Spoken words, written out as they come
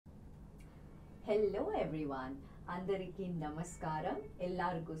Hello everyone. Andariki Namaskaram.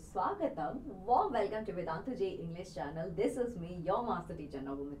 Ellarku Swagatam. Warm welcome to Vedantu JEE English channel. This is me, your master teacher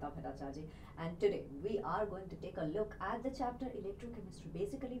Nabamita Ma'am. And today we are going to take a look at the chapter Electrochemistry.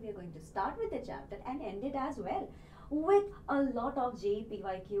 Basically, we are going to start with the chapter and end it as well with a lot of JEE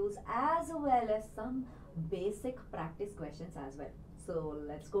PYQs as well as some basic practice questions as well. So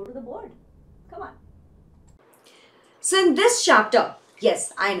let's go to the board. Come on. So in this chapter,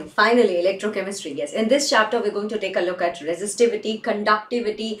 yes, I know, finally, electrochemistry, yes. In this chapter, we're going to take a look at resistivity,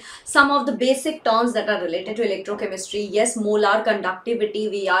 conductivity, some of the basic terms that are related to electrochemistry. Yes, molar conductivity,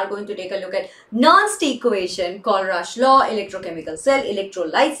 we are going to take a look at Nernst equation, Colruyt's law, electrochemical cell,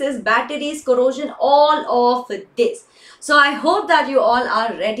 electrolysis, batteries, corrosion, all of this. So I hope that you all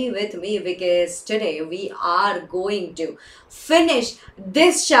are ready with me because today we are going to finish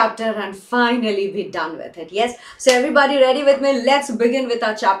this chapter and finally be done with it. Yes. So everybody ready with me? Let's begin with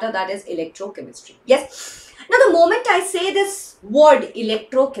our chapter, that is electrochemistry. Yes. Now the moment I say this word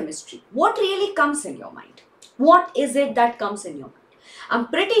electrochemistry, what really comes in your mind? What is it that comes in your mind? I'm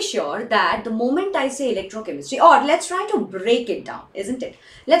pretty sure that the moment I say electrochemistry, or let's try to break it down, isn't it?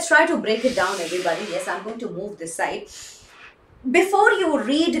 Let's try to break it down, everybody. Yes, I'm going to move this side. Before you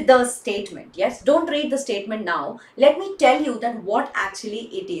read the statement, yes, don't read the statement now. Let me tell you that what actually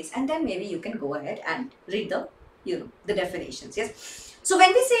it is, and then maybe you can go ahead and read the, the definitions. Yes. So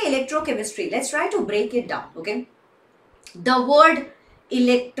when we say electrochemistry, let's try to break it down. Okay. The word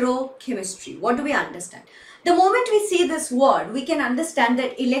electrochemistry, what do we understand? The moment we see this word, we can understand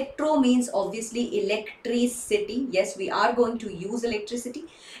that electro means obviously electricity. Yes, we are going to use electricity.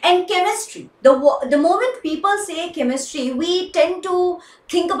 And chemistry, the moment people say chemistry, we tend to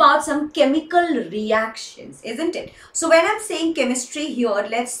think about some chemical reactions, isn't it? So when I'm saying chemistry here,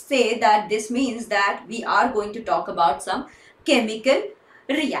 let's say that this means that we are going to talk about some chemical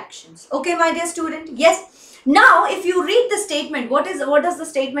reactions. Okay, my dear student? Yes. Now, if you read the statement, what does the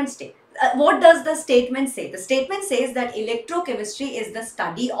statement say? What does the statement say? The statement says that electrochemistry is the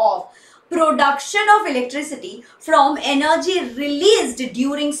study of production of electricity from energy released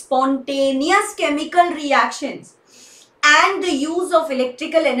during spontaneous chemical reactions and the use of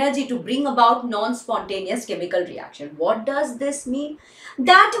electrical energy to bring about non-spontaneous chemical reaction. What does this mean?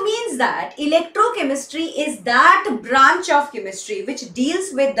 That means that electrochemistry is that branch of chemistry which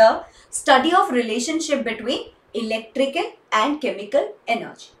deals with the study of relationship between electrical and chemical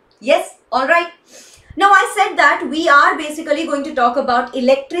energy. Yes, all right. Now I said that we are basically going to talk about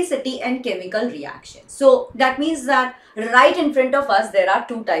electricity and chemical reactions. So that means that right in front of us there are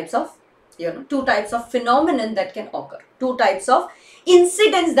two types of phenomenon that can occur, two types of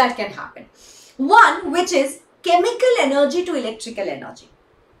incidents that can happen. One which is chemical energy to electrical energy.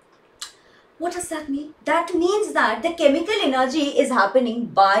 What does that mean? That means that the chemical energy is happening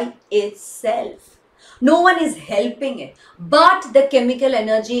by itself. No one is helping it, but the chemical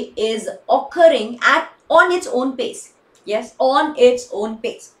energy is occurring on its own pace. Yes, on its own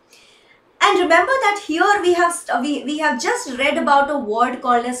pace. And remember that here we have just read about a word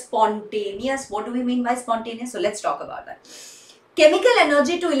called as spontaneous. What do we mean by spontaneous? So let's talk about that. Chemical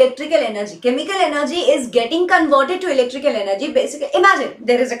energy to electrical energy. Chemical energy is getting converted to electrical energy. Basically, imagine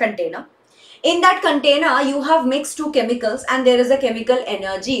there is a container. In that container, you have mixed two chemicals and there is a chemical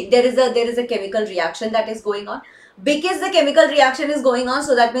energy. There is a chemical reaction that is going on. Because the chemical reaction is going on,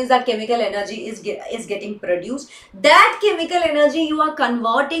 so that means that chemical energy is getting produced. That chemical energy, you are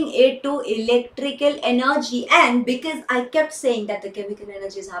converting it to electrical energy. And because I kept saying that the chemical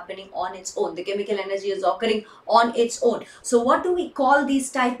energy is happening on its own, the chemical energy is occurring on its own. So what do we call these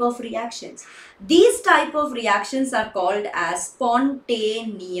type of reactions? These type of reactions are called as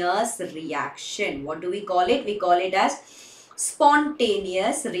spontaneous reaction. What do we call it? We call it as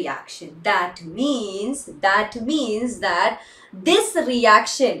spontaneous reaction. That means that this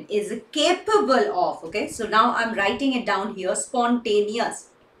reaction is capable of, okay, so now I'm writing it down here, spontaneous.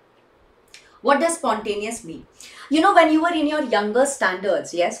 What does spontaneous mean? You know, when you were in your younger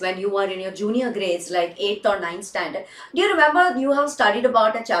standards, yes, when you were in your junior grades like 8th or 9th standard, do you remember you have studied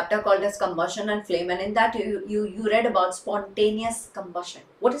about a chapter called as combustion and flame, and in that you read about spontaneous combustion.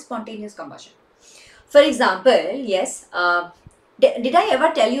 What is spontaneous combustion? For example, yes, did I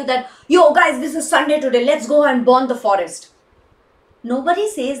ever tell you that, yo guys, this is Sunday today, let's go and burn the forest? Nobody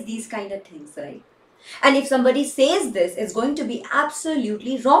says these kind of things, right? And if somebody says this, it's going to be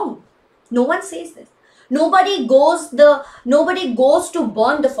absolutely wrong. No one says this. Nobody goes to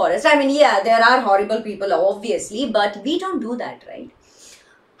burn the forest. I mean, yeah, there are horrible people, obviously, but we don't do that, right?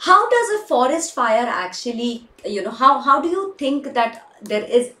 How does a forest fire actually, how do you think that there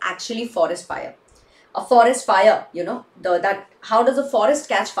is actually forest fire? A forest fire, how does a forest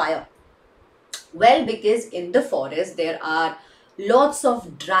catch fire? Well, because in the forest there are lots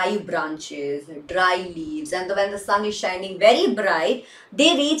of dry branches, dry leaves, and when the sun is shining very bright,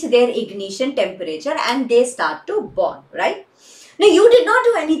 they reach their ignition temperature and they start to burn, right? Now, you did not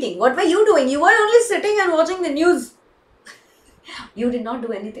do anything. What were you doing? You were only sitting and watching the news. You did not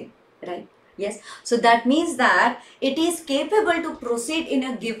do anything, right? Yes. So that means that it is capable to proceed in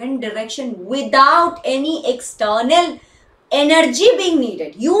a given direction without any external energy being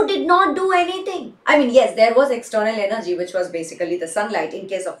needed. You did not do anything. I mean, yes, there was external energy, which was basically the sunlight in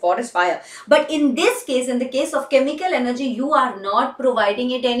case of forest fire. But in this case, in the case of chemical energy, you are not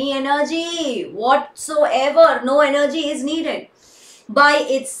providing it any energy whatsoever. No energy is needed. By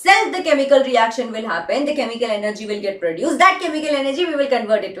itself, the chemical reaction will happen. The chemical energy will get produced. That chemical energy, we will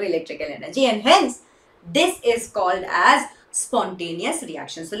convert it to electrical energy. And hence, this is called as spontaneous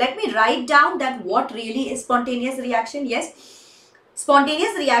reaction. So let me write down that what really is spontaneous reaction. Yes,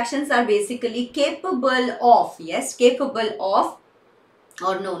 spontaneous reactions are basically capable of, yes, capable of,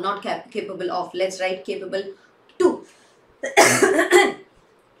 or no, not capable of, let's write capable to,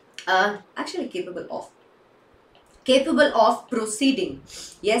 actually capable of proceeding.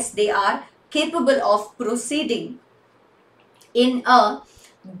 Yes, they are capable of proceeding in a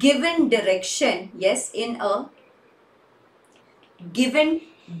given direction. Yes, in a given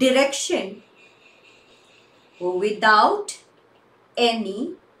direction without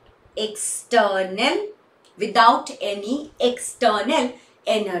any external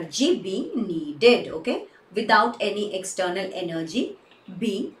energy being needed. Okay, without any external energy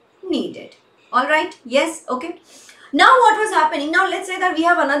being needed. All right. Yes. Okay. Now what was happening? Now let's say that we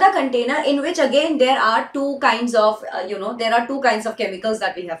have another container in which again there are two kinds of there are two kinds of chemicals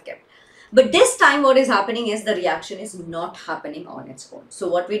that we have kept. But this time what is happening is the reaction is not happening on its own. So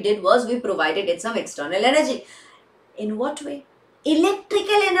what we did was we provided it some external energy. In what way?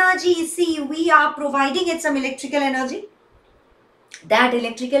 Electrical energy. See, we are providing it some electrical energy. That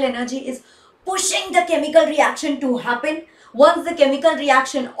electrical energy is pushing the chemical reaction to happen. Once the chemical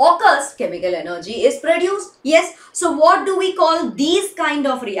reaction occurs, chemical energy is produced. Yes. So what do we call these kind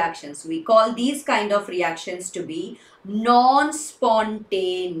of reactions? We call these kind of reactions to be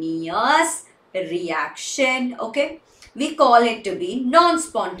non-spontaneous reaction. Okay. We call it to be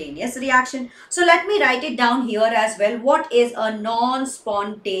non-spontaneous reaction. So let me write it down here as well. What is a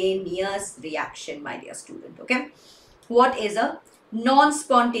non-spontaneous reaction, my dear student? Okay. What is a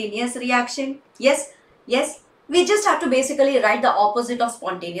non-spontaneous reaction? Yes. Yes. We just have to basically write the opposite of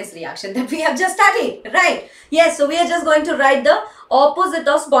spontaneous reaction that we have just studied, right? Yes, so we are just going to write the opposite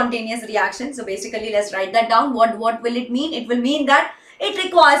of spontaneous reaction. So basically, let's write that down. What will it mean? It will mean that it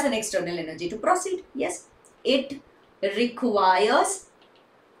requires an external energy to proceed. Yes, it requires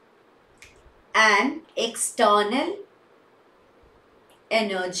an external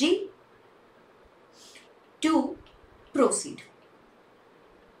energy to proceed.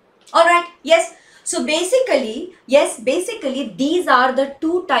 All right, yes. So basically, yes, these are the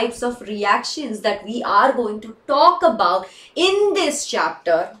two types of reactions that we are going to talk about in this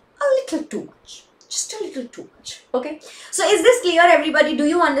chapter. A little too much, just a little too much. Okay. So is this clear, everybody? Do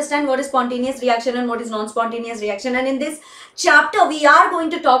you understand what is spontaneous reaction and what is non-spontaneous reaction? And in this chapter, we are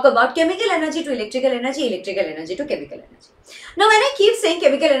going to talk about chemical energy to electrical energy to chemical energy. Now, when I keep saying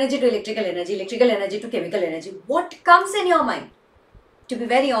chemical energy to electrical energy to chemical energy, what comes in your mind? To be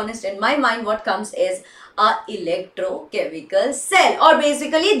very honest, in my mind, what comes is a electrochemical cell, or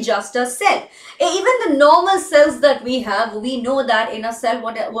basically just a cell. Even the normal cells that we have, we know that in a cell,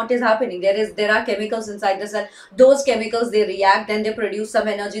 what is happening? There are chemicals inside the cell. Those chemicals, they react and they produce some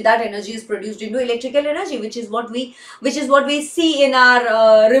energy. That energy is produced into electrical energy, which is what we see in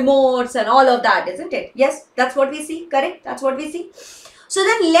our remotes and all of that, isn't it? Yes, that's what we see. Correct? That's what we see. So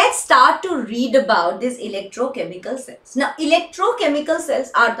then let's start to read about these electrochemical cells. Now, electrochemical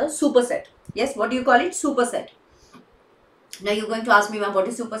cells are the superset. Yes, what do you call it? Superset. Now, you're going to ask me, ma'am, what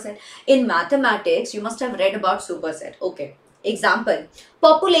is superset? In mathematics, you must have read about superset. Okay. Example,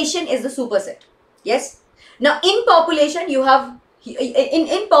 population is the superset. Yes. Now, in population, you have,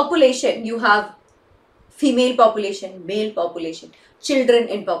 female population, male population, children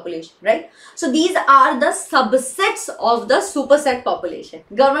in population, right? So these are the subsets of the superset population.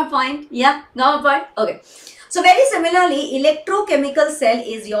 Got my point? Yeah, got my point? Okay. So very similarly, electrochemical cell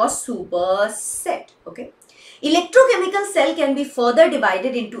is your superset. Okay. Electrochemical cell can be further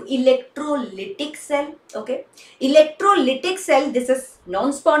divided into electrolytic cell. Okay. Electrolytic cell, this is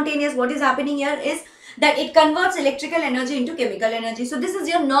non-spontaneous. What is happening here is that it converts electrical energy into chemical energy. So this is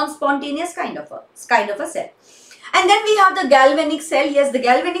your non-spontaneous kind of a cell. And then we have the galvanic cell. Yes, the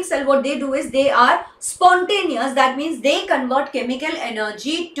galvanic cell, what they do is they are spontaneous. That means they convert chemical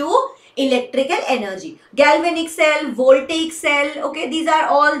energy to electrical energy. Galvanic cell, voltaic cell, okay, these are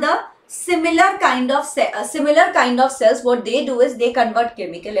all the similar kind of cells. What they do is they convert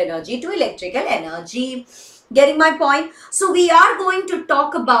chemical energy to electrical energy. Getting my point? So we are going to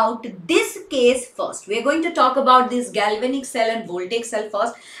talk about this case first. We are going to talk about this galvanic cell and voltaic cell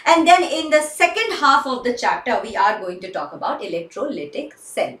first, and then in the second half of the chapter we are going to talk about electrolytic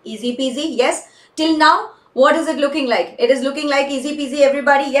cell. Easy peasy? Yes. Till now, what is it looking like? It is looking like easy peasy,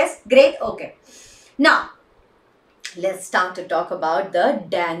 everybody? Yes. Great. Okay. Now let's start to talk about the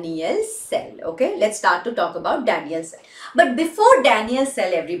Daniell cell. Okay, let's start to talk about Daniell cell. But before Daniell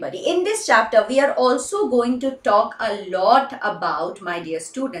cell, everybody, in this chapter we are also going to talk a lot about, my dear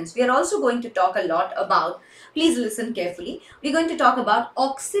students, we are also going to talk a lot about, please listen carefully, we're going to talk about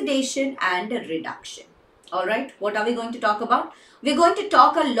oxidation and reduction. All right, what are we going to talk about? We're going to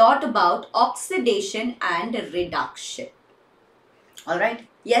talk a lot about oxidation and reduction. All right,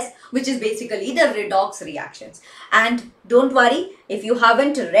 yes, which is basically the redox reactions. And don't worry, if you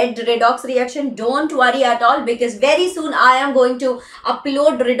haven't read redox reaction, don't worry at all, because very soon I am going to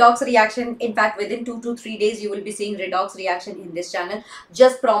upload redox reaction. In fact, within 2 to 3 days you will be seeing redox reaction in this channel.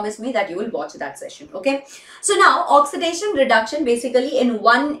 Just promise me that you will watch that session. Okay, so now oxidation reduction, basically in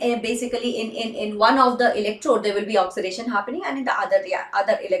one in one of the electrode there will be oxidation happening, and in the other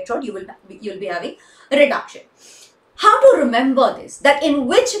electrode you'll be having reduction. How to remember this? That in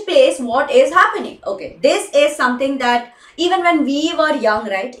which place what is happening? Okay, this is something that even when we were young,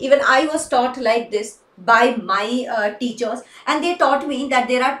 right? Even I was taught like this by my teachers, and they taught me that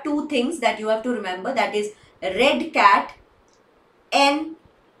there are two things that you have to remember. That is red cat and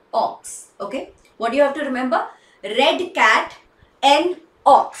ox. Okay, what do you have to remember? Red cat and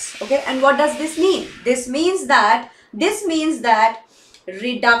ox. Okay, and what does this mean? This means that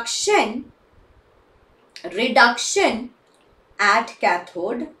reduction at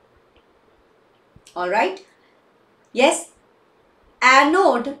cathode. All right, yes,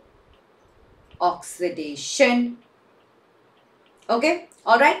 anode oxidation. Okay,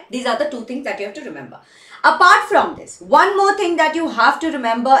 all right, these are the two things that you have to remember. Apart from this, one more thing that you have to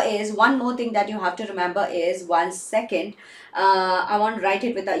remember is, one second, I want to write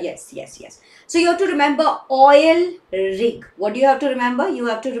it with a yes. So you have to remember oil rig. What do you have to remember? You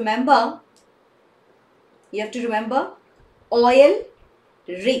have to remember oil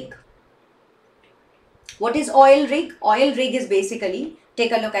rig. What is oil rig? Oil rig is basically,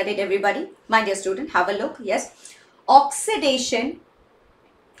 take a look at it, everybody. My dear student, have a look. Yes. Oxidation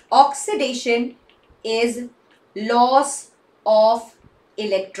is loss of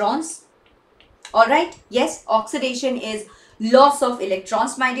electrons. All right. Yes. Oxidation is loss of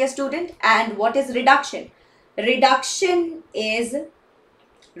electrons, my dear student. And what is reduction? Reduction is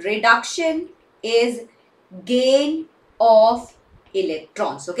gain of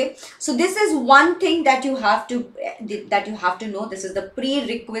electrons. Okay, so this is one thing that you have to know. This is the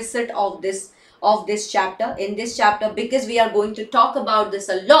prerequisite of this chapter. In this chapter, because we are going to talk about this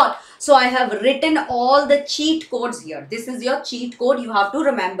a lot, so I have written all the cheat codes here. This is your cheat code. You have to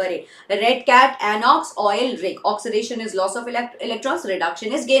remember it. Red cat, anox, oil rig. Oxidation is loss of electrons,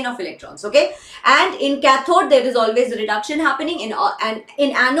 reduction is gain of electrons. Okay, and in cathode there is always reduction happening, and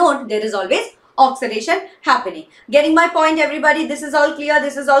in anode there is always oxidation happening. Getting my point, everybody? This is all clear?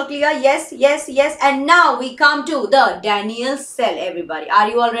 Yes. And now we come to the Daniell cell, everybody. Are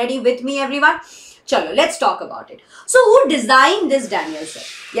you already with me, everyone? Chalo, let's talk about it. So who designed this Daniell cell?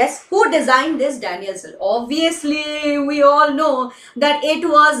 Yes, who designed this Daniell cell? Obviously, we all know that it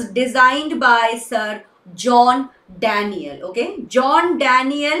was designed by Sir John Daniell. Okay, John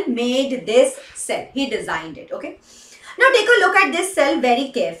Daniell made this cell. He designed it. Okay, now take a look at this cell very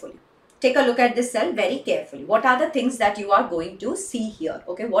carefully. What are the things that you are going to see here?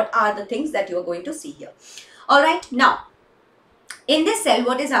 Okay, what are the things that you are going to see here? All right, now in this cell,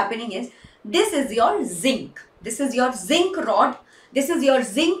 what is happening is, this is your zinc. This is your zinc rod. The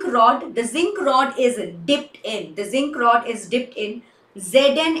zinc rod is dipped in.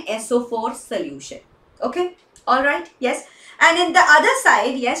 ZnSO4 solution. Okay, all right, yes. And in the other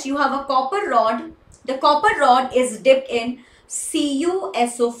side, yes, you have a copper rod. The copper rod is dipped in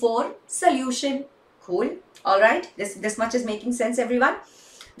CuSO4 solution. Cool. All right. This much is making sense, everyone.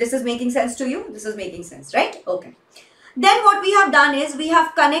 This is making sense to you. This is making sense, right? Okay. Then what we have done is we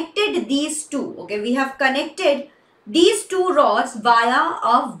have connected these two. Okay. We have connected these two rods via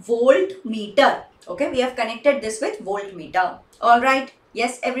a voltmeter. Okay. We have connected this with voltmeter. All right.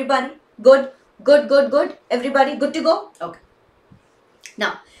 Yes, everybody. Good. Everybody good to go? Okay.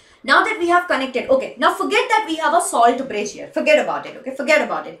 Now that we have connected, okay, now forget that we have a salt bridge here. Forget about it, okay? Forget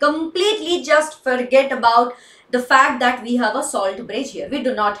about it. Completely just forget about the fact that we have a salt bridge here. We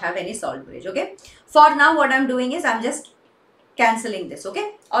do not have any salt bridge, okay. For now, what I'm doing is I'm just cancelling this,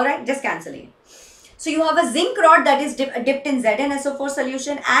 okay. All right, just cancelling it. So you have a zinc rod that is dipped in ZnSO4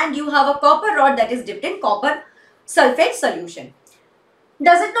 solution, and you have a copper rod that is dipped in copper sulfate solution.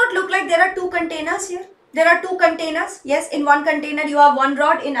 Does it not look like there are two containers here? There are two containers. Yes, in one container you have one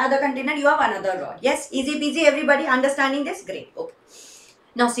rod, in other container you have another rod. Yes, easy peasy, everybody understanding this? Great. Okay.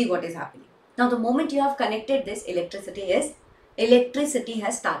 Now see what is happening. Now the moment you have connected this, electricity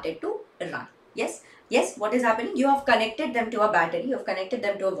has started to run. Yes. Yes, what is happening? You have connected them to a battery, you have connected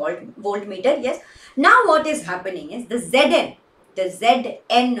them to a voltmeter. Yes. Now what is happening is the Zn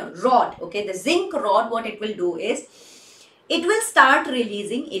rod, okay, the zinc rod, what it will do is, it will start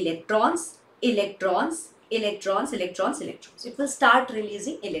releasing electrons. It will start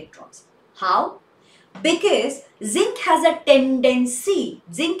releasing electrons. How? Because zinc has a tendency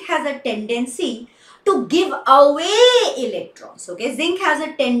to give away electrons. Okay, zinc has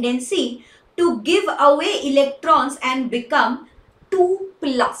a tendency to give away electrons and become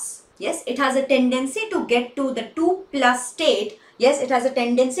 2+. Yes, it has a tendency to get to the 2+ state. Yes, it has a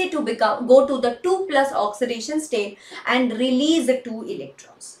tendency to go to the 2+ oxidation state and release 2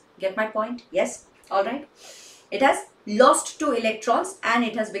 electrons. Get my point? Yes. All right. It has lost 2 electrons and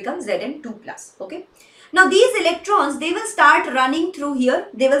it has become Zn2+. Okay. Now these electrons, they will start running through here.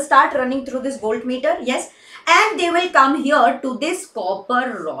 They will start running through this voltmeter. Yes. And they will come here to this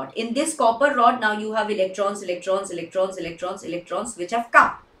copper rod. In this copper rod, now you have electrons which have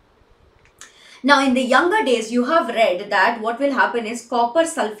come. Now in the younger days, you have read that what will happen is copper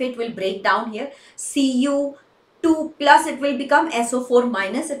sulfate will break down here. Cu2+, it will become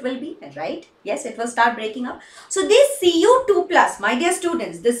SO4-, it will be, right? Yes, it will start breaking up. So this Cu2+, my dear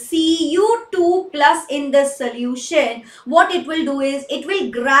students, the Cu2+ in the solution, what it will do is, it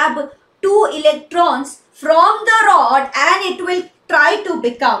will grab 2 electrons from the rod and it will try to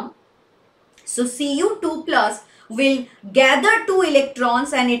become, so Cu2+ will gather 2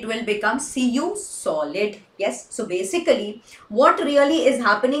 electrons and it will become Cu solid. Yes, so basically what really is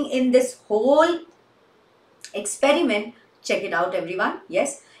happening in this whole experiment, check it out everyone.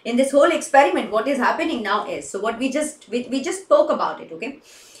 Yes, in this whole experiment, what is happening now is, so what we just spoke about it, okay.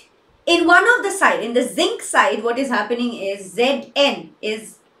 In one of the side, in the zinc side, what is happening is Zn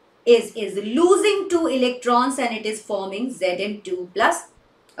is losing 2 electrons and it is forming Zn2+.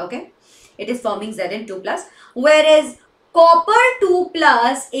 Okay, it is forming Zn2+, whereas copper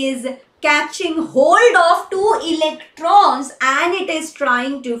 2+ is catching hold of 2 electrons and it is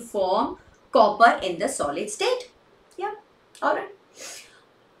trying to form copper in the solid state. Yeah, all right.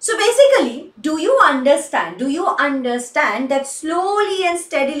 So basically, do you understand that slowly and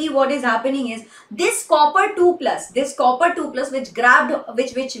steadily what is happening is, this copper 2+, which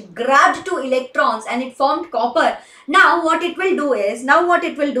grabbed 2 electrons and it formed copper. Now what it will do is,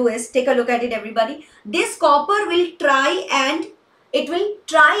 take a look at it everybody. This copper will try and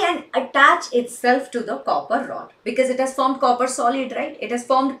attach itself to the copper rod, because it has formed copper solid, right? It has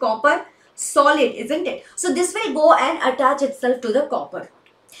formed copper solid, isn't it? So this will go and attach itself to the copper rod.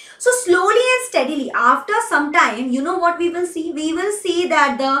 So slowly and steadily, after some time, you know what we will see? We will see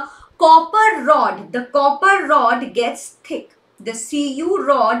that the copper rod gets thick. The Cu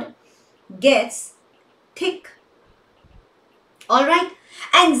rod gets thick. All right.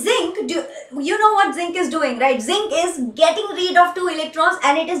 And zinc, you know what zinc is doing, right? Zinc is getting rid of 2 electrons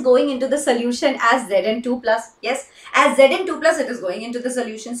and it is going into the solution as Zn2+. Yes, as Zn2+, it is going into the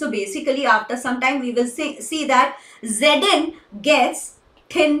solution. So basically, after some time, we will see that Zn gets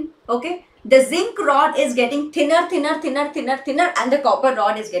thin. Okay, the zinc rod is getting thinner, and the copper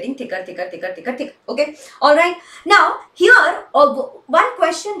rod is getting thicker. Okay, all right. Now here, one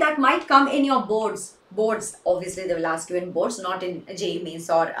question that might come in your boards, obviously they will ask you in boards, not in JEE Mains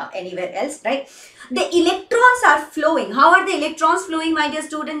or anywhere else, right? The electrons are flowing. How are the electrons flowing, my dear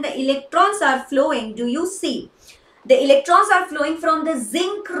student? The electrons are flowing, do you see? The electrons are flowing from the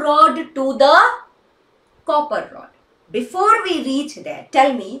zinc rod to the copper rod. Before we reach there,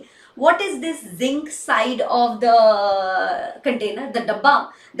 tell me, what is this zinc side of the container, the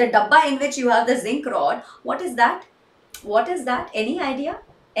dabba in which you have the zinc rod? What is that? Any idea?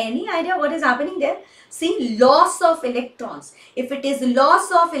 What is happening there? See, loss of electrons. If it is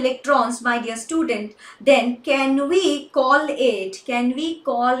loss of electrons, my dear student, then can we call it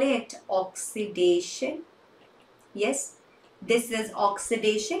oxidation? Yes, this is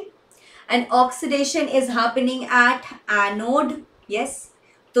oxidation. And oxidation is happening at anode. Yes,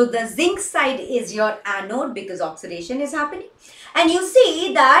 so the zinc side is your anode because oxidation is happening. And you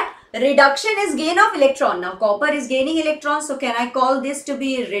see that reduction is gain of electron. Now copper is gaining electrons, so can I call this to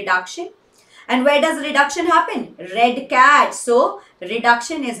be reduction? And where does reduction happen? Red cat. So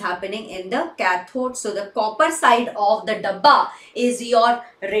reduction is happening in the cathode. So the copper side of the dabba is your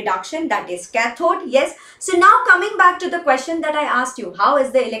reduction, that is cathode. Yes. So now coming back to the question that I asked you, how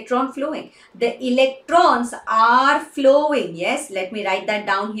is the electron flowing? The electrons are flowing. Yes. Let me write that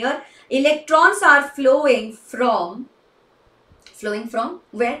down here. Electrons are flowing from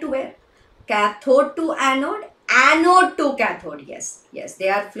where to where? Cathode to anode, anode to cathode. Yes, yes, they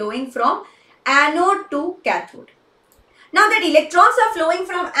are flowing from anode to cathode. Now that electrons are flowing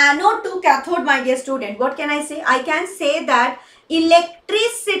from anode to cathode, my dear student, what can I say? I can say that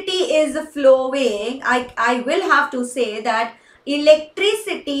electricity is flowing. I will have to say that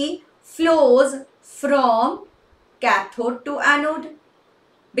electricity flows from cathode to anode,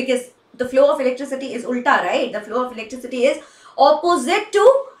 because the flow of electricity is ulta, right? The flow of electricity is opposite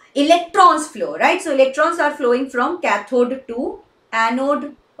to electrons flow, right? So electrons are flowing from cathode to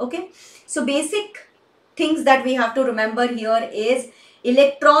anode. Okay, so basic things that we have to remember here is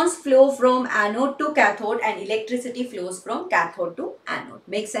electrons flow from anode to cathode and electricity flows from cathode to anode.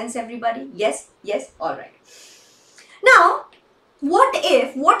 Make sense, everybody? Yes, yes, all right. Now what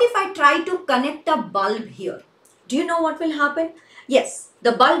if I try to connect a bulb here? Do you know what will happen? Yes,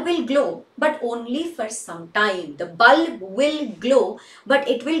 the bulb will glow, but only for some time. The bulb will glow, but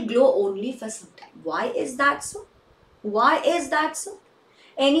it will glow only for some time. Why is that so? Why is that so?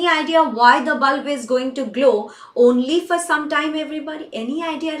 Any idea why the bulb is going to glow only for some time, everybody? Any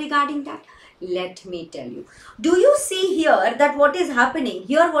idea regarding that? Let me tell you. Do you see here that what is happening?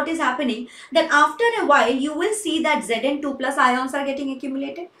 Here what is happening? That after a while you will see that Zn2 plus ions are getting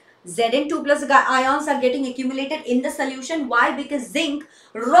accumulated. Zn2 plus ions are getting accumulated in the solution. Why? Because zinc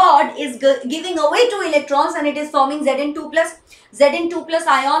rod is giving away 2 electrons and it is forming Zn2 plus. Zn2 plus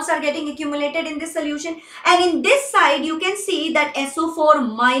ions are getting accumulated in this solution, and in this side you can see that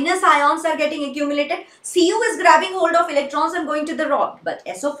SO4 minus ions are getting accumulated. Cu is grabbing hold of electrons and going to the rod, but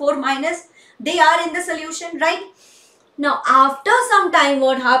SO4 minus, they are in the solution, right? Now after some time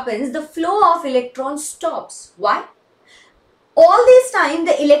what happens? The flow of electrons stops. Why? All this time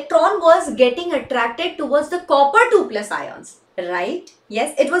the electron was getting attracted towards the copper 2 plus ions, right?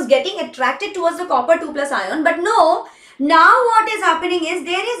 Yes, it was getting attracted towards the copper 2 plus ion, but no, now what is happening is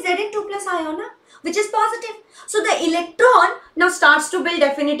there is Zn2 plus ion, which is positive. So the electron now starts to build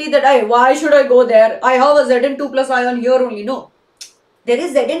affinity that why should I go there? I have a Zn2 plus ion here only. No, there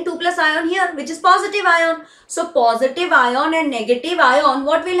is Zn2 plus ion here, which is positive ion. So positive ion and negative ion,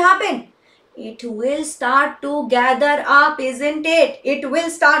 what will happen? It will start to gather up, isn't it? It will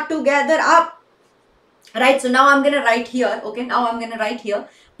start to gather up. Right, so now I'm going to write here. Okay, now I'm going to write here.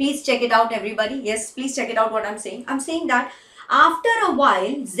 Please check it out, everybody. Yes, please check it out what I'm saying. I'm saying that after a while,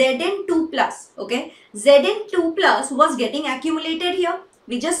 Zn2 plus, okay, Zn2 plus was getting accumulated here.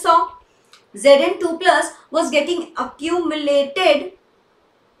 We just saw Zn2 plus was getting accumulated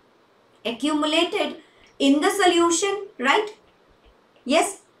in the solution, right?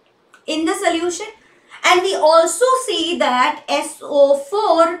 Yes, in the solution. And we also see that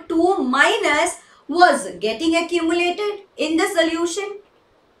SO4 2 minus was getting accumulated in the solution,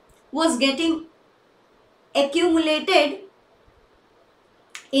 was getting accumulated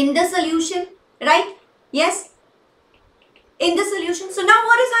in the solution, right? Yes, in the solution. So now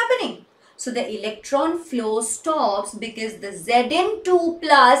what is happening? So the electron flow stops because the Zn2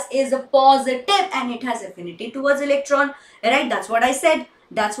 plus is a positive and it has affinity towards electron, right? That's what I said.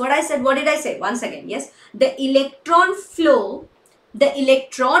 That's what I said. What did I say? Once again, yes. The electron flow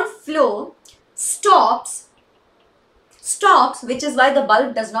stops, which is why the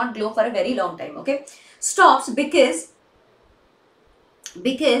bulb does not glow for a very long time, okay? Stops because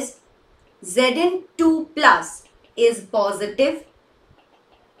Zn2 plus is positive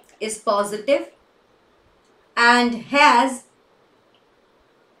and has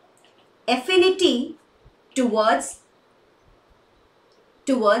affinity towards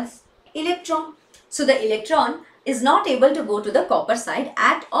electron. So the electron is not able to go to the copper side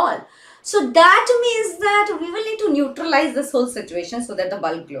at all. So that means that we will need to neutralize this whole situation so that the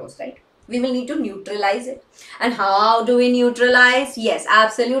bulb glows, right? We will need to neutralize it. And how do we neutralize? Yes,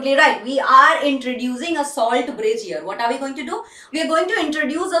 absolutely right. We are introducing a salt bridge here. What are we going to do? We are going to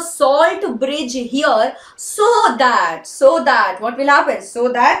introduce a salt bridge here so that what will happen?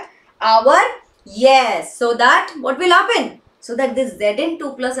 So that what will happen? So that this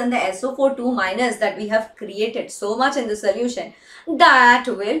Zn2 plus and the SO4 2 minus that we have created so much in the solution, that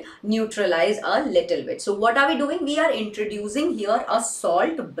will neutralize a little bit. So what are we doing? We are introducing here a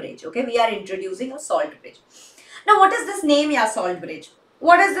salt bridge. Okay, we are introducing a salt bridge. Now what is this name? Yeah, salt bridge.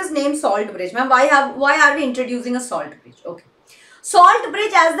 What is this name, salt bridge? Ma'am, why are we introducing a salt bridge? Okay. Salt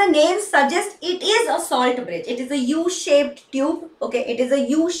bridge, as the name suggests, it is a salt bridge. It is a U-shaped tube. Okay, it is a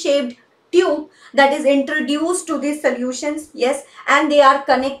U-shaped tube that is introduced to these solutions. Yes, and they are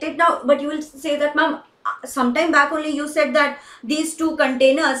connected now. But you will say that, ma'am, sometime back only you said that these two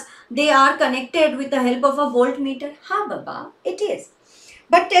containers, they are connected with the help of a voltmeter. Ha, Baba, it is.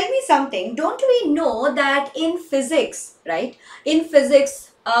 But tell me something, don't we know that in physics, right? In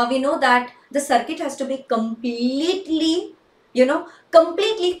physics, we know that the circuit has to be completely,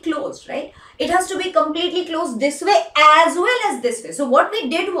 completely closed, right? It has to be completely closed this way as well as this way. So what we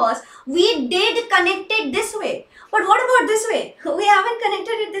did was, we did connect it this way. But what about this way? We haven't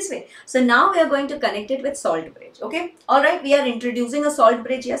connected it this way. So now we are going to connect it with salt bridge. Okay. All right. We are introducing a salt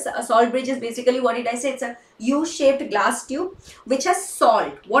bridge. Yes. A salt bridge is basically, what did I say? It's a U-shaped glass tube which has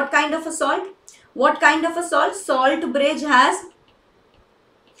salt. What kind of a salt? What kind of a salt? Salt bridge has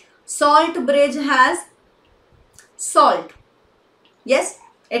salt. Yes.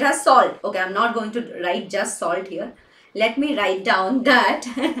 It has salt. Okay. I'm not going to write just salt here. Let me write down that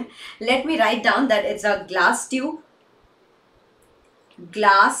it's a glass tube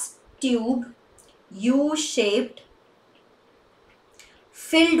U-shaped,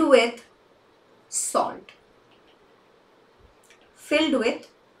 filled with salt,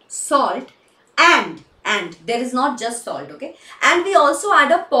 and there is not just salt, okay, and we also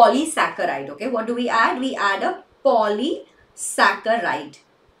add a polysaccharide. Okay, what do we add? We add a polysaccharide.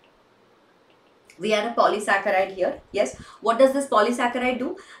 We add a polysaccharide here. Yes. What does this polysaccharide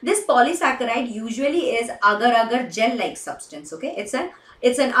do? This polysaccharide usually is agar-agar gel-like substance. Okay. It's an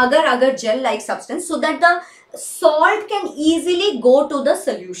agar-agar gel-like substance, so that the salt can easily go to the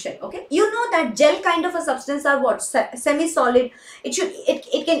solution. Okay. You know that gel kind of a substance are what? Semi-solid.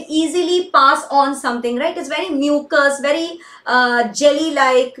 It can easily pass on something, right? It's very mucus, very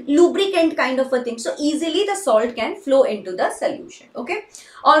jelly-like, lubricant kind of a thing. So easily the salt can flow into the solution. Okay.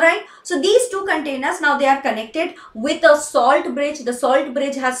 Alright, so these two containers, now they are connected with a salt bridge. The salt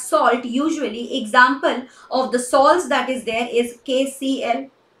bridge has salt. Usually, example of the salts that is there is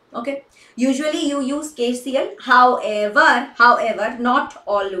KCl. Okay, usually you use KCl. However, not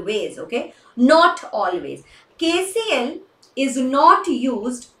always. Okay, not always. KCl is not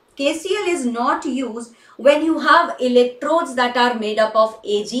used when you have electrodes that are made up of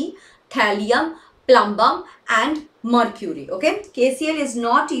Ag, thallium, plumbum and mercury. Okay, KCl is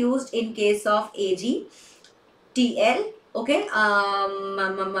not used in case of Ag, Tl, okay,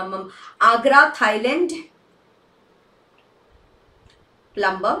 Agra, Thailand,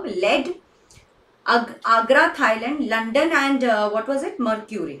 plumbum, lead, Agra, Thailand, London and what was it?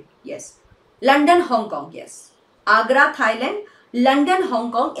 Mercury. Yes, London, Hong Kong. Yes, Agra, Thailand, London,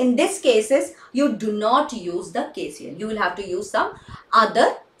 Hong Kong. In these cases, you do not use the KCl. You will have to use some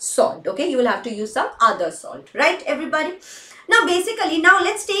other salt. Okay, you will have to use some other salt, right, everybody? Now basically, now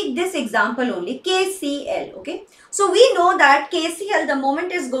let's take this example only, KCl. Okay, so we know that KCl, the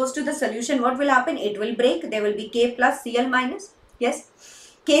moment it goes to the solution, what will happen? It will break. There will be K plus Cl minus. Yes,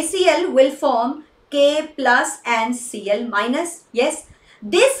 KCl will form K plus and Cl minus. Yes,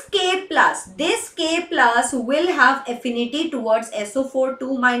 this K plus will have affinity towards SO4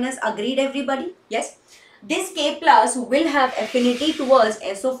 2 minus. Agreed, everybody? Yes, this K plus will have affinity towards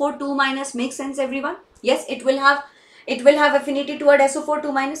SO4 2 minus. Makes sense, everyone? Yes, it will have affinity toward SO4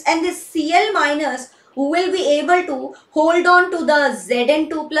 2 minus, and this Cl minus will be able to hold on to the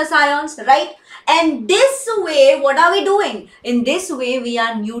Zn2 plus ions, right? And this way, what are we doing? In this way, we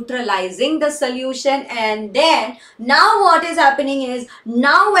are neutralizing the solution. And then now what is happening is,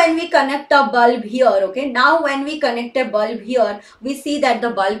 now when we connect a bulb here, okay, now when we connect a bulb here, we see that the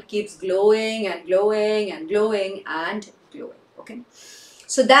bulb keeps glowing and glowing and glowing and glowing. Okay,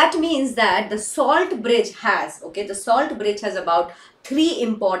 so that means that the salt bridge has, okay, the salt bridge has about 3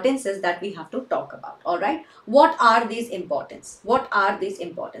 importances that we have to talk about. All right, what are these importance?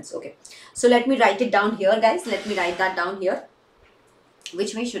 Okay, so let me write it down here, guys. Let me write that down here.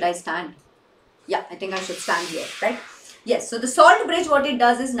 Which way should I stand? Yeah, I think I should stand here, right? Yes, so the salt bridge, what it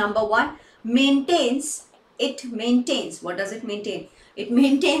does is, number 1, what does it maintain? It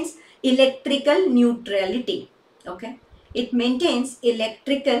maintains electrical neutrality. Okay, it maintains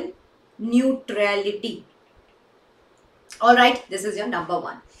electrical neutrality. All right, this is your number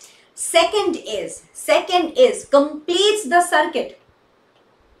 1. Second is completes the circuit.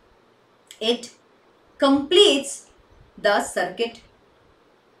 It completes the circuit.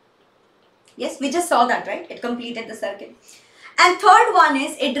 Yes, we just saw that, right? It completed the circuit. And third one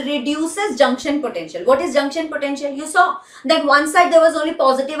is it reduces junction potential. What is junction potential? You saw that one side there was only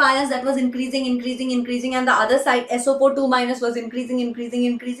positive ions that was increasing, and the other side SO4 2- was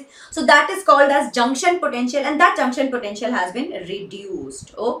increasing. So that is called as junction potential, and that junction potential has been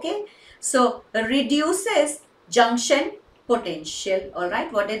reduced. Okay, so reduces junction potential. All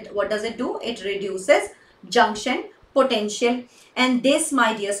right, what does it do? It reduces junction potential. And this,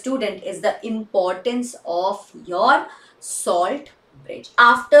 my dear student, is the importance of your salt bridge.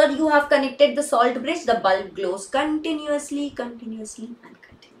 After you have connected the salt bridge, the bulb glows continuously.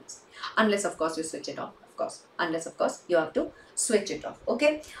 Unless of course you switch it off. Unless of course you have to switch it off.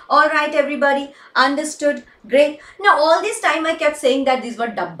 Okay, all right everybody, understood? Great. Now all this time I kept saying that these were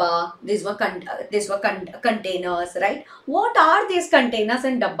dabba, these were containers, right? What are these containers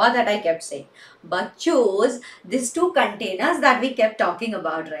and dabba that I kept saying? But choose these two containers that we kept talking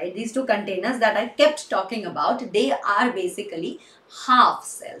about, right? These two containers that I kept talking about, they are basically half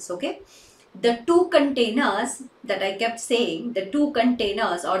cells. Okay, the two containers that I kept saying, the two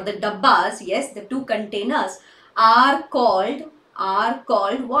containers or the dabbas, yes, the two containers are called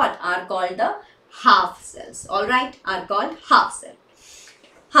what? Are called the half cells. All right, are called half cells.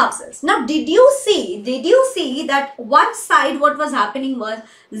 Now, did you see that one side what was happening was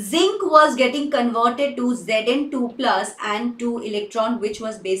zinc was getting converted to Zn2 plus and 2 electron, which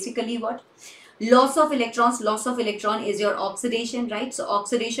was basically what? Loss of electrons. Loss of electron is your oxidation, right? So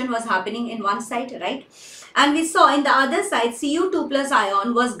oxidation was happening in one side, right? And we saw in the other side Cu2 plus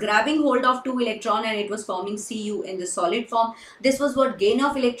ion was grabbing hold of 2 electron and it was forming Cu in the solid form. This was what? Gain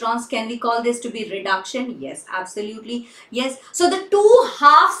of electrons. Can we call this to be reduction? Yes, absolutely. Yes. So the two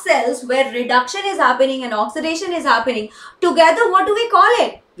half cells where reduction is happening and oxidation is happening together, what do we call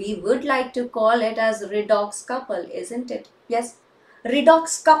it? We would like to call it as redox couple, isn't it? Yes.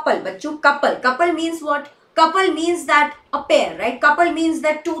 Redox couple. Bachcho, couple means what? Couple means that a pair, right? Couple means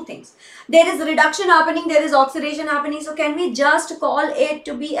that two things. There is reduction happening, there is oxidation happening. So can we just call it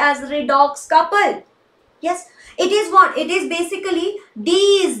to be as redox couple? Yes. It is what? It is basically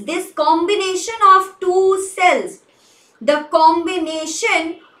this combination of two cells. The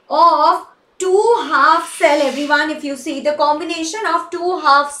combination of two half cell, everyone, if you see the combination of two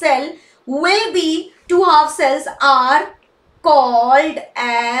half cell will be, two half cells are called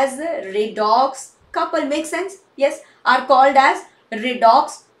as redox couple. Makes sense? Yes, are called as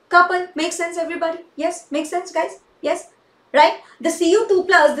redox couple. Makes sense everybody? Yes, makes sense guys? Yes, right? The Cu2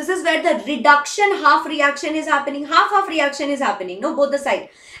 plus, this is where the reduction half reaction is happening. Half reaction is happening, no, both the side.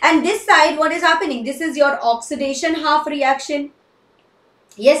 And this side, what is happening? This is your oxidation half reaction.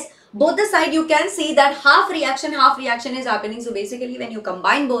 Yes, both the side you can see that half reaction is happening. So basically when you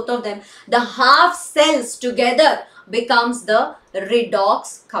combine both of them, the half cells together becomes the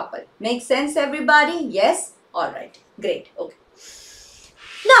redox couple. Makes sense everybody? Yes? Alright, great. Okay.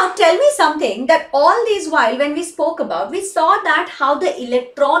 Now tell me something, that all this while when we spoke about, we saw that how the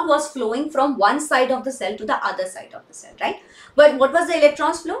electron was flowing from one side of the cell to the other side of the cell, right? But what was the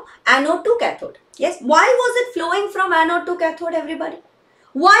electrons flow? Anode to cathode. Yes. Why was it flowing from anode to cathode everybody?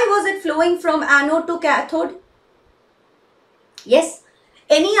 Why was it flowing from anode to cathode? Yes.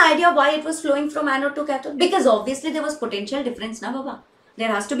 Any idea why it was flowing from anode to cathode? Because obviously there was potential difference now, Baba. There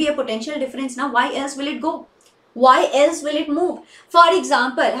has to be a potential difference now. Why else will it go? Why else will it move? For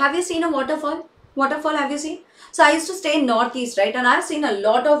example, have you seen a waterfall? Waterfall, have you seen? So I used to stay in Northeast, right? And I've seen a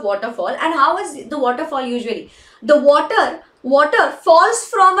lot of waterfall. And how is the waterfall usually? The water falls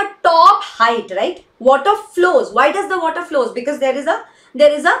from a top height, right? Water flows. Why does the water flows? Because there is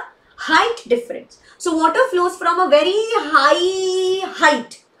a height difference. So water flows from a very high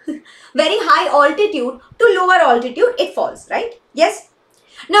height, very high altitude to lower altitude, it falls, right? Yes.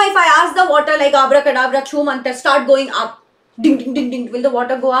 Now if I ask the water like abracadabra, chhu mantra, start going up, ding ding ding ding, will the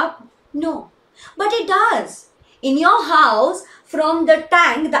water go up? No. But it does. In your house, from the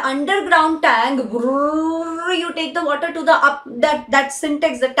tank, the underground tank, you take the water to the up, that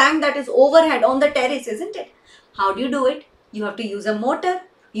syntax, the tank that is overhead on the terrace, isn't it? How do you do it? You have to use a motor.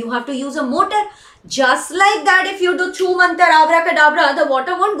 You have to use a motor. Just like that, if you do chu mantar, abracadabra, the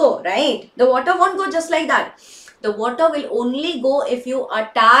water won't go, right? The water won't go just like that. The water will only go if you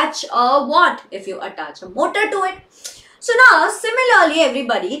attach a what? If you attach a motor to it. So now, similarly,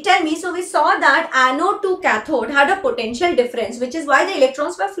 everybody, tell me, so we saw that anode to cathode had a potential difference, which is why the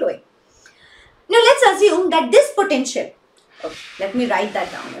electrons were flowing. Now, let's assume that this potential, okay, let me write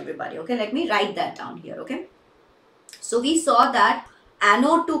that down, everybody, okay? Let me write that down here, okay? So we saw that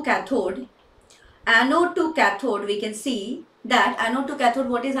anode to cathode, we can see that anode to cathode,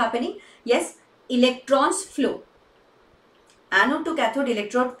 what is happening? Yes, electrons flow. Anode to cathode,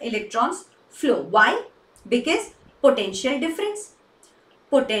 electrons flow. Why? Because potential difference.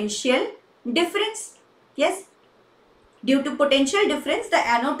 Potential difference. Yes. Due to potential difference, the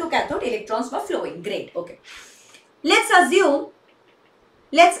anode to cathode electrons were flowing. Great. Okay. Let's assume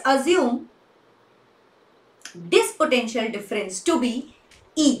this potential difference to be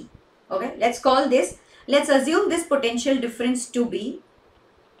E. Okay. Let's assume this potential difference to be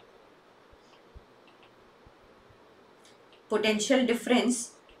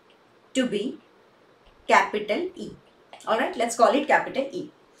capital E. Alright, let's call it capital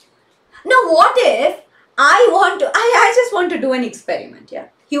E. Now what if I just want to do an experiment, yeah.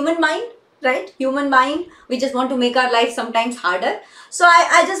 Human mind, right? Human mind, we just want to make our life sometimes harder. So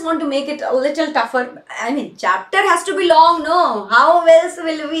I just want to make it a little tougher. I mean, chapter has to be long, no? How else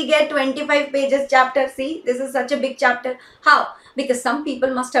will we get 25 pages chapter? See, this is such a big chapter. How? Because some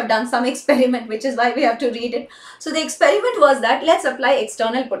people must have done some experiment, which is why we have to read it. So the experiment was that let's apply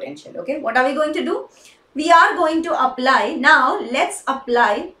external potential, okay? What are we going to do? We are going to apply, now let's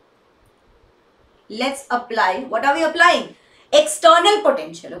apply, what are we applying? External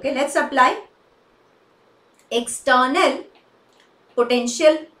potential, okay? Let's apply external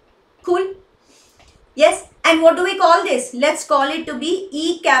potential, cool? Yes, and what do we call this? Let's call it to be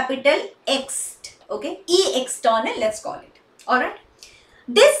E capital X, okay? E external, let's call it. Alright,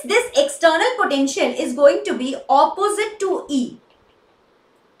 this external potential is going to be opposite to E.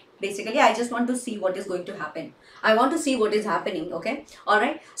 Basically, I just want to see what is going to happen. I want to see what is happening, okay?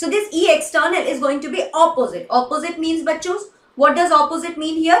 Alright, so this E external is going to be opposite. Opposite means, bachos, what does opposite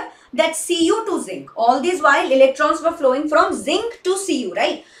mean here? That Cu to zinc. All these while electrons were flowing from zinc to Cu,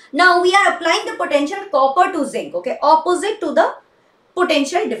 right? Now we are applying the potential copper to zinc, okay? Opposite to the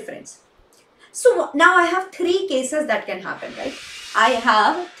potential difference. So now I have three cases that can happen, right? I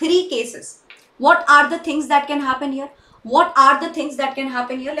have three cases. What are the things that can happen here? What are the things that can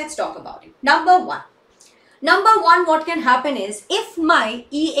happen here? Let's talk about it. Number one, what can happen is if my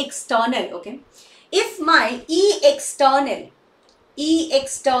E external, okay? If my E external,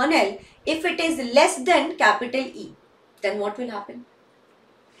 if it is less than capital E, then what will happen?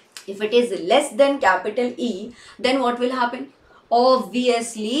 If it is less than capital E, then what will happen?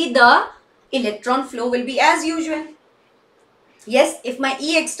 Obviously, the electron flow will be as usual. Yes, if my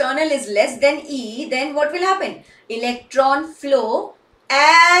E external is less than E, then what will happen? Electron flow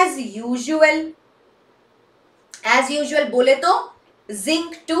as usual. As usual, bole to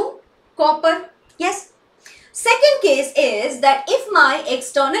zinc to copper. Yes. Second case is that if my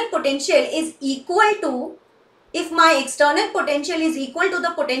external potential is equal to, the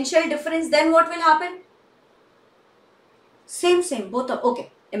potential difference, then what will happen? Same, both are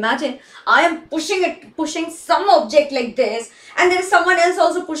okay. Imagine I am pushing some object like this, and there is someone else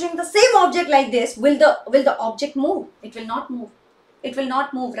also pushing the same object like this. Will the object move? It will not move. It will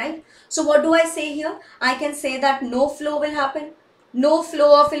not move, right? So what do I say here? I can say that no flow will happen. No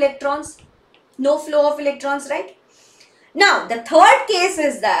flow of electrons. No flow of electrons, right? Now the third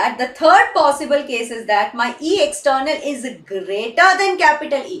possible case is that my E external is greater than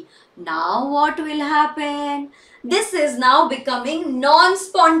capital E. Now what will happen? This is now becoming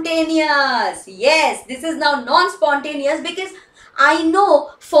non-spontaneous. Yes, this is now non-spontaneous because I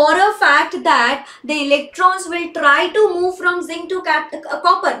know for a fact that the electrons will try to move from zinc to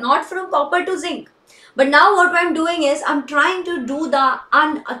copper, not from copper to zinc. But now what I am doing is I am trying to do the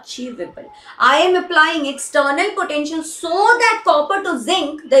unachievable. I am applying external potential so that copper to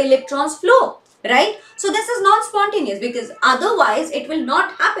zinc the electrons flow, right? So this is non-spontaneous because otherwise it will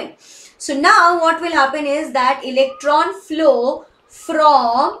not happen. So now what will happen is that electron flow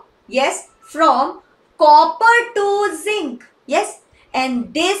from copper to zinc. Yes.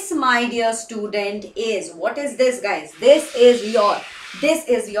 And this, my dear student, is, what is this, guys? This is your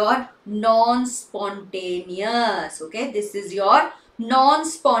non-spontaneous. Okay. This is your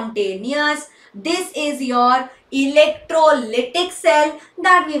non-spontaneous. This is your electrolytic cell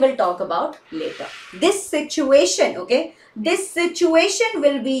that we will talk about later. This situation, okay. This situation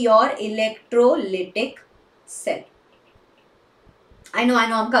will be your electrolytic cell. I know,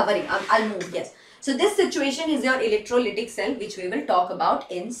 I'm covering. I'll move, yes. So this situation is your electrolytic cell, which we will talk about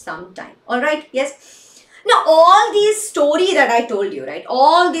in some time. Alright, yes. Now all these story that I told you, right?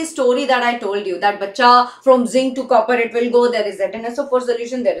 All this story that I told you, that bacha from zinc to copper it will go, there is ZnSO4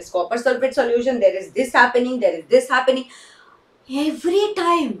 solution, there is copper sulfate solution, there is this happening, there is this happening. Every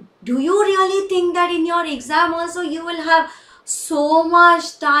time, do you really think that in your exam also you will have so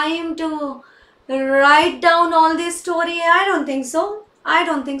much time to write down all this story? I don't think so. I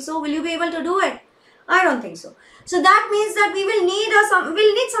don't think so. Will you be able to do it? I don't think so. So that means that we will need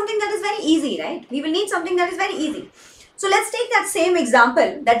something that is very easy, right? We will need something that is very easy. So let's take that same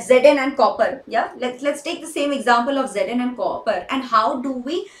example, that Zn and copper. Yeah, let's take the same example of Zn and copper, and how do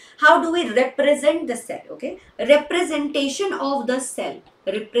we represent the cell? Okay, representation of the cell,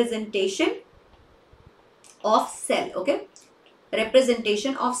 representation of cell. Okay,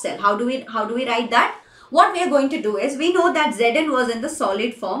 representation of cell. How do we write that? What we are going to do is, we know that Zn was in the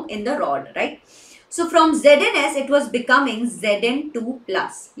solid form in the rod, right? So from ZnS it was becoming Zn2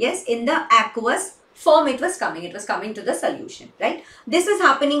 plus. Yes, in the aqueous form it was coming to the solution, right? This is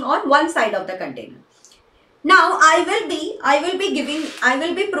happening on one side of the container. Now I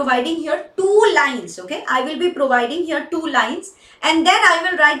will be providing here two lines. Okay, I will be providing here two lines, and then I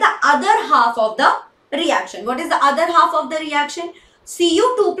will write the other half of the reaction. What is the other half of the reaction?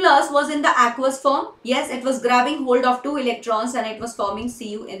 Cu2 plus was in the aqueous form. Yes, it was grabbing hold of two electrons and it was forming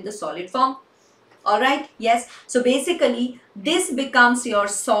Cu in the solid form. Alright, yes. So basically this becomes your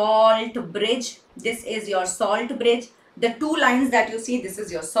salt bridge. This is your salt bridge. The two lines that you see, this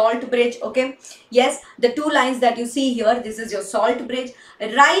is your salt bridge. Okay, yes, the two lines that you see here, this is your salt bridge.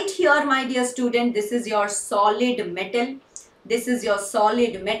 Right here, my dear student, this is your solid metal. This is your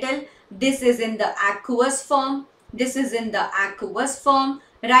solid metal. This is in the aqueous form. This is in the aqueous form,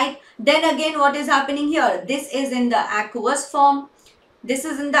 right? Then again, what is happening here? This is in the aqueous form. This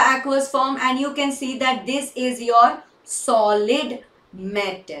is in the aqueous form, and you can see that this is your solid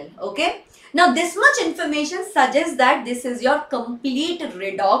metal. Okay. Now this much information suggests that this is your complete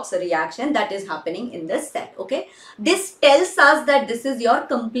redox reaction that is happening in the cell. Okay. This tells us that this is your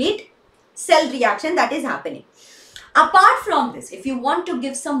complete cell reaction that is happening. Apart from this, if you want to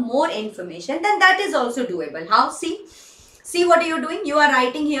give some more information, then that is also doable. How? See what are you doing? You are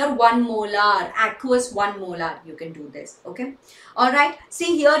writing here 1 molar, aqueous 1 molar. You can do this. Okay. Alright.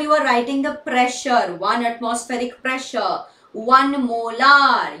 See here you are writing the pressure, 1 atmospheric pressure, 1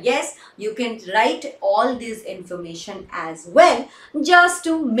 molar. Yes, you can write all this information as well, just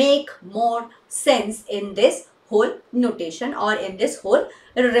to make more sense in this whole notation or in this whole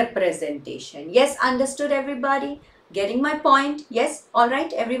representation. Yes, understood everybody? Getting my point? Yes.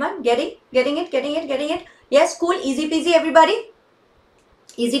 Alright everyone, getting it? Yes, cool, easy peasy everybody?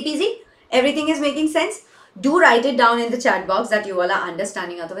 Easy peasy? Everything is making sense? Do write it down in the chat box that you all are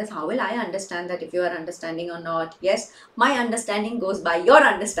understanding. Otherwise, how will I understand that if you are understanding or not? Yes, my understanding goes by your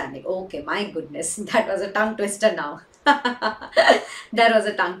understanding. Okay, my goodness, that was a tongue twister now. That was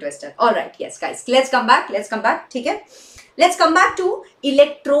a tongue twister. Alright, yes guys, let's come back. Okay? Let's come back to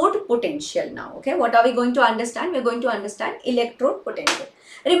electrode potential now. Okay, what are we going to understand? We're going to understand electrode potential.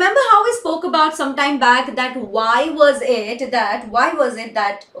 Remember how we spoke about some time back that why was it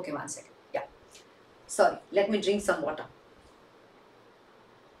that, okay, one second. Yeah. Sorry, let me drink some water.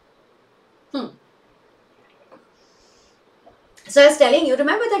 So I was telling you,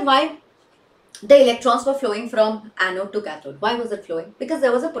 remember that why the electrons were flowing from anode to cathode. Why was it flowing? Because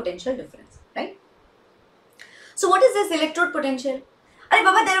there was a potential difference, right? So what is this electrode potential? Arey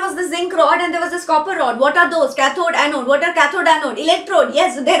Baba, there was the zinc rod and there was this copper rod. What are those? Cathode, anode. What are cathode, anode? Electrode.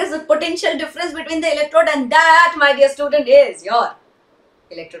 Yes, so there is a potential difference between the electrode, and that, my dear student, is your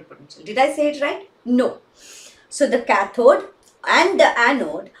electrode potential. Did I say it right? No. So the cathode and the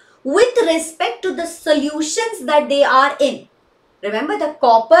anode with respect to the solutions that they are in. Remember the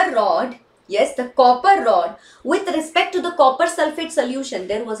copper rod, yes, the copper rod with respect to the copper sulfate solution,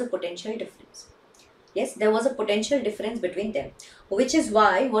 there was a potential difference. Yes, there was a potential difference between them, which is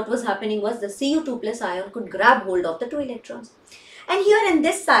why what was happening was the Cu2 plus ion could grab hold of the two electrons. And here in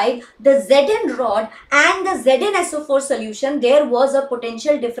this side, the Zn rod and the ZnSO4 solution, there was a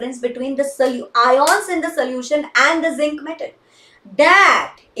potential difference between the ions in the solution and the zinc metal.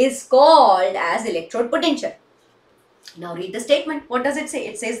 That is called as electrode potential. Now read the statement. What does it say?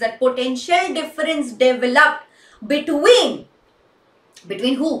 It says that potential difference developed between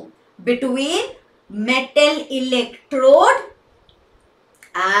who? Between metal electrode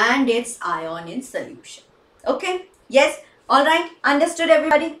and its ion in solution. Okay? Yes? Alright? Understood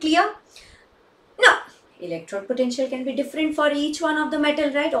everybody? Clear? Now, electrode potential can be different for each one of the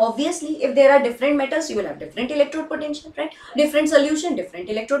metal, right? Obviously, if there are different metals, you will have different electrode potential, right? Different solution, different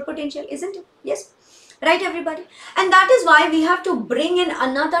electrode potential, isn't it? Yes? Right everybody? And that is why we have to bring in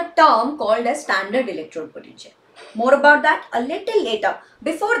another term called as standard electrode potential. More about that a little later.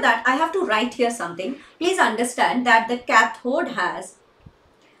 Before that, I have to write here something. Please understand that the cathode has,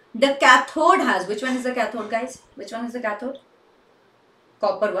 which one is the cathode guys? Which one is the cathode?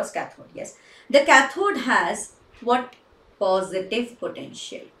 Copper was cathode, yes. The cathode has what? Positive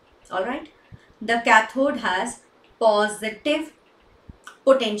potential. Alright. The cathode has positive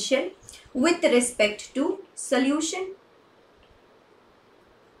potential with respect to solution.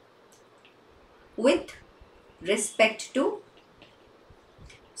 With respect to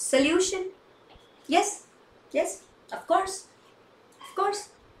solution. Yes, yes, of course,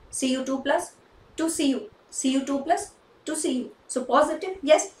 Cu2 plus 2Cu, Cu2 plus 2Cu, so positive,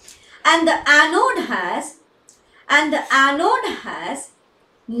 yes. And the anode has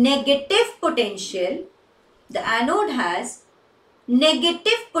negative potential. The anode has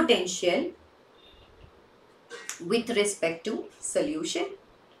negative potential with respect to solution.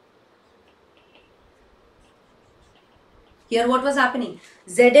 Here what was happening?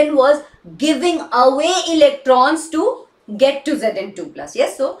 Zn was giving away electrons to get to Zn2 plus.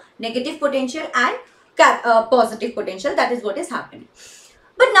 Yes, so negative potential and positive potential, that is what is happening.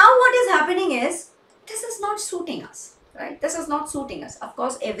 But now what is happening is, this is not suiting us, right? This is not suiting us. Of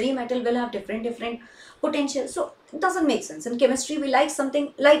course, every metal will have different potential, so it doesn't make sense. In chemistry, we like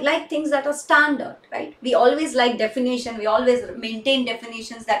something like things that are standard, right? We always like definition. We always maintain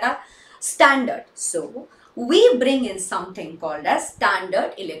definitions that are standard. So we bring in something called as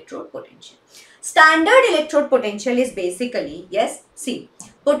standard electrode potential. Standard electrode potential is basically, yes, see,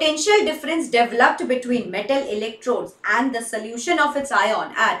 potential difference developed between metal electrodes and the solution of its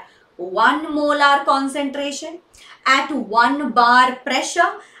ion at 1 molar concentration, at 1 bar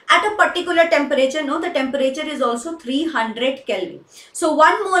pressure, at a particular temperature. No, the temperature is also 300 Kelvin. So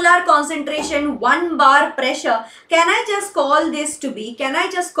 1 molar concentration, 1 bar pressure. Can I just call this to be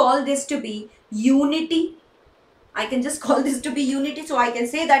unity? I can just call this to be unity. So I can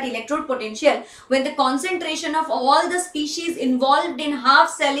say that electrode potential, when the concentration of all the species involved in half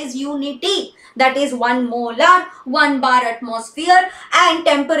cell is unity, that is 1 molar, 1 bar atmosphere and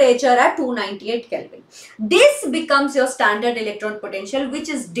temperature at 298 Kelvin. This becomes your standard electrode potential, which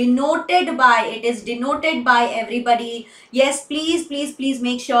is denoted by, everybody, yes, please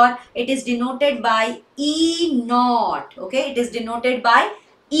make sure it is denoted by E naught. Okay, it is denoted by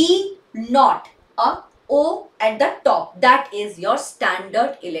E naught. O at the top, that is your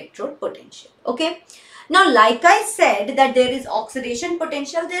standard electrode potential. Okay. Now, like I said that there is oxidation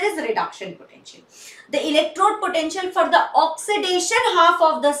potential, there is reduction potential. The electrode potential for the oxidation half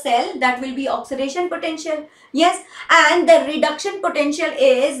of the cell, that will be oxidation potential. Yes. And the reduction potential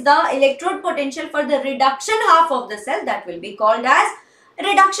is the electrode potential for the reduction half of the cell, that will be called as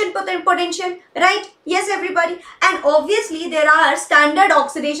reduction potential, right? Yes, everybody. And obviously there are standard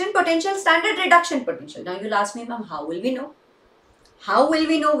oxidation potential, standard reduction potential. Now you'll ask me, ma'am, how will we know? How will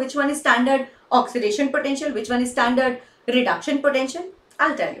we know which one is standard oxidation potential, which one is standard reduction potential?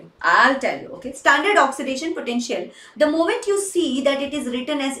 I'll tell you, okay. Standard oxidation potential, the moment you see that it is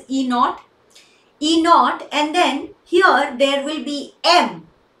written as E naught, and then here there will be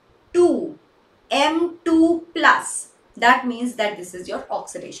M2 plus. That means that this is your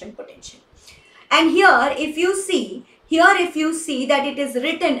oxidation potential. And here if you see that it is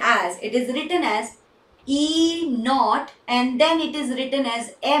written as E naught, and then it is written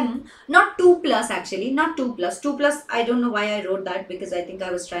as M, not 2 plus actually, not 2 plus. 2 plus, I don't know why I wrote that, because I think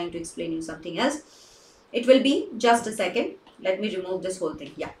I was trying to explain you something else. It will be, just a second, let me remove this whole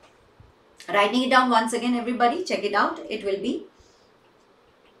thing. Yeah, writing it down once again, everybody, check it out. It will be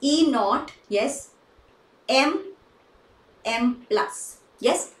E naught, yes, M plus.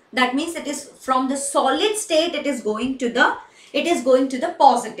 Yes, that means it is from the solid state, it is going to the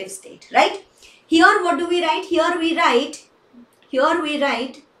positive state, right? Here what do we write? Here we write,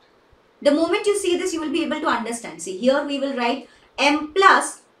 the moment you see this, you will be able to understand. See, here we will write M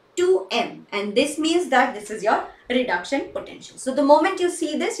plus 2M, and this means that this is your reduction potential. So the moment you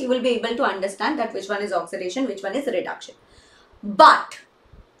see this, you will be able to understand that which one is oxidation, which one is reduction. But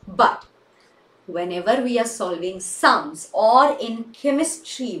whenever we are solving sums, or in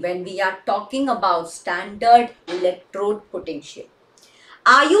chemistry when we are talking about standard electrode potential,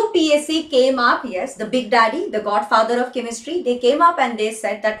 IUPAC came up, yes, the big daddy, the godfather of chemistry, they came up and they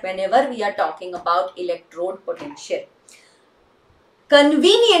said that whenever we are talking about electrode potential,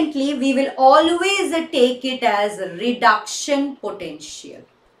 conveniently we will always take it as reduction potential.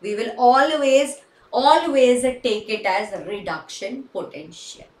 We will always take it as reduction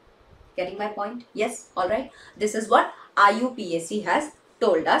potential. Getting my point? Yes, alright. This is what IUPAC has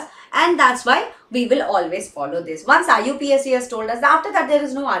told us, and that's why we will always follow this. Once IUPAC has told us, after that there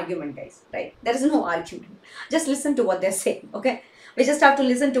is no argument, guys, right? There is no argument. Just listen to what they're saying, okay? We just have to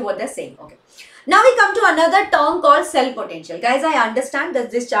listen to what they're saying, okay? Now we come to another term called cell potential. Guys, I understand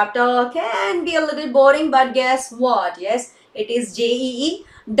that this chapter can be a little boring, but guess what? Yes, it is JEE.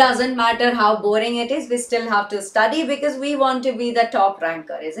 Doesn't matter how boring it is, we still have to study because we want to be the top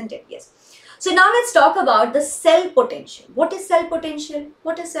ranker, isn't it? Yes. So now let's talk about the cell potential. What is cell potential?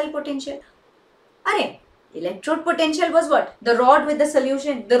 What is cell potential? Arey, Electrode potential was what? The rod with the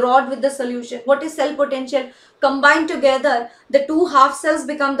solution. The rod with the solution. What is cell potential? Combined together, the two half cells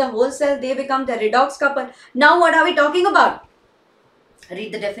become the whole cell. They become the redox couple. Now what are we talking about?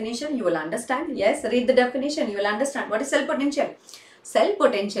 Read the definition, you will understand. Yes, read the definition, you will understand. What is cell potential? Cell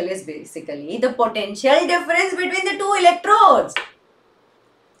potential is basically the potential difference between the two electrodes.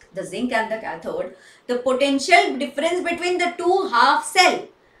 The zinc and the cathode, the potential difference between the two half cell,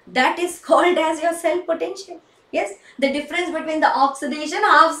 that is called as your cell potential. Yes, the difference between the oxidation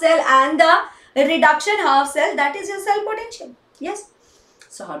half cell and the reduction half cell, that is your cell potential. Yes.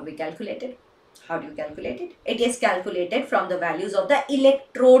 So how do we calculate it? How do you calculate it? It is calculated from the values of the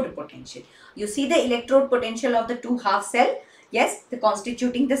electrode potential. You see the electrode potential of the two half cell. Yes, the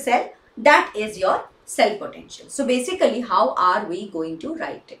constituting the cell, that is your cell potential. So basically, how are we going to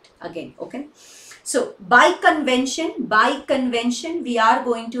write it again? Okay. So by convention, we are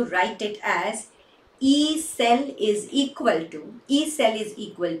going to write it as E cell is equal to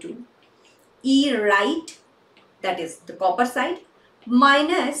E right, that is the copper side,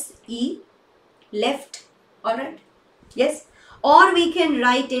 minus E left. All right. Yes. Or we can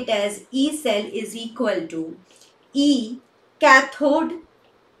write it as E cell is equal to E cathode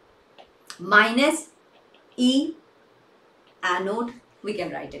minus E anode. We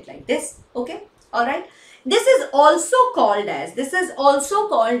can write it like this. Okay. All right. This is also called as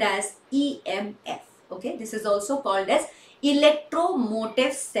EMF. Okay. This is also called as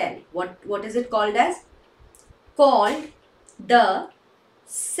electromotive cell. What is it called as? Called the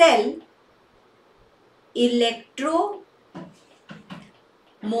cell electromotive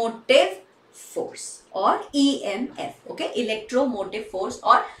force or EMF. Okay, electromotive force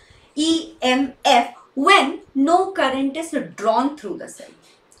or EMF when no current is drawn through the cell.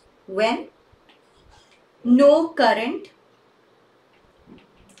 When no current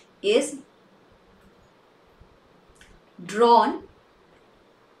is drawn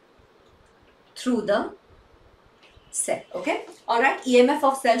through the cell. Okay, all right. EMF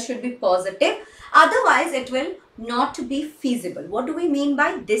of cell should be positive, otherwise it will not be feasible. What do we mean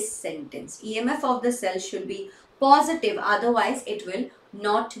by this sentence? EMF of the cell should be positive, otherwise it will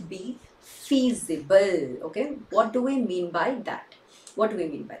not be feasible. Okay, what do we mean by that? What do we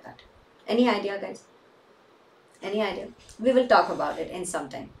mean by that? Any idea, guys? Any idea? We will talk about it in some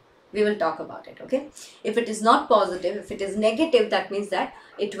time. We will talk about it. Okay, if it is not positive, if it is negative, that means that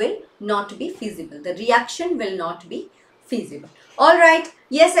it will not be feasible. The reaction will not be feasible. All right.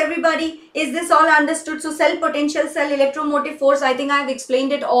 Yes, everybody. Is this all understood? So cell potential, cell electromotive force, I think I have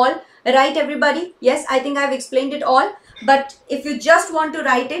explained it all. Right, everybody? Yes, I think I have explained it all. But if you just want to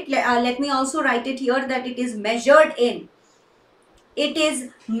write it, let me also write it here that it is measured in. It is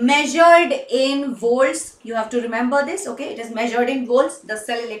measured in volts. You have to remember this. Okay, it is measured in volts, the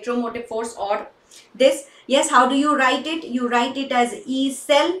cell electromotive force or this. Yes, how do you write it? You write it as E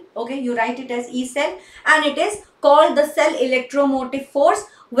cell. Okay, you write it as E cell, and it is called the cell electromotive force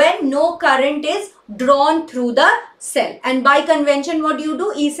when no current is drawn through the cell. And by convention, what do you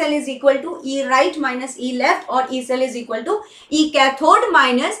do? E cell is equal to E right minus E left, or E cell is equal to E cathode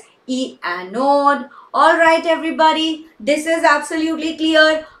minus E anode. All right, everybody, this is absolutely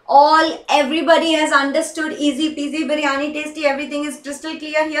clear. Everybody has understood. Easy peasy, biryani tasty, everything is crystal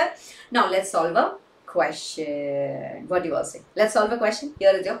clear here. Now let's solve a question. What do you all say? Let's solve a question.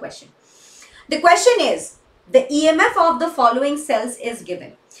 Here is your question. The question is, the EMF of the following cells is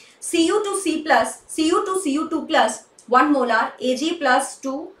given. Cu to C plus, Cu to Cu2 plus 1 molar, Ag plus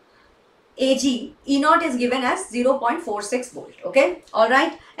 2 Ag, E0 is given as 0.46 volt. Okay, all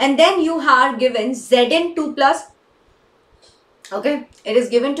right. And then you are given Zn2 plus. Okay, it is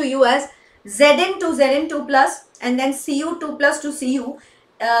given to you as Zn2 plus, and then Cu2 plus to Cu.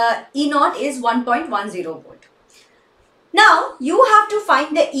 E0 is 1.10 volt. Now you have to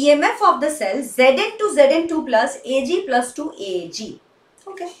find the EMF of the cell Zn2 plus Ag plus to Ag.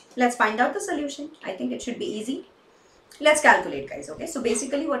 Okay, let's find out the solution. I think it should be easy. Let's calculate, guys. Okay, so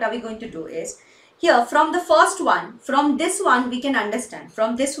basically what are we going to do is, here from the first one, from this one we can understand,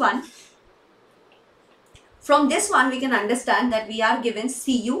 from this one we can understand that we are given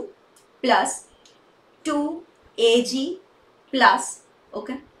Cu plus 2 Ag plus,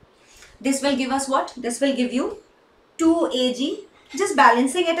 okay, this will give us what? This will give you 2 Ag, just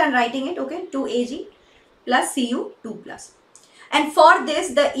balancing it and writing it. Okay, 2 Ag plus Cu2 plus, and for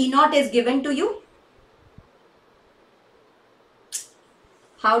this the E0 is given to you.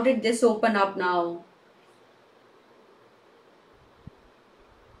 How did this open up now?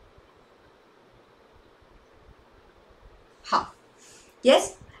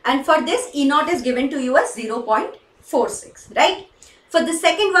 Yes, and for this E0 is given to you as 0.46, right? For the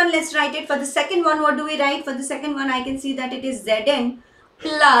second one, let's write it. For the second one, what do we write? For the second one, I can see that it is Zn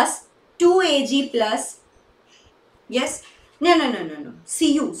plus 2Ag plus, yes, no,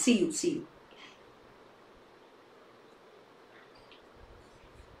 Cu.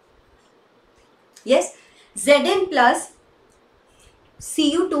 Yes, Zn plus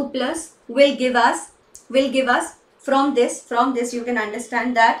Cu2 plus will give us from this you can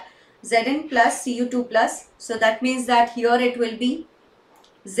understand that Zn plus Cu2 plus. So that means that here it will be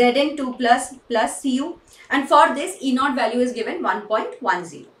Zn2 plus Cu, and for this E naught value is given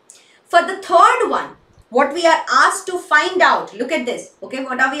 1.10. For the third one, what we are asked to find out, look at this, okay,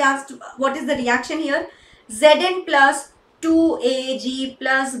 what are we asked to, what is the reaction here? Zn plus 2Ag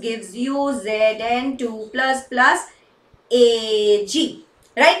plus gives you Zn2 plus Ag,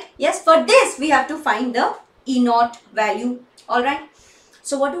 right? Yes, for this we have to find the E naught value. All right,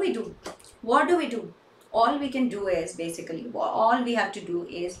 so what do we do? All we can do is basically, all we have to do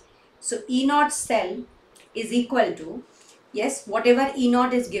is, so E naught cell is equal to, yes, whatever E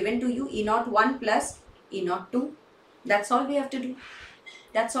naught is given to you, E naught 1 plus E naught 2. That's all we have to do.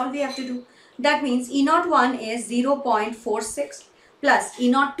 That means E naught 1 is 0.46 plus E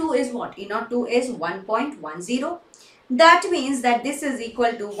naught 2 is what? E naught 2 is 1.10. That means that this is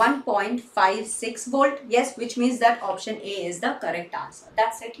equal to 1.56 volt. Yes, which means that option A is the correct answer.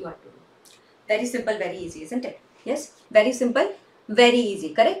 That's it, you have to do. Very simple, very easy, isn't it? Yes, very simple, very easy,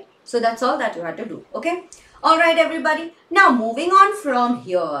 correct? So that's all that you have to do, okay? Alright everybody, now moving on from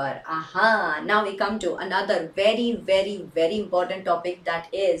here, now we come to another very important topic,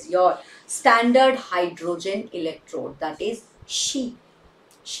 that is your standard hydrogen electrode, that is She.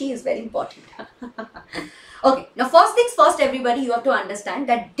 She is very important. Okay, now first things first everybody, you have to understand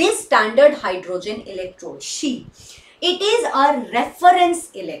that this standard hydrogen electrode, She, it is a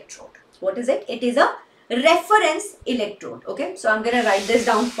reference electrode. What is it? It is a reference electrode. Okay, so I'm going to write this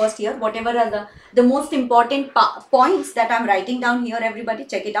down first here. Whatever are the most important points that I'm writing down here, everybody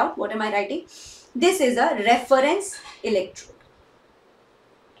check it out. What am I writing? This is a reference electrode.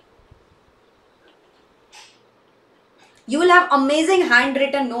 You will have amazing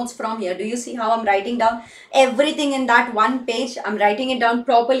handwritten notes from here. Do you see how I'm writing down everything in that one page? I'm writing it down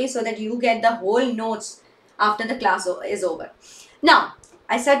properly so that you get the whole notes after the class is over. Now,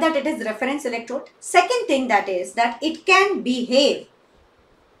 I said that it is reference electrode. Second thing, that is that it can behave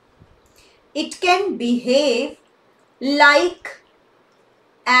like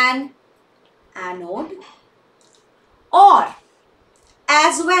an anode, or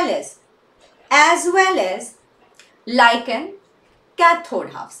as well as like an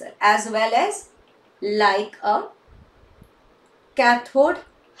cathode half cell, like a cathode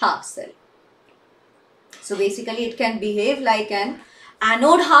half cell. So basically it can behave like an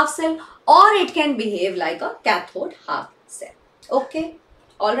anode half cell, or it can behave like a cathode half cell. Okay,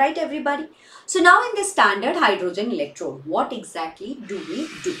 all right everybody. So now in this standard hydrogen electrode, what exactly do we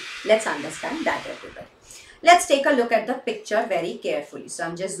do? Let's understand that everybody. Let's take a look at the picture very carefully. So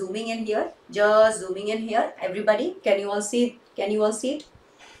I'm just zooming in here, everybody. Can you all see it?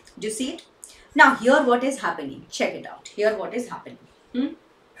 Do you see it? Now here what is happening? Check it out. Here what is happening?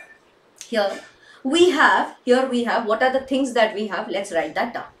 Here we have, what are the things that we have? Let's write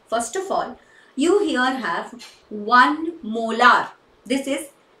that down. First of all, you here have 1 molar. This is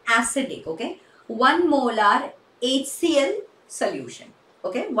acidic, okay? 1 molar HCl solution.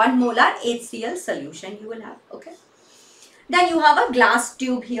 Okay, 1 molar HCl solution you will have, okay. Then you have a glass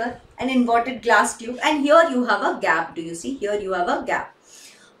tube here, an inverted glass tube, and here you have a gap. Do you see? Here you have a gap.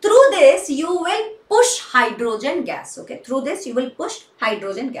 Through this you will push hydrogen gas, okay. Through this you will push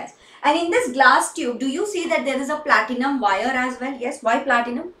hydrogen gas. And in this glass tube, do you see that there is a platinum wire as well? Yes, why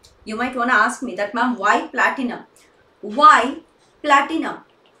platinum? You might want to ask me that, ma'am, why platinum? Why platinum?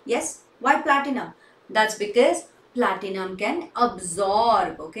 Yes, why platinum? That's because platinum can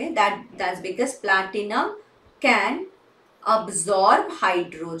absorb, okay, that's because platinum can absorb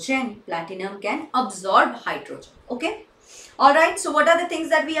hydrogen. Okay. All right, so what are the things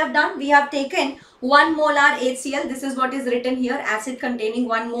that we have done? We have taken 1 molar HCl. This is what is written here, acid containing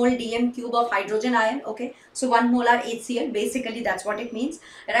 1 mole dm cube of hydrogen ion. Okay, so 1 molar HCl, basically that's what it means,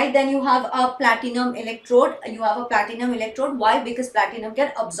 right? Then you have a platinum electrode. Why? Because platinum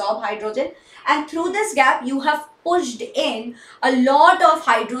can absorb hydrogen, and through this gap you have pushed in a lot of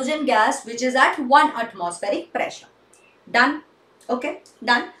hydrogen gas which is at 1 atmospheric pressure. Done? Okay,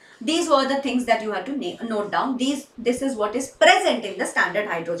 done. These were the things that you have to note down. This is what is present in the standard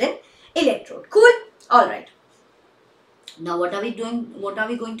hydrogen electrode. Cool? Alright. Now what are we doing? What are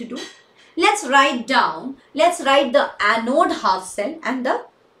we going to do? Let's write the anode half cell and the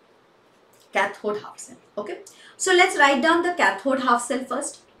cathode half cell. Okay. So let's write down the cathode half cell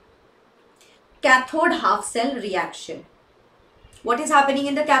first. Cathode half cell reaction. What is happening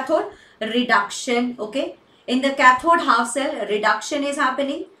in the cathode? Reduction. Okay. In the cathode half cell, reduction is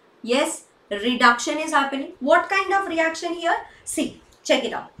happening. Yes, reduction is happening. What kind of reaction here? See, check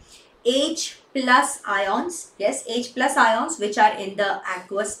it out. H plus ions, yes, H plus ions which are in the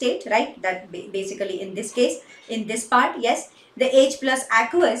aqueous state, right? That basically in this case, in this part, yes, the H plus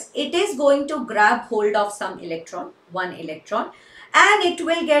aqueous, it is going to grab hold of some electron, one electron, and it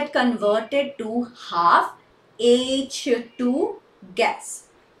will get converted to half H2 gas.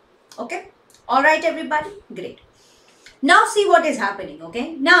 Okay. All right, everybody. Great. Now see what is happening.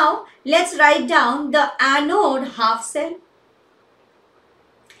 Okay. Now let's write down the anode half cell.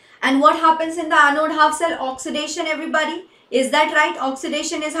 And what happens in the anode half cell? Oxidation, everybody. Is that right?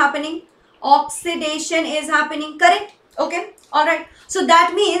 Oxidation is happening. Oxidation is happening. Correct? Okay. All right. So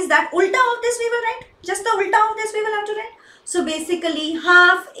that means that ulta of this we will write. Just the ulta of this we will have to write. So basically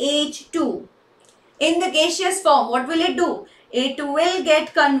half H2. In the gaseous form, what will it do? It will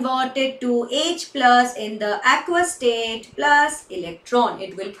get converted to H plus in the aqueous state plus electron.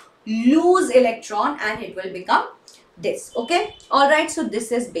 It will lose electron and it will become this. Okay. All right. So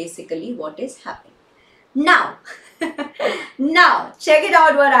this is basically what is happening. Now, now check it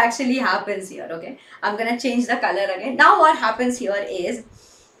out what actually happens here. Okay. I'm going to change the color again. Now what happens here is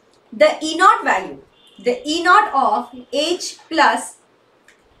the E naught value. The E naught of H plus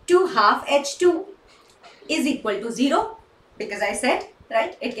to half H2 is equal to 0 because I said,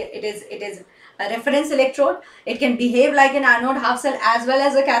 right, it is a reference electrode. It can behave like an anode half cell as well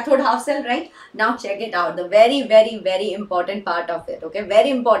as a cathode half cell, right? Now check it out. The very important part of it, okay,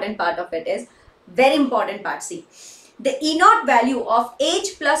 very important part of it is, very important part, see. The E naught value of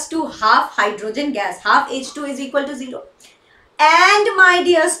H plus to half hydrogen gas, half H2 is equal to 0. And my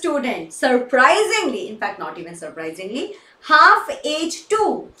dear student, surprisingly, in fact not even surprisingly, half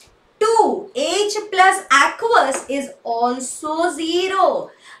H2 to H plus aqueous is also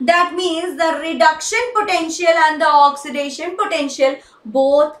 0. That means the reduction potential and the oxidation potential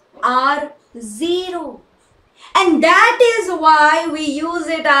both are 0. And that is why we use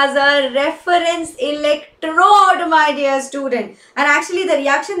it as a reference electrode, my dear student. And actually the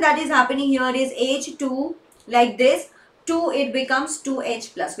reaction that is happening here is H2 like this. 2 it becomes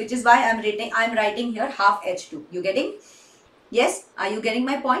 2H plus, which is why I'm writing here half H2. You getting? Yes, are you getting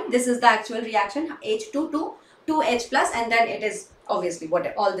my point? This is the actual reaction, H2 to 2H plus, and then it is obviously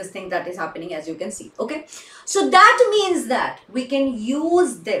what all this thing that is happening, as you can see. Okay, so that means that we can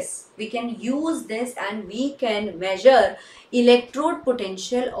use this. We can use this and we can measure electrode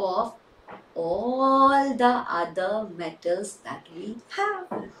potential of all the other metals that we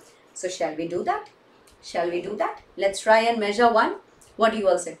have. So shall we do that? Shall we do that? Let's try and measure one. What do you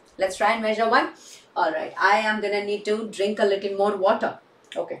all say? Let's try and measure one. All right, I am going to need to drink a little more water.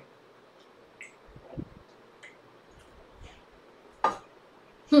 Okay.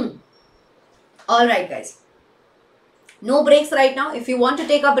 All right, guys. No breaks right now. If you want to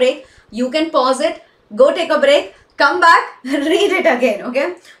take a break, you can pause it, go take a break, come back, read it again.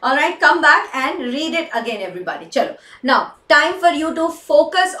 Okay. All right, come back and read it again, everybody. Chalo. Now, time for you to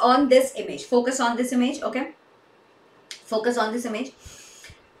focus on this image. Focus on this image. Okay. Focus on this image.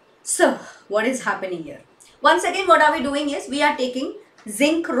 So, what is happening here? Once again, what are we doing is we are taking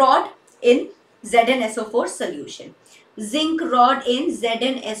zinc rod in ZnSO4 solution. Zinc rod in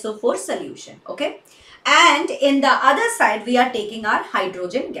ZnSO4 solution. Okay. And in the other side, we are taking our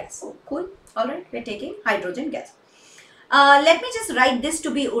hydrogen gas. Cool. All right. We're taking hydrogen gas. Let me just write this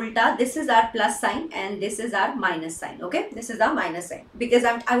to be ulta. This is our plus sign and this is our minus sign. Okay. This is our minus sign because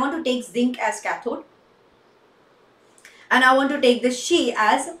I want to take zinc as cathode. And I want to take the She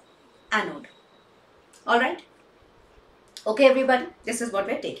as anode. Alright. Okay, everybody. This is what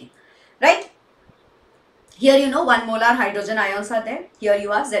we're taking. Right? Here you know 1 molar hydrogen ions are there. Here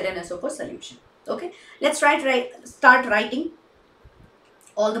you are ZnSO4 solution. Okay. Let's start writing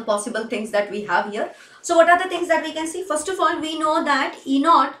all the possible things that we have here. So what are the things that we can see? First of all, we know that E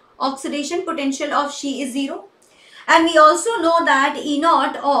naught oxidation potential of She is 0. And we also know that E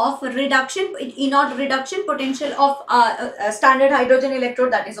naught reduction potential of a standard hydrogen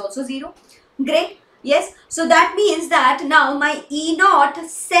electrode, that is also 0. Great. Yes. So that means that now my E naught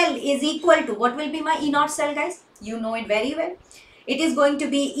cell is equal to, what will be my E naught cell, guys? You know it very well. It is going to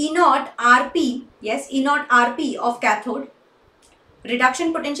be E naught Rp. Yes, E naught Rp of cathode.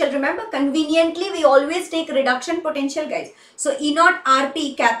 Reduction potential, remember, conveniently we always take reduction potential, guys. So E naught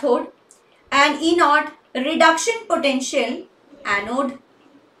Rp cathode and E naught reduction potential anode.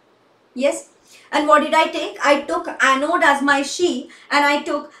 Yes. And what did I take? I took anode as my she and I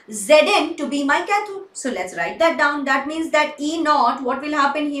took Zn to be my cathode. So let's write that down. That means that E naught, what will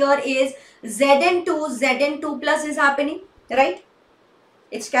happen here is Zn2 plus is happening, right?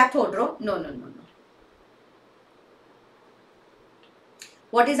 It's cathode, no? No.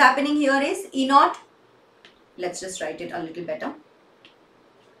 What is happening here is E naught. Let's just write it a little better.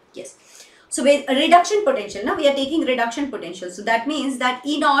 Yes. So with reduction potential, now we are taking reduction potential. So that means that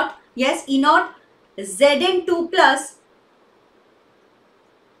E naught, yes, E naught Zn2 plus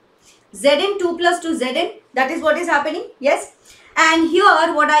to Zn, that is what is happening, yes. And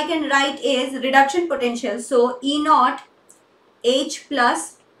here what I can write is reduction potential. So E naught H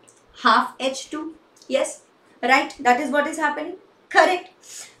plus half H2, yes, right, that is what is happening, correct.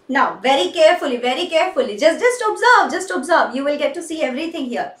 Now very carefully, just observe, you will get to see everything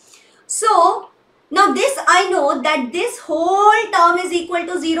here. So now this I know that this whole term is equal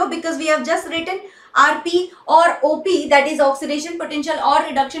to 0 because we have just written Rp or OP, that is oxidation potential or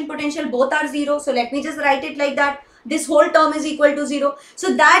reduction potential, both are 0. So let me just write it like that. This whole term is equal to 0.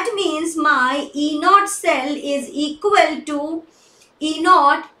 So that means my E naught cell is equal to E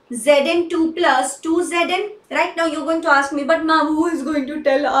naught Zn2 plus 2Zn. Right now you're going to ask me, but ma'am, who is going to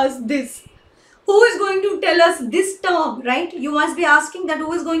tell us this? Who is going to tell us this term, right? You must be asking that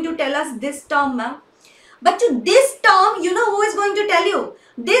who is going to tell us this term, ma'am. But to this term, you know who is going to tell you?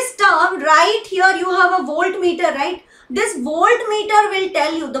 This term right here, you have a voltmeter, right? This voltmeter will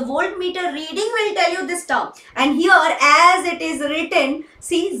tell you, the voltmeter reading will tell you this term. And here as it is written,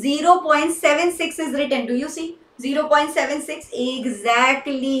 see 0.76 is written. Do you see? 0.76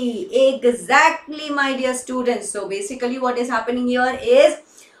 exactly my dear students. So basically what is happening here is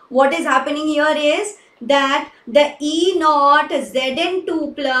that the E naught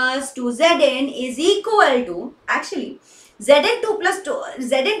Zn2 plus 2Zn is equal to, actually Zn2 plus to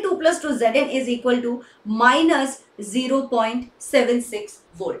Zn is equal to minus 0.76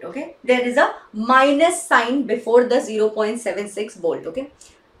 volt, okay. There is a minus sign before the 0.76 volt, okay.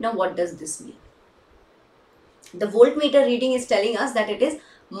 Now what does this mean? The voltmeter reading is telling us that it is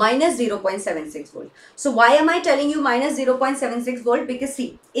minus 0.76 volt. So why am I telling you minus 0.76 volt? Because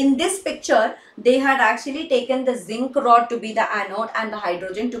see, in this picture, they had actually taken the zinc rod to be the anode and the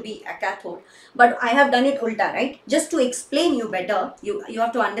hydrogen to be a cathode. But I have done it ulta, right? Just to explain you better, you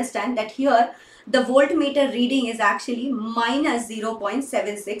have to understand that here, the voltmeter reading is actually minus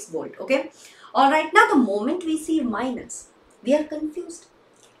 0.76 volt, okay? Alright, now the moment we see minus, we are confused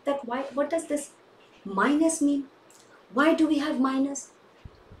that why, what does this minus mean? Why do we have minus?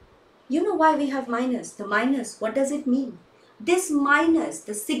 You know why we have minus. The minus, what does it mean? This minus,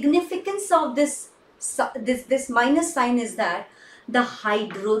 the significance of this minus sign is that the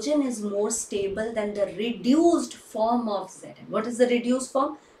hydrogen is more stable than the reduced form of Zn. What is the reduced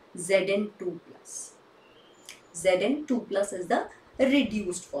form? Zn2 plus. Zn2 plus is the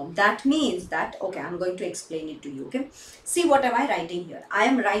reduced form. That means that, okay, I'm going to explain it to you, okay. See, what am I writing here? I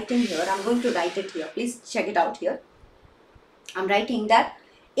am writing here, I'm going to write it here. Please check it out here. I'm writing that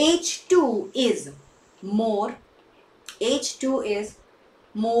H2 is more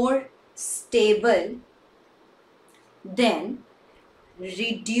stable than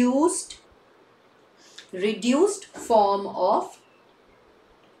reduced form of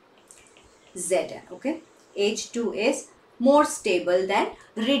Zn, okay. H2 is more stable than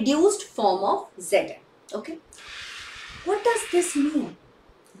reduced form of Zn, okay. What does this mean?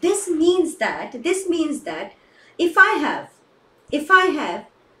 This means that if I have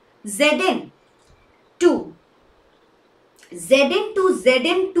Zn2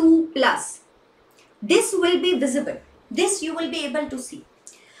 plus, this will be visible. This you will be able to see.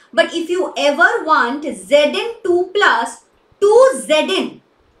 But if you ever want Zn2 plus 2Zn,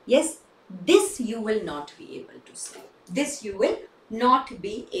 yes, this you will not be able to see. This you will not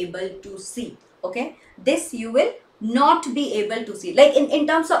be able to see, okay. This you will not be able to see. Like in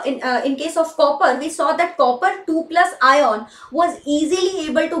terms of in case of copper, we saw that copper 2 plus ion was easily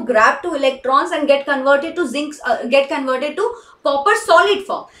able to grab 2 electrons and get converted to zinc, get converted to copper solid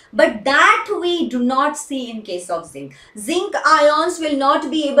form. But that we do not see in case of zinc. Zinc ions will not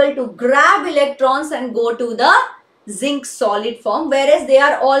be able to grab electrons and go to the zinc solid form, whereas they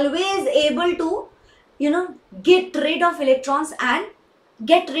are always able to, you know, get rid of electrons and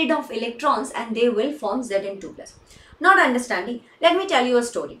they will form Zn2 plus. Not understanding? Let me tell you a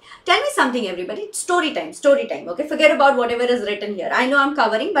story. Tell me something, everybody. Story time, okay. Forget about whatever is written here. I know I'm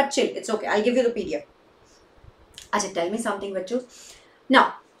covering, but chill, it's okay. I'll give you the PDF. Acha, tell me something, bachos.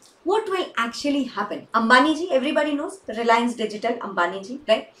 Now, what will actually happen? Ambani ji, everybody knows, Reliance Digital, Ambani ji,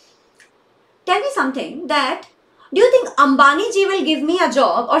 right? Tell me something that Do you think Ambani ji will give me a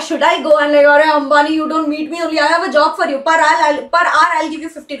job, or should I go and like, "Arey Ambani, you don't meet me only. I have a job for you. Per hour, I'll give you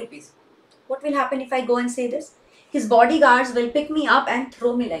 50 rupees." What will happen if I go and say this? His bodyguards will pick me up and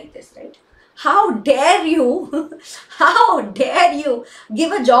throw me like this, right? How dare you? How dare you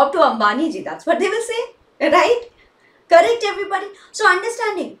give a job to Ambani ji? That's what they will say, right? Correct, everybody. So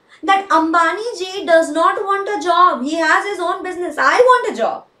understanding that Ambani ji does not want a job. He has his own business. I want a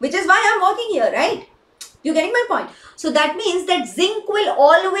job, which is why I'm working here, right? You getting my point? So that means that zinc will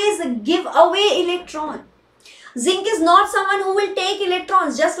always give away electron. Zinc is not someone who will take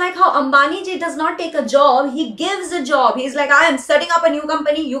electrons. Just like how Ambani ji does not take a job, he gives a job. He's like, I am setting up a new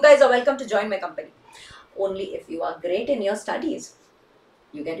company. You guys are welcome to join my company. Only if you are great in your studies.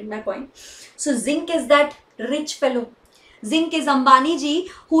 You getting my point? So zinc is that rich fellow. Zinc is Ambani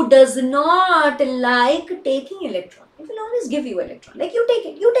ji who does not like taking electron. It will always give you electron. Like you take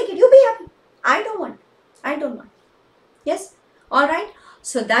it, you be happy. I don't want. Yes? Alright.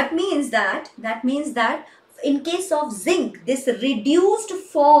 So that means that in case of zinc, this reduced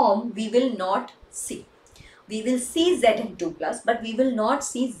form we will not see. We will see Zn2+, but we will not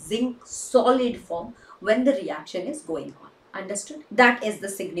see zinc solid form when the reaction is going on. Understood? That is the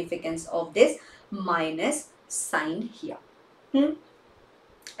significance of this minus sign here.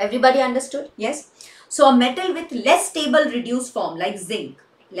 Everybody understood? Yes? So a metal with less stable reduced form like zinc.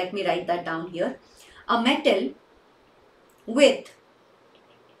 Let me write that down here. A metal with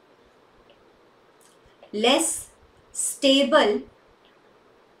less stable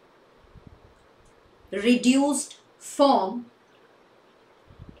reduced form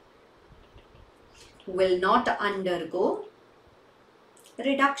will not undergo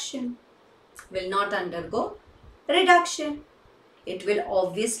reduction. It will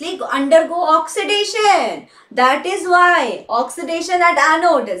obviously undergo oxidation. That is why oxidation at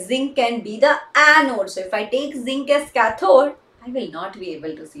anode, zinc can be the anode. So if I take zinc as cathode, I will not be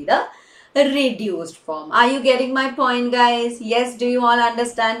able to see the reduced form. Are you getting my point, guys? Yes, do you all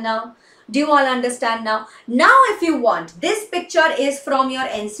understand now? Now if you want, this picture is from your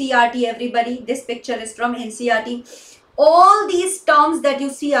NCERT, everybody. This picture is from NCERT. All these terms that you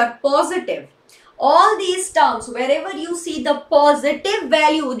see are positive. All these terms, wherever you see the positive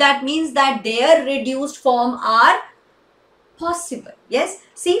value, that means that their reduced form are possible. Yes,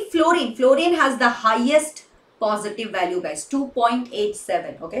 see fluorine has the highest positive value, guys,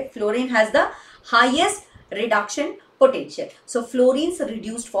 2.87. okay, fluorine has the highest reduction potential. So fluorine's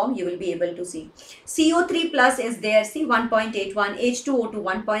reduced form you will be able to see. CO3 plus is there, see 1.81, H2O2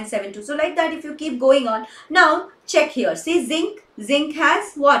 1.72. so like that if you keep going on. Now check here, see zinc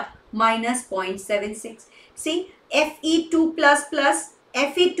has what? Minus 0.76. See Fe2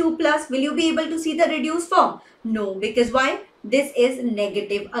 plus, will you be able to see the reduced form? No, because why? This is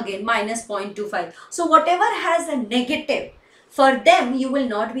negative again, minus 0.25. So whatever has a negative, for them you will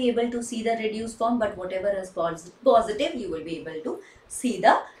not be able to see the reduced form, but whatever is positive you will be able to see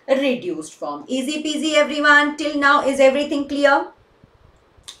the reduced form. Easy peasy, everyone. Till now is everything clear?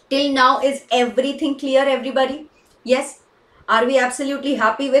 Everybody? Yes? Are we absolutely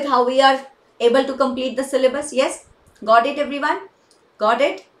happy with how we are able to complete the syllabus? Yes? Got it, everyone? Got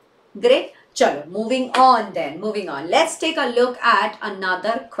it? Great. Chalo, moving on. Let's take a look at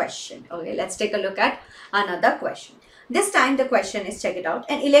another question. Okay, let's take a look at another question. This time the question is, check it out.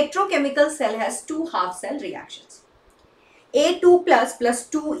 An electrochemical cell has two half cell reactions. A2 plus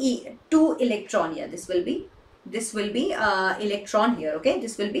 2 electron here. This will be electron here. Okay,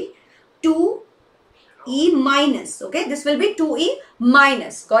 this will be 2E minus. Okay, this will be 2E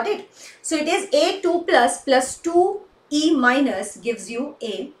minus. Got it? So it is A2 plus 2E minus gives you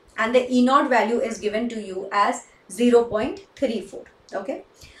A, and the E naught value is given to you as 0.34. Okay.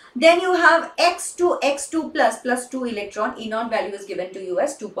 Then you have X2 plus 2 electron, E naught value is given to you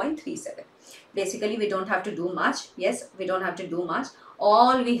as 2.37. Basically, we don't have to do much. Yes, we don't have to do much.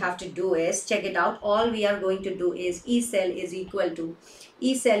 All we have to do is, check it out, all we are going to do is E cell is equal to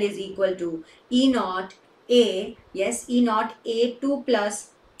E naught A, yes, E naught A2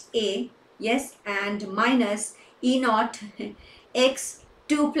 plus A, yes, and minus E naught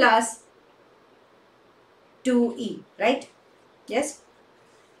X2 plus 2E, right? Yes.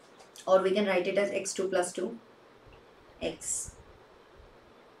 Or we can write it as X2 plus 2 X.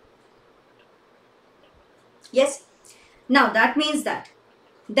 Yes. Now that means that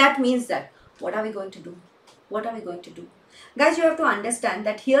what are we going to do? Guys, you have to understand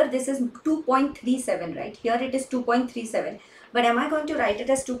that here this is 2.37, right? Here it is 2.37. But am I going to write it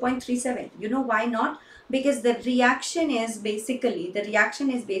as 2.37? You know why not? Because the reaction is basically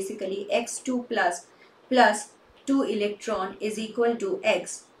X2 plus 2 electron is equal to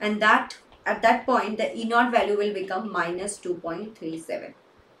X, and that at that point the E naught value will become minus 2.37.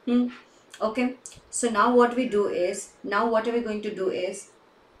 Okay, so now what we do is, now what are we going to do is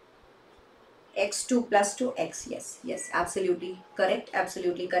x2 plus 2x. Yes, absolutely correct,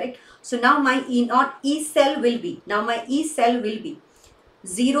 absolutely correct. So now my E cell will be,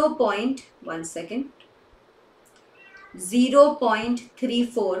 0.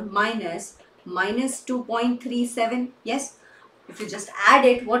 0.34 minus 2.37. Yes, if you just add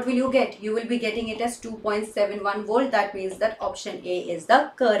it, what will you get? You will be getting it as 2.71 volt. That means that option A is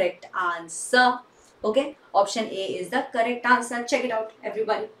the correct answer. Okay, option A is the correct answer. Check it out,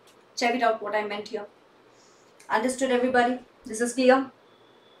 everybody. Check it out what I meant here. Understood, everybody? This is clear?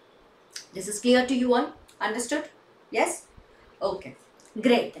 This is clear to you all? Understood? Yes? Okay,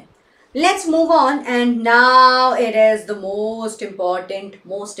 great then. Let's move on, and now it is the most important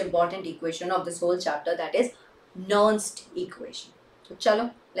equation of this whole chapter, that is Nernst equation. So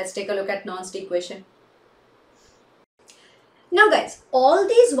chalo, let's take a look at Nernst equation. Now guys, all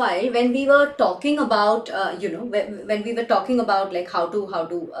these while when we were talking about, when we were talking about like how to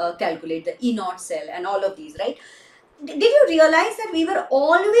calculate the E naught cell and all of these, right? Did you realize that we were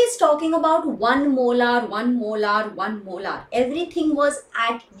always talking about 1 molar, 1 molar, 1 molar? Everything was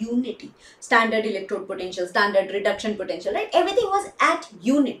at unity. Standard electrode potential, standard reduction potential, right? Everything was at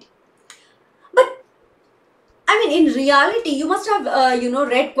unity. But I mean, in reality, you must have,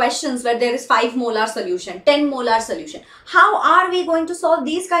 read questions where there is 5 molar solution, 10 molar solution. How are we going to solve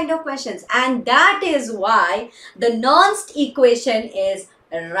these kind of questions? And that is why the Nernst equation is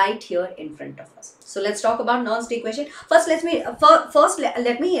right here in front of us. So let's talk about Nernst equation. First, let me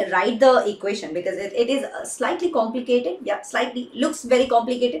write the equation, because it is slightly complicated. Yeah, slightly looks very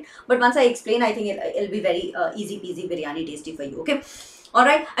complicated. But once I explain, I think it'll be very easy peasy biryani tasty for you. Okay.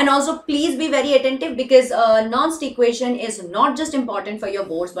 Alright, and also please be very attentive, because Nernst equation is not just important for your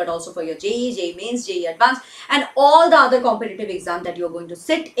boards but also for your JEE, JEE Mains, JEE Advanced and all the other competitive exam that you are going to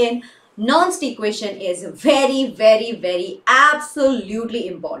sit in. Nernst equation is very, very, very absolutely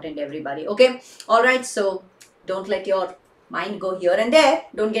important, everybody. Okay, alright, so don't let your mind go here and there.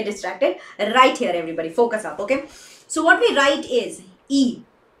 Don't get distracted. Right here, everybody. Focus up, okay? So what we write is E.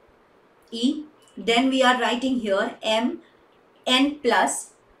 Then we are writing here M n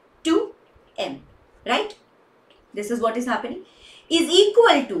plus 2m, right? This is what is happening, is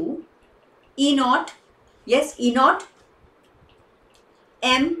equal to E naught, yes, E naught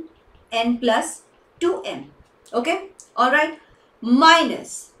m n plus 2m, okay, all right,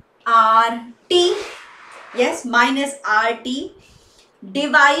 minus RT, yes, minus RT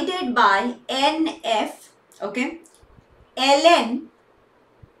divided by NF, okay, ln,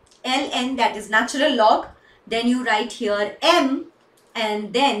 that is natural log. Then you write here m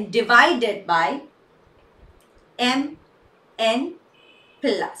and then divided by m n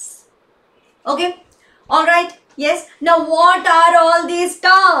plus. Okay, all right. Yes. Now what are all these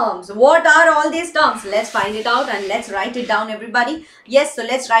terms? What are all these terms? Let's find it out and let's write it down, everybody. Yes, so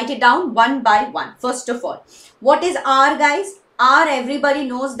let's write it down one by one. First of all, what is R, guys? R, everybody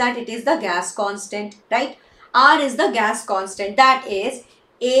knows that it is the gas constant, right? R is the gas constant, that is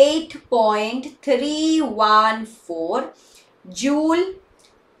 8.314 joule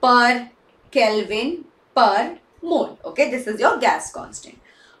per Kelvin per mole. Okay, this is your gas constant.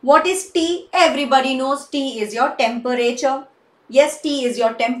 What is T? Everybody knows T is your temperature. Yes, T is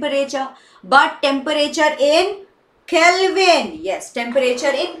your temperature, but temperature in Kelvin. Yes,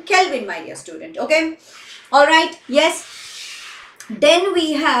 temperature in Kelvin, my dear student. Okay, all right. Yes. Then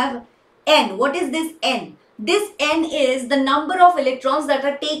we have N. What is this N? This N is the number of electrons that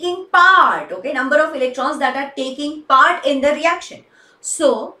are taking part, okay, number of electrons that are taking part in the reaction.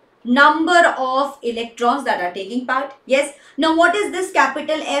 So, number of electrons that are taking part, yes. Now, what is this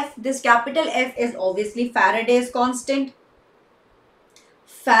capital F? This capital F is obviously Faraday's constant.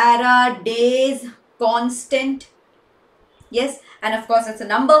 Faraday's constant, yes, and of course, it's a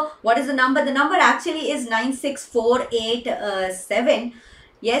number. What is the number? The number actually is 96487,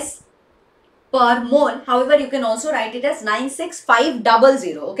 yes, per mole. However, you can also write it as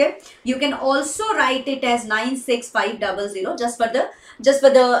 96500. Okay, you can also write it as 96500 just for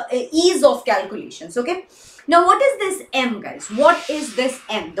the ease of calculations. Okay, now what is this M, guys? What is this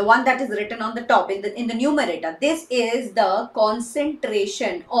M? The one that is written on the top in the numerator. This is the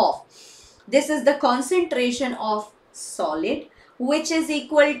concentration of solid, which is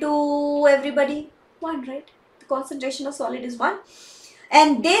equal to, everybody, 1, right? The concentration of solid is 1.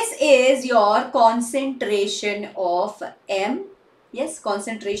 And this is your concentration of M. Yes,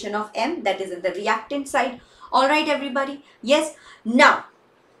 concentration of M, that is in the reactant side. All right, everybody. Yes. Now,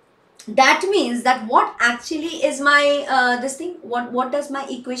 that means that what actually is my this thing, what does my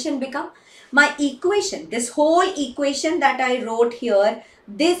equation become? My equation, this whole equation that I wrote here,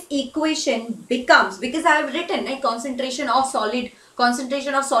 this equation becomes, because I have written a concentration of solid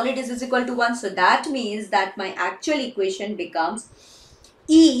is equal to 1, so that means that my actual equation becomes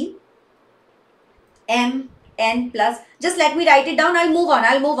E m n plus, just let me write it down, I'll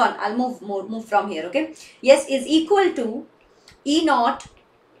move from here, okay? Yes, is equal to E naught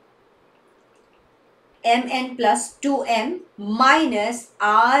mn plus 2m minus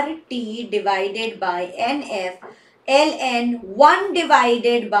RT divided by NF ln 1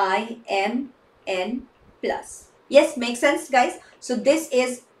 divided by mn plus. Yes, makes sense, guys? So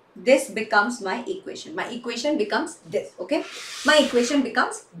this becomes my equation. My equation becomes this, okay? My equation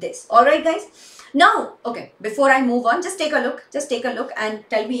becomes this. All right, guys? Now, okay, before I move on, just take a look and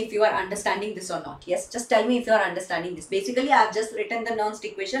tell me if you are understanding this or not. Yes, just tell me if you are understanding this. Basically, I have just written the Nernst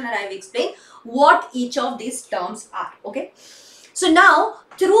equation and I have explained what each of these terms are, okay? So now,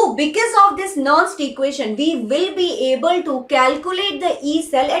 because of this Nernst equation, we will be able to calculate the E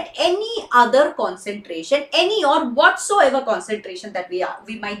cell at any other concentration, any or whatsoever concentration that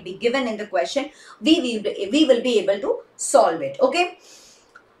we might be given in the question, we will be able to solve it, okay?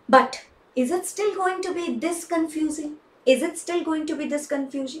 But is it still going to be this confusing? Is it still going to be this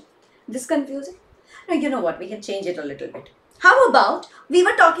confusing? Now, you know what? We can change it a little bit. How about, we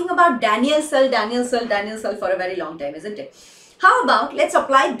were talking about Daniell cell for a very long time, isn't it? How about, let's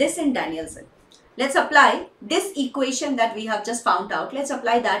apply this in Daniell cell. Let's apply this equation that we have just found out. Let's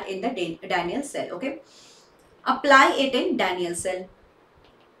apply that in the Daniell cell, okay? Apply it in Daniell cell.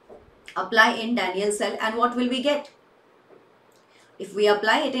 Apply in Daniell cell, and what will we get? If we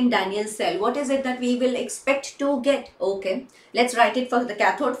apply it in Daniell cell, what is it that we will expect to get? Okay, let's write it for the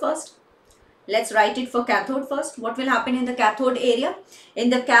cathode first. Let's write it for cathode first. What will happen in the cathode area? In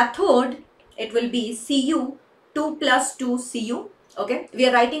the cathode, it will be Cu 2 plus 2 Cu. Okay, we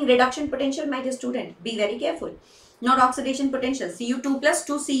are writing reduction potential, my dear student. Be very careful. Not oxidation potential. Cu 2 plus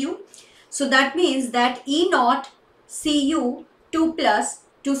 2 Cu. So that means that E naught Cu 2 plus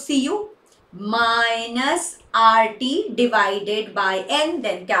 2 Cu minus RT divided by N,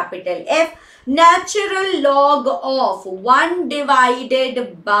 then capital F, natural log of 1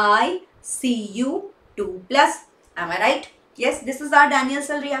 divided by Cu2 plus. Am I right? Yes, this is our Daniell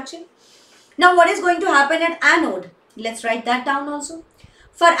cell reaction. Now what is going to happen at anode? Let's write that down also.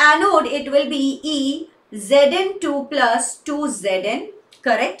 For anode, it will be E Zn2 plus 2Zn,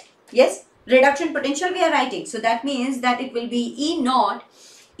 correct? Yes, reduction potential we are writing. So that means that it will be E naught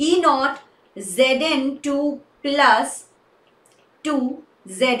Zn2 plus 2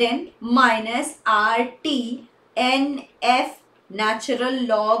 Zn minus RT NF natural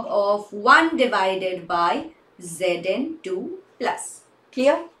log of 1 divided by Zn2 plus.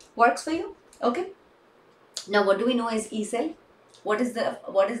 Clear? Works for you? Okay. Now what do we know is E cell? What is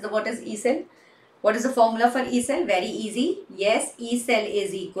E cell? What is the formula for E cell? Very easy. Yes, E cell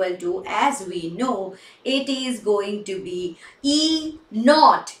is equal to, as we know, it is going to be E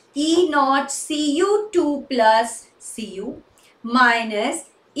naught Cu2 plus Cu minus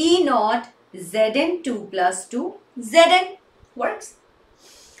E naught Zn2 plus 2 Zn. Works.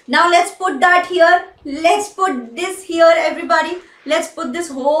 Now let's put that here. Let's put this here, everybody. Let's put this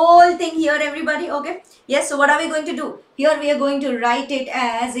whole thing here, everybody. Okay. Yes. So what are we going to do? Here we are going to write it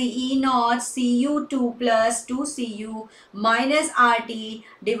as E naught Cu2 plus 2 Cu minus RT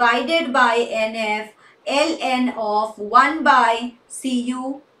divided by NF ln of 1 by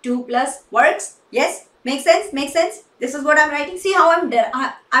Cu2 plus. Works? Yes. Makes sense? Makes sense? This is what I'm writing. See how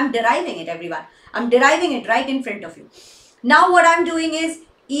I'm deriving it, everyone. I'm deriving it right in front of you. Now what I'm doing is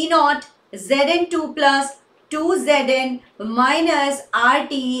E naught Zn2 plus 2Zn minus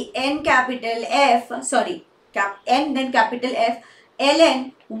RT N capital F, N then capital F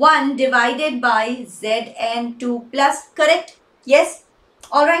ln 1 divided by Zn2 plus, correct? Yes?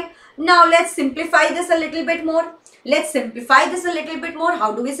 Alright. Now let's simplify this a little bit more.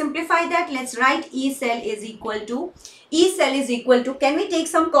 How do we simplify that? Let's write E cell is equal to, can we take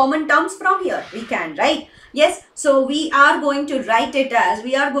some common terms from here? We can, right? Yes. So we are going to write it as,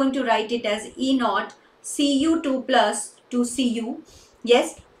 E naught Cu2 plus 2 Cu.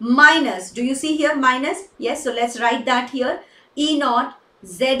 Yes. Minus, do you see here minus? Yes. So let's write that here. E naught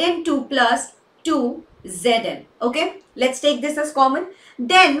Zn2 plus 2 Zn. Okay. Let's take this as common.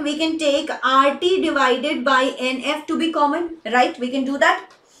 Then we can take RT divided by NF to be common, right? We can do that.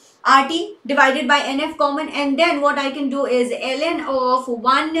 RT divided by NF common, and then what I can do is ln of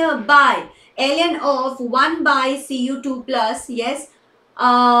 1 by Cu2 plus, yes,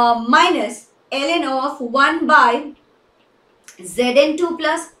 minus ln of 1 by Zn2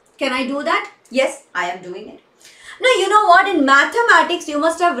 plus. Can I do that? Yes, I am doing it. Now, you know what? In mathematics, you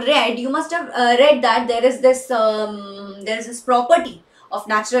must have read that there is this property of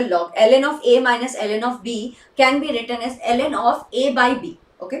natural log. Ln of A minus ln of B can be written as ln of A by B.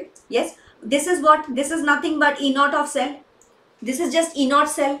 Okay. Yes. This is what? This is nothing but E naught of cell. This is just E naught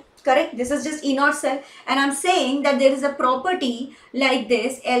cell. Correct? This is just E naught cell. And I'm saying that there is a property like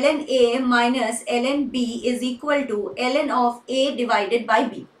this. Ln A minus ln B is equal to ln of A divided by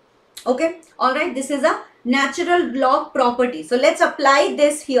B. Okay. Alright. This is a natural log property. So let's apply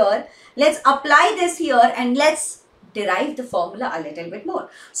this here. Let's apply this here and let's derive the formula a little bit more.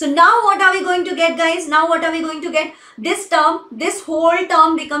 So now what are we going to get, guys? Now what are we going to get? This term, this whole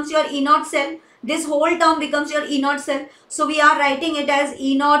term becomes your E naught cell. This whole term becomes your E naught cell. So we are writing it as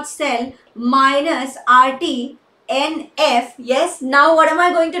E naught cell minus RT NF. Yes. Now what am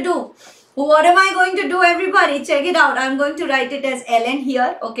I going to do? What am I going to do, everybody? Check it out. I'm going to write it as ln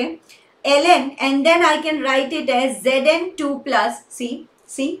here. Okay. Ln, and then I can write it as Zn2 plus, see,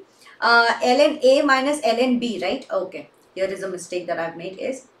 ln A minus ln B, right? Okay, here is a mistake that I've made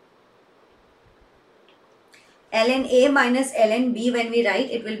is ln A minus ln B. When we write,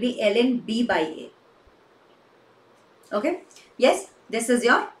 it will be ln B by A. Okay, yes, this is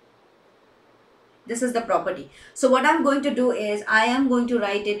the property. So what I'm going to do is I am going to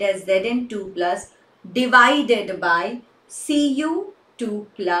write it as Zn2 plus divided by Cu2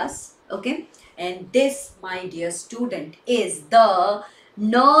 plus. Okay, and this, my dear student, is the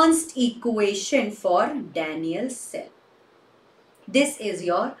Nernst equation for Daniell cell. This is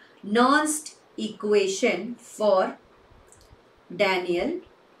your Nernst equation for Daniell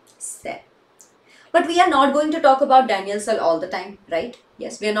cell. But we are not going to talk about Daniell cell all the time, right?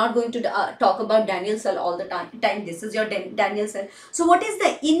 Yes, we are not going to talk about Daniell cell all the time. This is your Daniell cell. So what is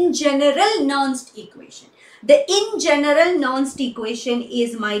the in general Nernst equation? The in general Nernst equation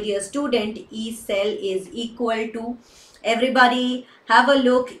is, my dear student, E cell is equal to, everybody have a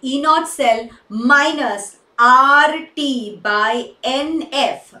look, E naught cell minus RT by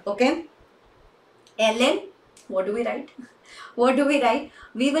NF. Okay. Ln, what do we write? What do we write?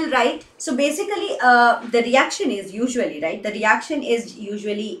 We will write, so basically the reaction is usually, right, the reaction is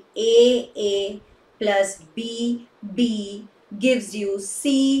usually AA plus BB gives you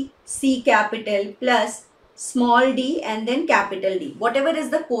C capital plus small d and then capital D. Whatever is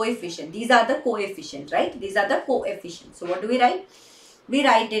the coefficient, these are the coefficient, right? These are the coefficients. So what do we write? We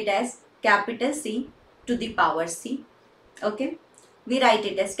write it as capital C to the power C. Okay. We write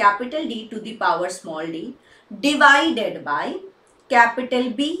it as capital D to the power small d divided by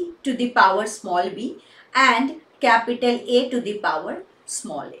capital B to the power small b and capital A to the power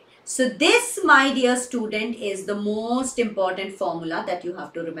small a. So this, my dear student, is the most important formula that you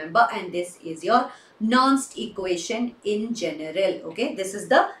have to remember, and this is your Nernst equation in general. Okay, this is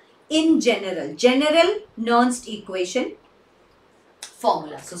the in general Nernst equation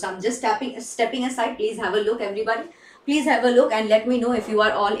formula. So I'm just stepping aside. Please have a look, everybody. Please have a look and let me know if you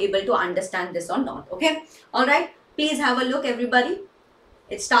are all able to understand this or not. Okay, all right. Please have a look, everybody.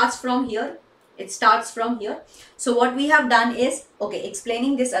 It starts from here. It starts from here. So what we have done is, okay,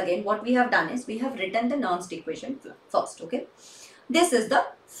 explaining this again, what we have done is we have written the Nernst equation first. Okay, this is the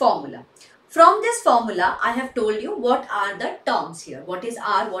formula. From this formula, I have told you what are the terms here. What is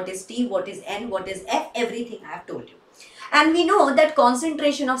R, what is T, what is N, what is F, everything I have told you. And we know that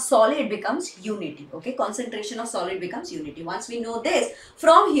concentration of solid becomes unity. Okay, concentration of solid becomes unity. Once we know this,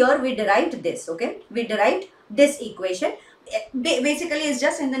 from here we derived this. Okay, we derived this equation. Basically, it's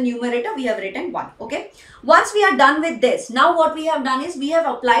just in the numerator we have written 1. Okay, once we are done with this, now what we have done is we have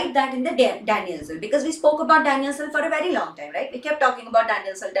applied that in the Daniell cell, because we spoke about Daniell cell for a very long time, right? We kept talking about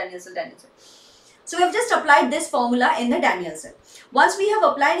Daniell cell, Daniell cell, Daniell cell. So we have just applied this formula in the Daniell cell. Once we have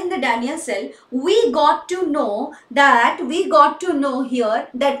applied in the Daniell cell, we got to know here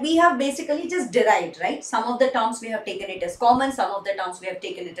that we have basically just derived, right? Some of the terms we have taken it as common, some of the terms we have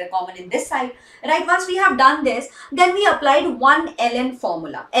taken it as common in this side, right? Once we have done this, then we applied one ln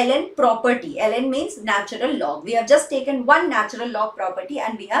formula, ln property. Ln means natural log. We have just taken one natural log property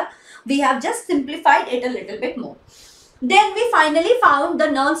and we have just simplified it a little bit more. Then we finally found the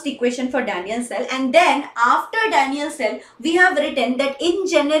Nernst equation for Daniell cell, and then after Daniell cell, we have written that in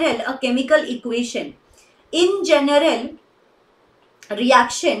general a chemical equation, in general the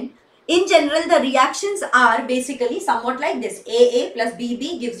reactions are basically somewhat like this. AA plus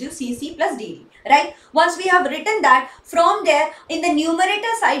BB gives you CC plus DD, right? Once we have written that, from there in the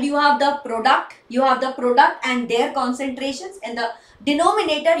numerator side you have the product and their concentrations, and the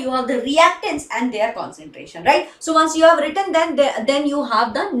denominator you have the reactants and their concentration, right? So once you have written then you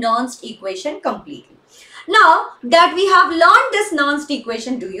have the Nernst equation completely. Now that we have learned this Nernst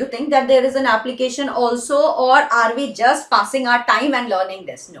equation, do you think that there is an application also, or are we just passing our time and learning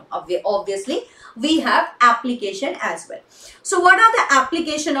this? No, obviously we have application as well. So what are the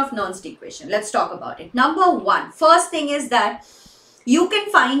application of Nernst equation? Let's talk about it. Number one, first thing is that you can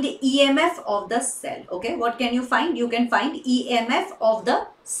find EMF of the cell. Okay, what can you find? You can find EMF of the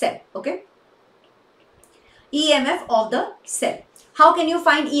cell. Okay, EMF of the cell. How can you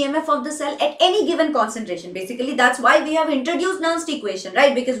find EMF of the cell? At any given concentration. Basically, that's why we have introduced Nernst equation,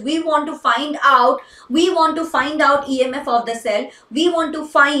 right? Because we want to find out EMF of the cell. We want to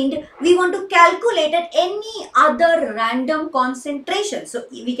calculate at any other random concentration. So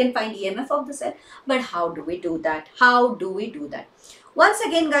we can find EMF of the cell. But how do we do that? Once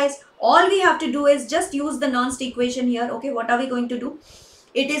again, guys, all we have to do is just use the Nernst equation here. Okay, what are we going to do?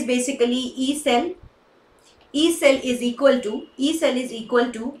 It is basically E cell is equal to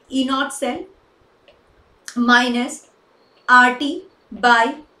E naught cell minus RT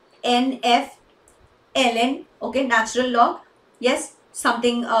by NF ln. Okay, natural log. Yes,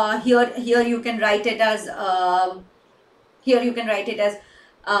 something here you can write it as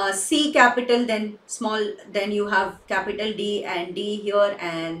C capital, then small, then you have capital D and D here,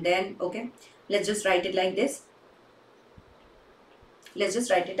 and then okay, let's just write it like this.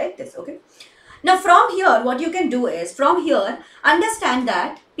 Okay. Now from here, what you can do is, from here, understand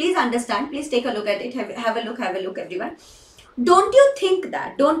that, please take a look at it, have a look everyone. Don't you think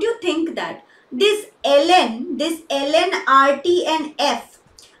that this ln, RT and F,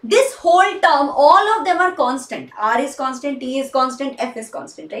 this whole term, all of them are constant. R is constant, T is constant, F is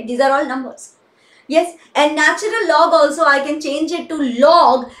constant, right? These are all numbers. Yes, and natural log also I can change it to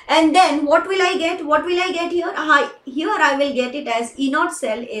log, and then what will I get? Here? Here I will get it as E naught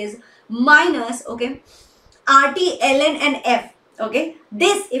cell is minus, okay, RT, ln and F. Okay,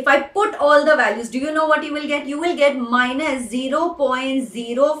 this, if I put all the values, do you know what you will get? You will get minus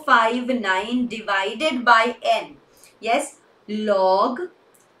 0.059 divided by n. Yes, log,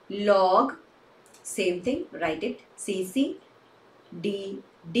 same thing, write it, CC, D,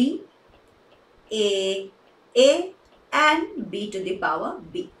 A and B to the power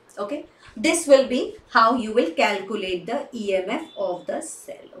B. Okay, this will be how you will calculate the EMF of the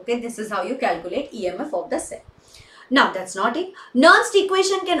cell. Okay, this is how you calculate EMF of the cell. Now that's not it. Nernst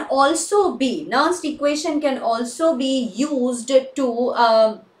equation can also be used to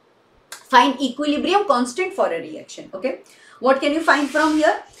find equilibrium constant for a reaction. Okay, what can you find from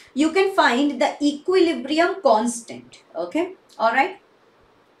here? You can find the equilibrium constant. Okay, all right.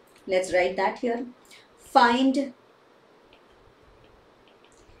 Let's write that here. Find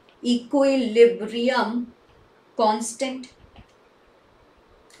equilibrium constant.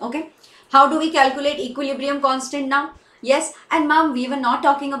 Okay. How do we calculate equilibrium constant now? Yes, and ma'am, we were not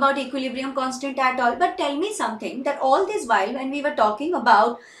talking about equilibrium constant at all. But tell me something, that all this while when we were talking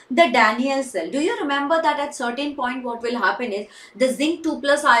about the Daniell cell, do you remember that at certain point what will happen is the zinc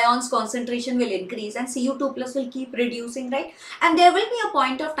 2+ ions concentration will increase and Cu2+ will keep reducing, right? And there will be a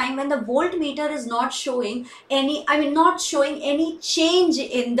point of time when the voltmeter is not showing any, change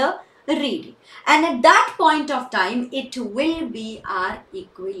in the reading. And at that point of time, it will be our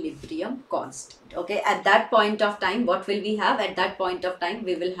equilibrium constant. Okay, at that point of time, what will we have? At that point of time,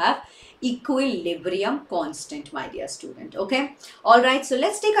 we will have equilibrium constant, my dear student. Okay, all right. So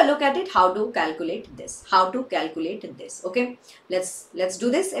let's take a look at it. How to calculate this? Okay, let's do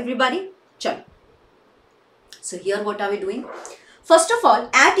this, everybody. Chalo. So here, what are we doing? First of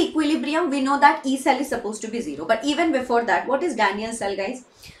all, at equilibrium, we know that E cell is supposed to be 0. But even before that, what is Daniell cell, guys?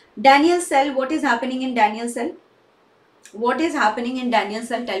 Daniell cell, what is happening in Daniell cell?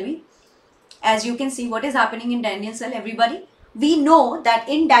 Tell me. As you can see, what is happening in Daniell cell, everybody? We know that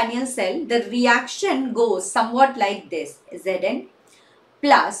in Daniell cell, the reaction goes somewhat like this. Zn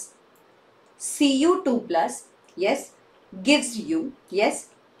plus Cu2 plus, yes, gives you, yes,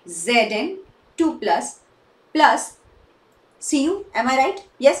 Zn2 plus Cu. Am I right?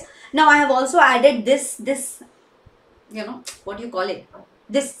 Yes. Now I have also added this, you know, what do you call it?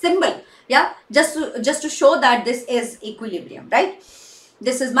 This symbol, yeah, just to show that this is equilibrium, right?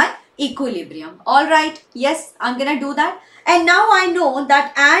 This is my equilibrium. All right, yes, I'm gonna do that. And now I know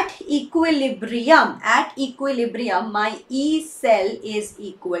that at equilibrium, my E cell is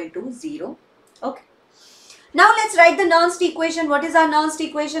equal to 0. Okay. Now let's write the Nernst equation. What is our Nernst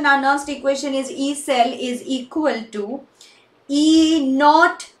equation? Our Nernst equation is E cell is equal to E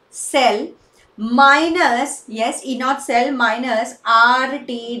naught cell minus, yes, E naught cell minus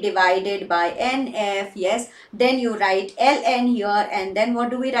RT divided by NF, yes, then you write Ln here, and then what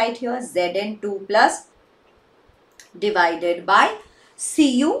do we write here? Zn2 plus divided by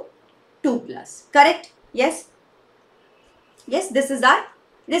Cu2 plus, correct? Yes. Yes, this is our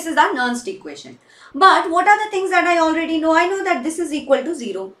Nernst equation. But what are the things that I already know? I know that this is equal to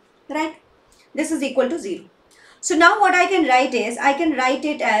 0, right? This is equal to 0. So now what I can write is, I can write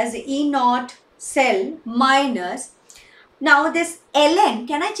it as E naught cell minus, now this ln,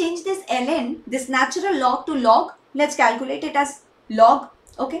 can I change this ln, this natural log to log? Let's calculate it as log,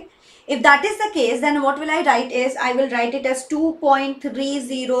 okay? If that is the case, then what will I write is, I will write it as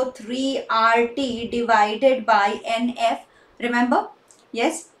 2.303 RT divided by NF. Remember?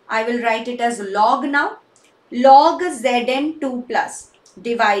 Yes, I will write it as log now. Log Zn2 plus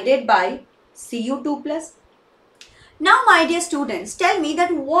divided by Cu2 plus. Now, my dear students, tell me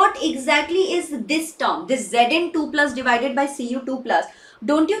that what exactly is this term, this Zn2 plus divided by Cu2 plus.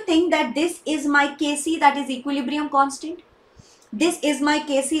 Don't you think that this is my Kc, that is equilibrium constant? This is my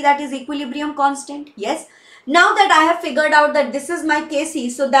Kc, that is equilibrium constant. Yes. Now that I have figured out that this is my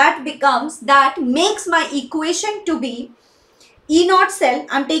Kc, so that makes my equation to be E naught cell.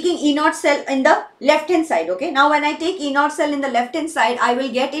 I'm taking E naught cell in the left hand side. Okay. Now when I take E naught cell in the left hand side, I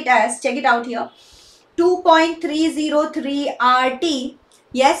will get it as, check it out here, 2.303 RT,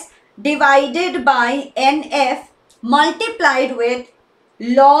 yes, divided by NF multiplied with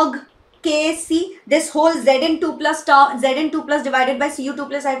log Kc, this whole Zn2 plus term, Zn2 plus divided by Cu2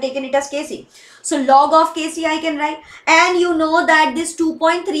 plus, I have taken it as Kc. So log of Kc I can write, and you know that this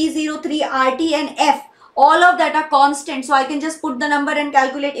 2.303 RT and F, all of that are constant, so I can just put the number and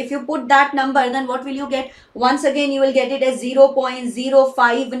calculate. If you put that number, then what will you get? Once again, you will get it as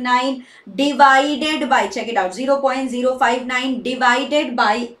 0.059 divided by, check it out, 0.059 divided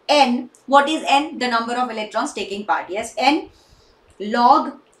by N. What is N? The number of electrons taking part. Yes, N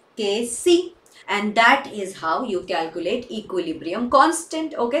log Kc. And that is how you calculate equilibrium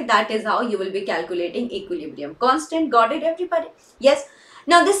constant. Okay, that is how you will be calculating equilibrium constant. Got it, everybody? Yes.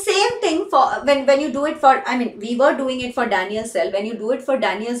 Now the same thing for when you do it for, I mean, we were doing it for Daniell cell. When you do it for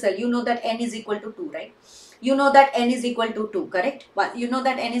Daniell cell, you know that N is equal to 2, right? You know that N is equal to 2, correct? You know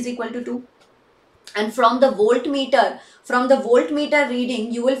that N is equal to 2. And from the voltmeter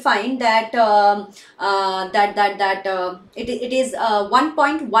reading, you will find that it is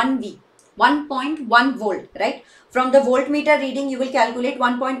 1.1 V, 1.1 volt, right? From the voltmeter reading, you will calculate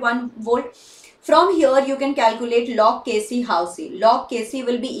 1.1 volt. From here, you can calculate log Kc Haussy. Log Kc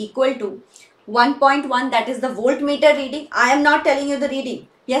will be equal to 1.1, that is the voltmeter reading. I am not telling you the reading.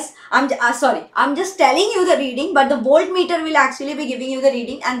 Yes, I'm just telling you the reading, but the voltmeter will actually be giving you the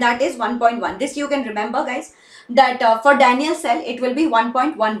reading, and that is 1.1. This you can remember, guys, that for Daniell cell, it will be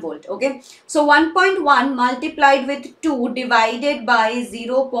 1.1 volt. Okay, so 1.1 multiplied with 2 divided by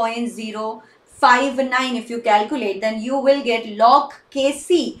 0.059, if you calculate, then you will get log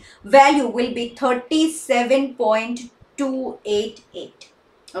Kc value will be 37.288.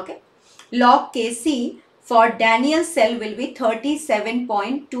 Okay, log Kc for Daniell cell will be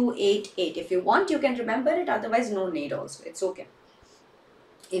 37.288. If you want, you can remember it. Otherwise, no need also. It's okay,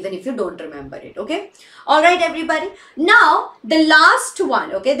 even if you don't remember it. Okay. All right, everybody. Now, the last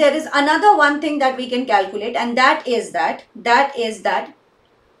one. Okay, there is another one thing that we can calculate, and that is that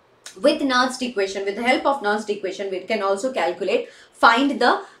with Nernst equation, with the help of Nernst equation, we can also find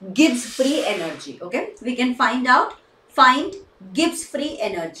the Gibbs free energy. Okay, we can find Gibbs free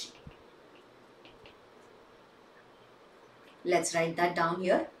energy. Let's write that down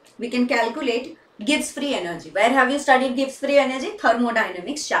here. We can calculate Gibbs free energy. Where have you studied Gibbs free energy?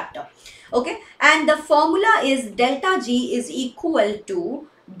 Thermodynamics chapter. Okay, and the formula is delta G is equal to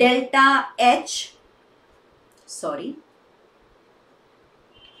delta H,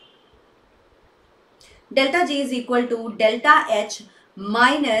 delta G is equal to delta H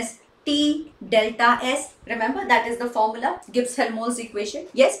minus T delta S. Remember, that is the formula, Gibbs-Helmholtz equation.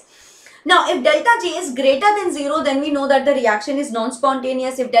 Yes. Now, if delta G is greater than 0, then we know that the reaction is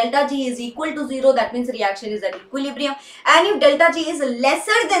non-spontaneous. If delta G is equal to 0, that means reaction is at equilibrium. And if delta G is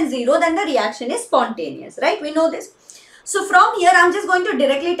lesser than 0, then the reaction is spontaneous, right? We know this. So, from here, I'm just going to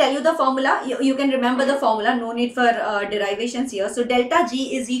directly tell you the formula. You can remember the formula, no need for derivations here. So, delta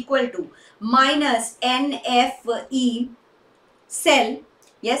G is equal to minus NFE cell,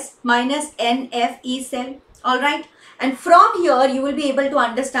 yes, minus NFE cell, alright. And from here, you will be able to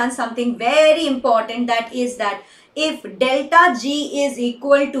understand something very important, that is that if delta G is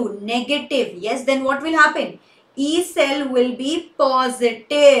equal to negative, yes, then what will happen? E cell will be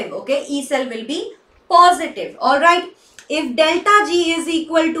positive, okay, E cell will be positive, alright. If delta G is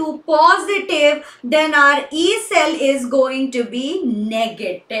equal to positive, then our E cell is going to be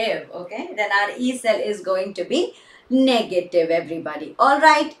negative, okay, then our E cell is going to be negative, everybody. All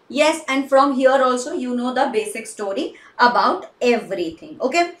right. Yes. And from here also, you know the basic story about everything.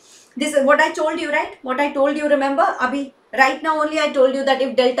 Okay. This is what I told you, right? What I told you, remember? Abhi, right now only I told you that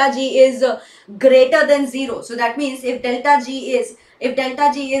if delta G is greater than 0. So that means if delta G is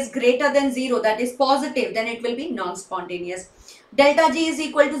greater than 0, that is positive, then it will be non-spontaneous. Delta G is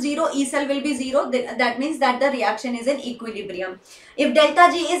equal to 0, E cell will be 0. That means that the reaction is in equilibrium. If delta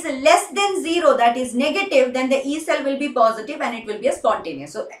G is less than 0, that is negative, then the E cell will be positive and it will be a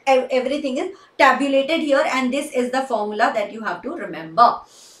spontaneous. So everything is tabulated here, and this is the formula that you have to remember.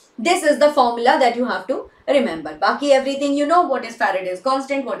 This is the formula that you have to remember. Baki everything you know. What is Faraday's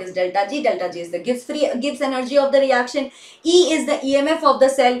constant? What is delta G? Delta G is the Gibbs energy of the reaction. E is the EMF of the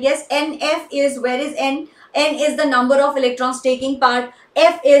cell. Yes, NF is, where is N? N is the number of electrons taking part.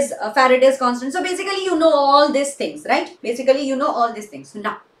 F is Faraday's constant. So basically you know all these things, right? Basically you know all these things.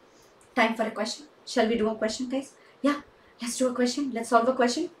 Now, time for a question. Shall we do a question, guys? Yeah, let's do a question. Let's solve a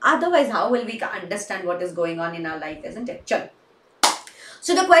question. Otherwise, how will we understand what is going on in our life, isn't it? Chal.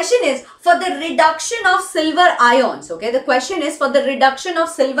 So the question is for the reduction of silver ions. Okay, the question is for the reduction of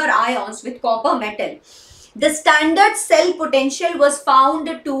silver ions with copper metal. The standard cell potential was found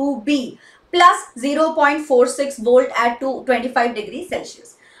to be plus 0.46 volt at 25 degrees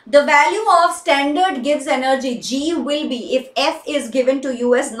Celsius. The value of standard Gibbs energy G will be, if F is given to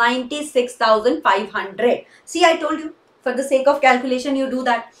you as 96,500. See, I told you, for the sake of calculation you do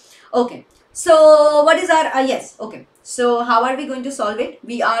that. Okay, so what is our yes, okay, so how are we going to solve it?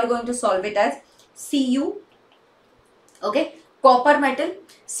 We are going to solve it as Cu, okay, copper metal,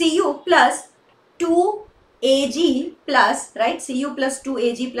 Cu plus 2 Ag plus, right, Cu plus 2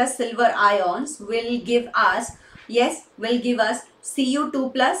 Ag plus silver ions will give us, yes, will give us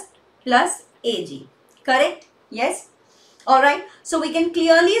Cu2 plus Ag, correct? Yes. All right, so we can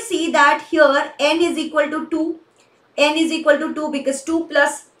clearly see that here N is equal to 2, N is equal to 2 because 2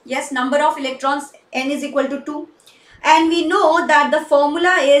 plus, yes, number of electrons, N is equal to 2. And we know that the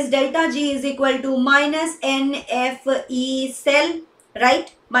formula is delta G is equal to minus NFE cell,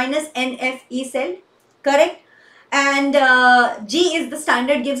 right? Minus NFE cell, correct? And G is the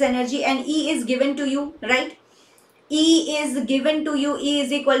standard Gibbs energy and E is given to you, right? E is given to you, E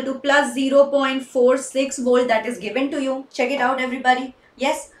is equal to plus 0.46 volt, that is given to you. Check it out, everybody.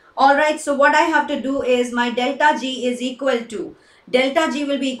 Yes. All right. So what I have to do is my delta G is equal to, delta G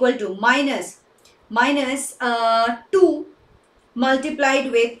will be equal to minus 2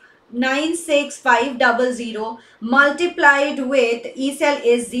 multiplied with 96500 multiplied with E cell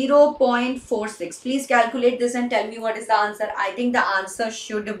is 0.46. Please calculate this and tell me what is the answer. I think the answer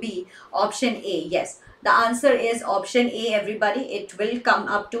should be option A. Yes, the answer is option A, everybody. It will come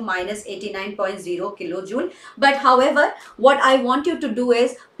up to minus 89.0 kilojoule. But however, what I want you to do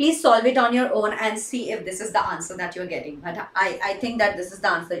is please solve it on your own and see if this is the answer that you're getting. But I think that this is the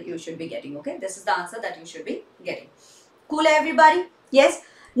answer you should be getting. Okay, this is the answer that you should be getting. Cool, everybody? Yes.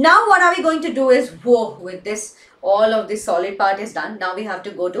 Now what are we going to do is, whoa, with this, all of this solid part is done. Now we have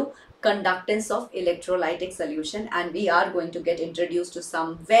to go to conductance of electrolytic solution, and we are going to get introduced to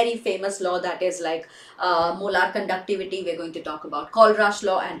some very famous law, that is like molar conductivity. We're going to talk about Kohlrausch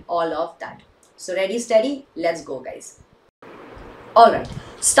law and all of that. So ready, steady, let's go, guys. All right,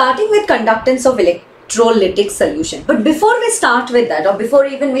 starting with conductance of electrolytic solution. But before we start with that, or before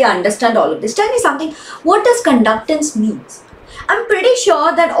even we understand all of this, tell me something. What does conductance means? I'm pretty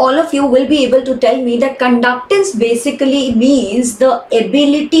sure that all of you will be able to tell me that conductance basically means the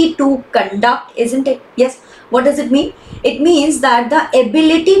ability to conduct, isn't it? Yes. What does it mean? It means that the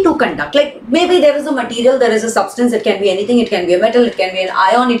ability to conduct, like maybe there is a material, there is a substance, it can be anything, it can be a metal, it can be an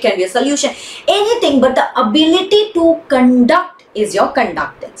ion, it can be a solution, anything, but the ability to conduct is your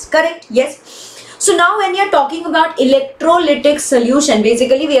conductance, correct? Yes. So now when you are talking about electrolytic solution,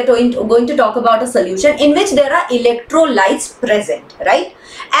 basically we are going to talk about a solution in which there are electrolytes present, right?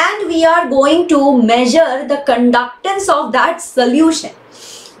 And we are going to measure the conductance of that solution.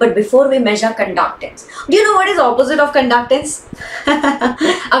 But before we measure conductance, do you know what is opposite of conductance?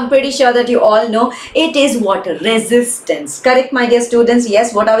 I'm pretty sure that you all know. It is what? Resistance. Correct, my dear students?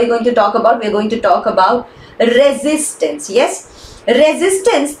 Yes. What are we going to talk about? We are going to talk about resistance. Yes.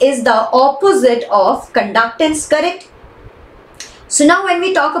 Resistance is the opposite of conductance, correct? So now when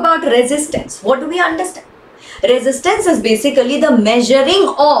we talk about resistance, what do we understand? Resistance is basically the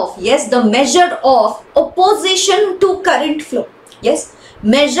measuring of, yes, the measure of opposition to current flow. Yes,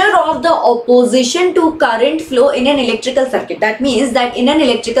 measure of the opposition to current flow in an electrical circuit. That means that in an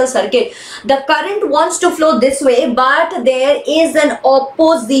electrical circuit, the current wants to flow this way, but there is an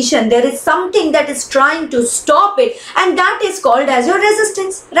opposition. There is something that is trying to stop it, and that is called as your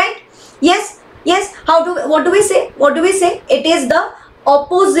resistance, right? Yes. Yes, what do we say? What do we say? It is the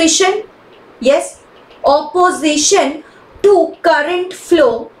opposition, yes, opposition to current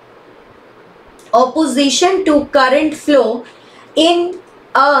flow, opposition to current flow in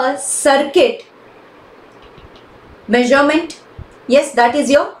a circuit measurement. Yes, that is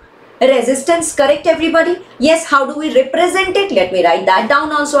your resistance, correct everybody? Yes, how do we represent it? Let me write that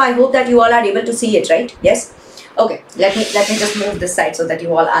down also. I hope that you all are able to see it, right? Yes. Okay, let me just move this side so that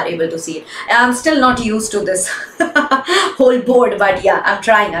you all are able to see it. I'm still not used to this whole board, but yeah, I'm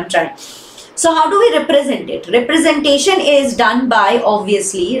trying. So how do we represent it? Representation is done by,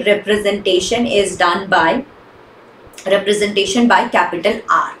 obviously, representation by capital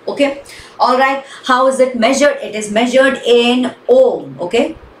R, okay? All right, how is it measured? It is measured in ohm,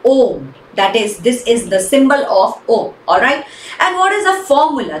 okay? Ohm, that is, this is the symbol of ohm, all right? And what is the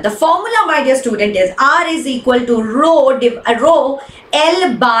formula? The formula, my dear student, is R is equal to rho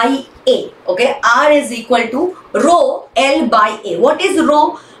L by A, okay? R is equal to rho L by A. What is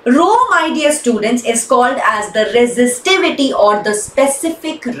rho? Rho, my dear students, is called as the resistivity or the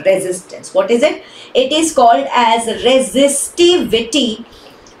specific resistance. What is it? It is called as resistivity,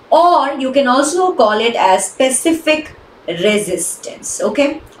 or you can also call it as specific resistance,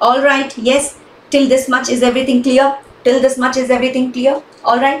 okay? All right, yes, till this much is everything clear? Till this much is everything clear?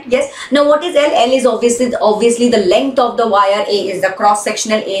 All right, yes. Now what is L? L is obviously the length of the wire. A is the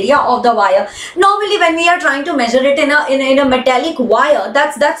cross-sectional area of the wire. Normally when we are trying to measure it in a metallic wire,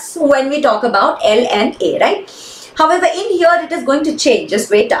 that's when we talk about L and A, right? However, in here it is going to change.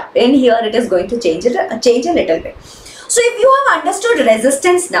 Just wait up. In here it is going to change a little bit. So if you have understood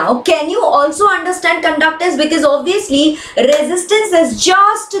resistance now, can you also understand conductance? Because obviously resistance is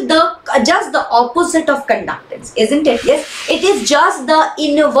just the opposite of conductance, isn't it? Yes, it is just the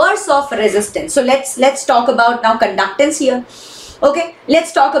inverse of resistance. So let's talk about now conductance here. Okay,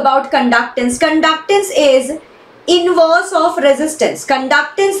 let's talk about conductance. Conductance is inverse of resistance.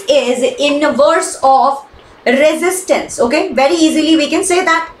 Conductance is inverse of resistance, okay? Very easily we can say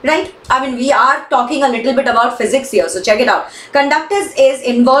that, right? I mean, we are talking a little bit about physics here, so check it out. Conductance is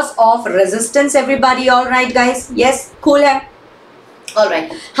inverse of resistance, everybody. All right, guys? Yes, cool hai? All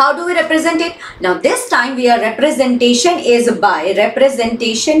right, how do we represent it? Now this time we are representation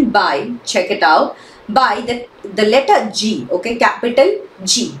by, check it out, by the letter G, okay? Capital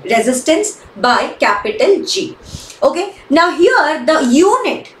G, resistance by capital G, okay? Now here the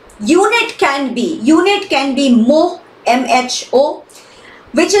unit can be mho, MHO,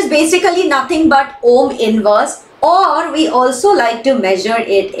 which is basically nothing but ohm inverse, or we also like to measure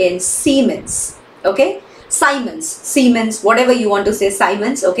it in Siemens, okay? Siemens, whatever you want to say,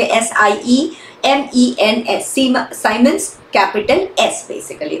 Siemens, okay? SIEMENS, Siemens, capital S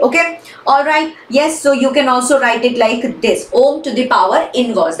basically, okay? All right, yes, so you can also write it like this, ohm to the power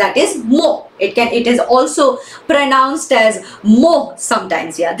inverse, that is mho. It is also pronounced as mo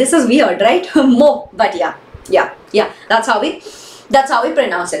sometimes. Yeah, this is weird, right? Mo, but yeah, that's how we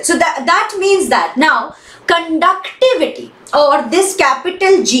pronounce it. So that means that now conductivity, or this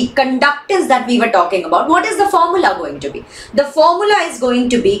capital G, conductance that we were talking about, what is the formula going to be? The formula is going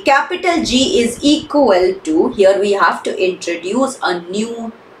to be capital G is equal to, here we have to introduce a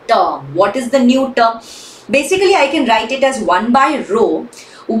new term. What is the new term? Basically I can write it as 1 by rho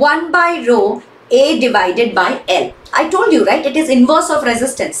A divided by L. I told you, right? It is inverse of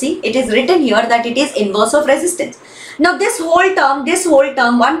resistance. See, it is written here that it is inverse of resistance. Now this whole term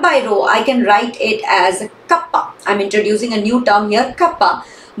 1 by rho, I can write it as kappa. I'm introducing a new term here, kappa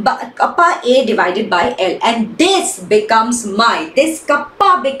A divided by L, and this becomes this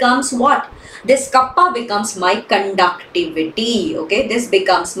kappa becomes what? This kappa becomes my conductivity, okay? This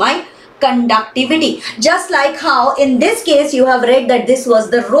becomes my conductivity. Just like how in this case you have read that this was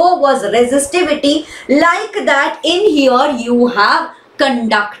the rho was resistivity, like that in here you have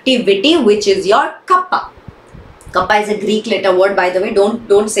conductivity, which is your kappa. Kappa is a Greek letter word, by the way.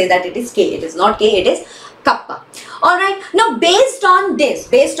 Don't say that it is K. It is not K, it is kappa. All right, now based on this,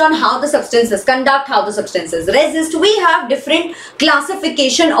 based on how the substances conduct, how the substances resist, we have different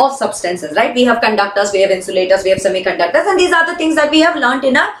classification of substances, right? We have conductors, we have insulators, we have semiconductors, and these are the things that we have learnt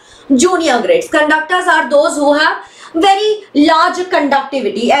in our junior grades. Conductors are those who have very large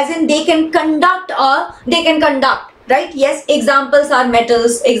conductivity, as in they can conduct, right? Yes, examples are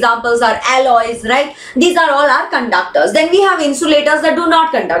metals, examples are alloys, right? These are all our conductors. Then we have insulators that do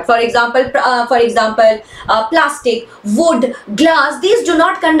not conduct. For example, plastic, wood, glass, these do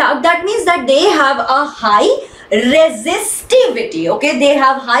not conduct. That means that they have a high resistivity, okay? They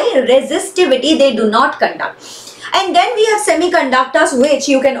have high resistivity, they do not conduct. And then we have semiconductors, which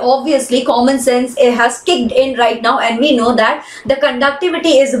you can obviously, common sense, it has kicked in right now, and we know that the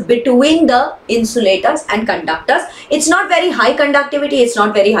conductivity is between the insulators and conductors. It's not very high conductivity, it's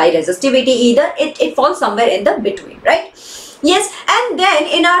not very high resistivity either. It falls somewhere in the between, right? Yes, and then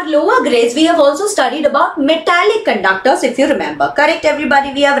in our lower grades, we have also studied about metallic conductors, if you remember. Correct,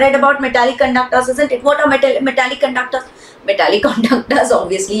 everybody? We have read about metallic conductors, isn't it? What are metallic conductors? Metallic conductors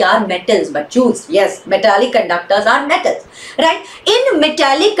obviously are metals, but choose. Yes, metallic conductors are metals, right? In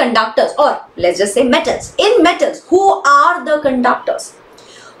metallic conductors, or let's just say metals, in metals, who are the conductors?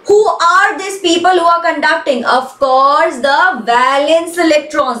 Who are these people who are conducting? Of course, the valence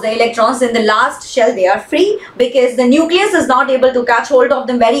electrons. The electrons in the last shell, they are free because the nucleus is not able to catch hold of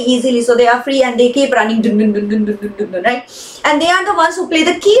them very easily. So they are free and they keep running, right? And they are the ones who play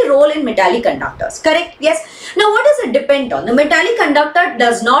the key role in metallic conductors. Correct? Yes. Now, what does it depend on? The metallic conductor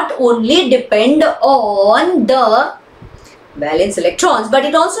does not only depend on the valence electrons, but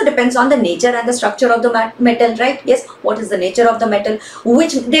it also depends on the nature and the structure of the metal, right? Yes, what is the nature of the metal?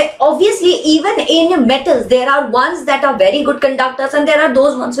 Which they obviously, even in metals, there are ones that are very good conductors and there are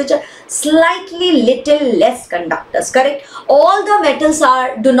those ones which are slightly little less conductors, correct? All the metals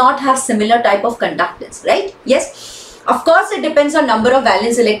do not have similar type of conductance, right? Yes, of course, it depends on number of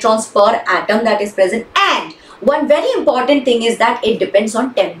valence electrons per atom that is present, and one very important thing is that it depends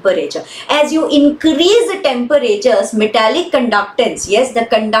on temperature. As you increase the temperatures, metallic conductance, yes, the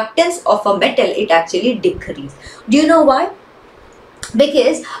conductance of a metal, it actually decreases. Do you know why?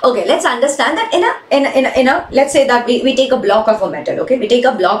 Because, okay, let's understand that in a let's say that we take a block of a metal, okay? We take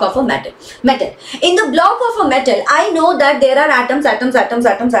a block of a metal. In the block of a metal, I know that there are atoms.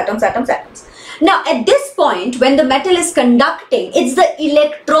 Now, at this point, when the metal is conducting, it's the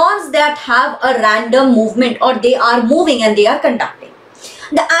electrons that have a random movement, or they are moving and they are conducting.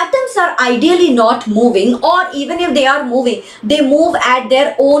 The atoms are ideally not moving, or even if they are moving, they move at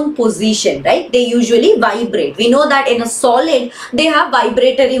their own position, right? They usually vibrate. We know that in a solid, they have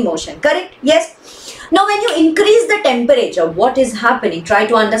vibratory motion, correct? Yes. Now, when you increase the temperature, what is happening? Try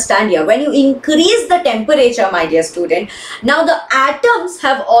to understand here. When you increase the temperature, my dear student, now the atoms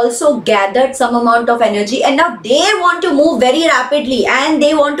have also gathered some amount of energy, and now they want to move very rapidly and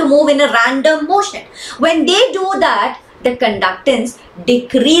they want to move in a random motion. When they do that, the conductance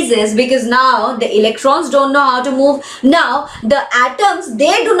decreases because now the electrons don't know how to move. Now, the atoms,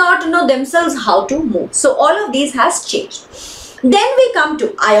 they do not know themselves how to move. So, all of these has changed. Then we come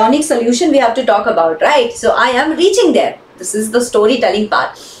to ionic solution we have to talk about, right? So I am reaching there. This is the storytelling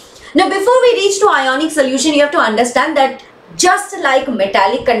part. Now, before we reach to ionic solution, you have to understand that just like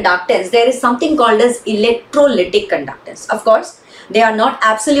metallic conductance, there is something called as electrolytic conductance. Of course, they are not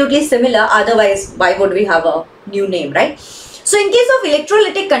absolutely similar. Otherwise, why would we have a new name, right? So in case of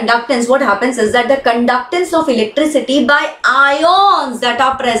electrolytic conductance, what happens is that the conductance of electricity by ions that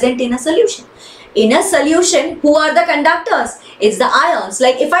are present in a solution. In a solution, who are the conductors? It's the ions.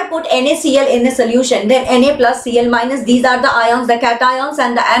 Like if I put NaCl in a solution, then Na plus Cl minus, these are the ions, the cations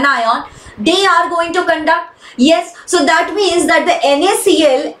and the anion. They are going to conduct. Yes, so that means that the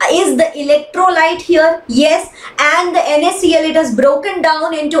NaCl is the electrolyte here. Yes, and the NaCl, it has broken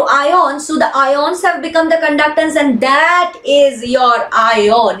down into ions. So the ions have become the conductance, and that is your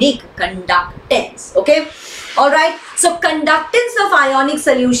ionic conductance. Okay. Alright, so conductance of ionic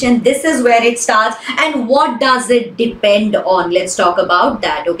solution, this is where it starts. And what does it depend on? Let's talk about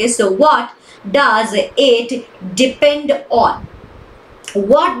that. Okay, so what does it depend on?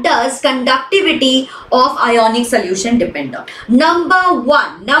 What does conductivity of ionic solution depend on? Number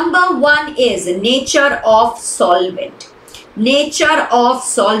one is nature of solvent. Nature of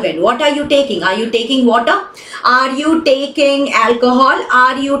solvent. What are you taking? Are you taking water? Are you taking alcohol?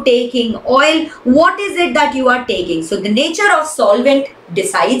 Are you taking oil? What is it that you are taking? So the nature of solvent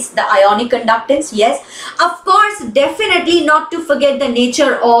decides the ionic conductance. Yes, of course, definitely not to forget the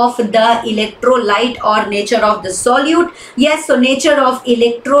nature of the electrolyte or nature of the solute. Yes, so nature of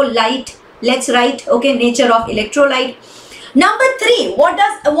electrolyte. Let's write, okay, nature of electrolyte. Number 3, what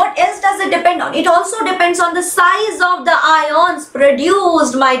else does it depend on? It also depends on the size of the ions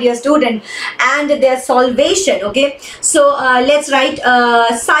produced, my dear student, and their solvation. Okay, so let's write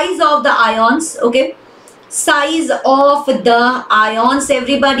size of the ions. Okay, size of the ions,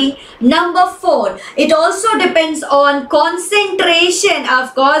 everybody. Number 4, it also depends on concentration.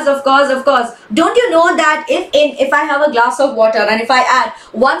 Of course. Don't you know that if I have a glass of water and if I add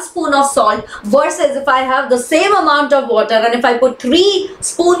 1 spoon of salt versus if I have the same amount of water and if I put 3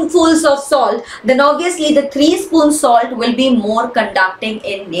 spoonfuls of salt, then obviously the 3 spoon salt will be more conducting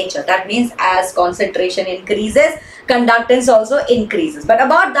in nature. That means as concentration increases, conductance also increases. But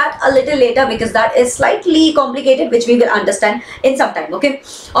about that a little later, because that is slightly complicated, which we will understand in some time. Okay,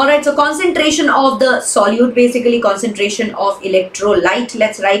 all right. So concentration of the solute, basically concentration of electrolyte,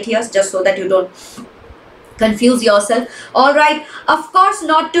 let's write here just so that you don't confuse yourself. All right, of course,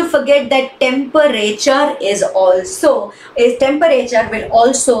 not to forget that temperature will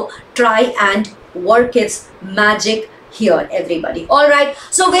also try and work its magic here, everybody. All right,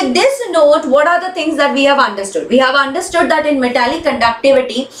 so with this note, what are the things that we have understood? We have understood that in metallic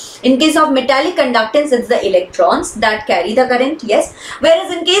conductivity, in case of metallic conductance, it's the electrons that carry the current, yes,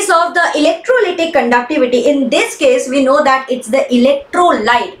 whereas in case of the electrolytic conductivity, in this case we know that it's the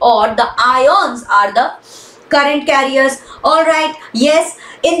electrolyte or the ions are the current carriers. All right, yes,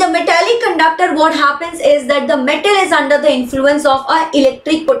 in the metallic conductor, what happens is that the metal is under the influence of a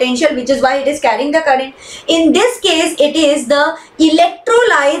electric potential, which is why it is carrying the current. In this case, it is the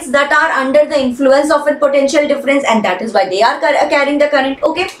electrolytes that are under the influence of a potential difference, and that is why they are carrying the current.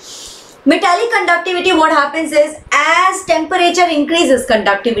 Okay, metallic conductivity, what happens is as temperature increases,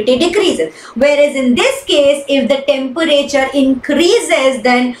 conductivity decreases, whereas in this case, if the temperature increases,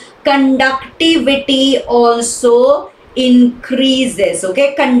 then conductivity also increases.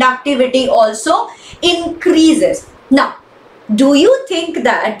 Okay, conductivity also increases. Now, do you think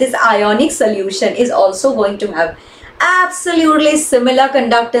that this ionic solution is also going to have absolutely similar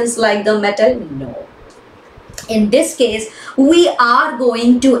conductance like the metal? No. In this case, we are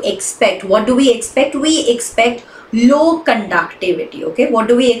going to expect, what do we expect? We expect low conductivity. Okay, what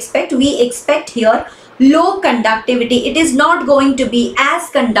do we expect? We expect here low conductivity. It is not going to be as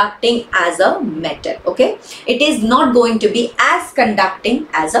conducting as a metal. Okay, it is not going to be as conducting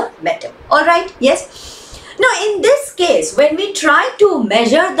as a metal. All right, yes. Now in this case, when we try to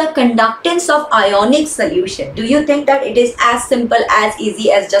measure the conductance of ionic solution, do you think that it is as simple, as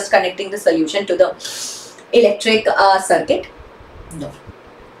easy as just connecting the solution to the electric circuit? No,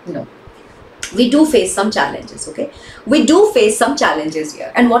 no. We do face some challenges. Okay, we do face some challenges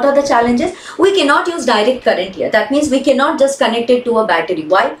here. And what are the challenges? We cannot use direct current here. That means we cannot just connect it to a battery.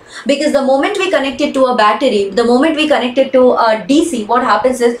 Why? Because the moment we connect it to a battery, the moment we connect it to a DC, what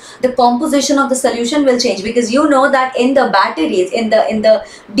happens is the composition of the solution will change, because you know that in the batteries, in the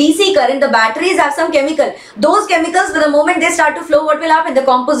DC current, the batteries have some chemical. Those chemicals, the moment they start to flow, what will happen? The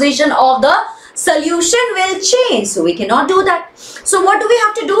composition of the solution will change. So we cannot do that. So what do we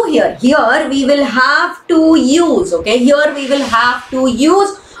have to do here? Here we will have to use, okay, here we will have to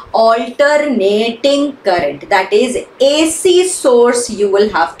use alternating current. That is AC source you will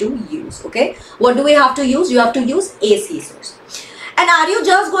have to use. Okay, what do we have to use? You have to use AC source. And are you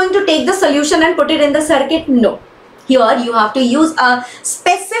just going to take the solution and put it in the circuit? No. Here you have to use a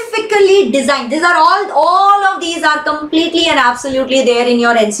specifically designed. These are all of these are completely and absolutely there in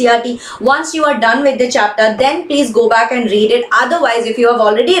your NCERT. Once you are done with the chapter, then please go back and read it. Otherwise, if you have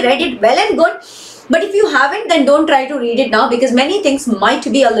already read it, well and good. But if you haven't, then don't try to read it now, because many things might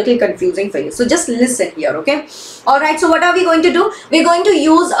be a little confusing for you. So just listen here, okay? Alright, so what are we going to do? We're going to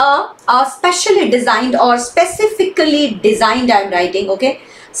use a specially designed or specifically designed, I'm writing, okay?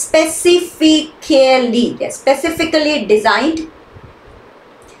 Specifically designed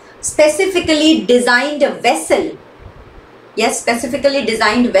vessel. Yes, specifically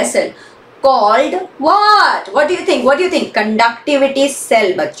designed vessel called what? What do you think? What do you think? Conductivity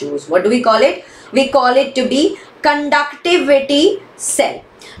cell, bachos. What do we call it? We call it to be conductivity cell.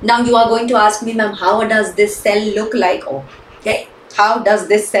 Now you are going to ask me, ma'am, how does this cell look like? Oh, okay. How does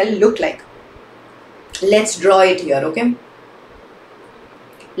this cell look like? Let's draw it here, okay?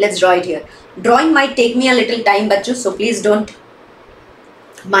 Let's draw it here. Drawing might take me a little time, bachos, so please don't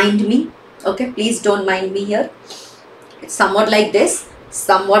mind me. Okay, please don't mind me here. It's somewhat like this,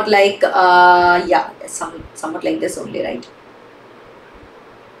 somewhat like yeah, somewhat like this only, right?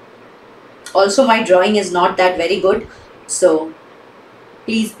 Also, my drawing is not that very good, so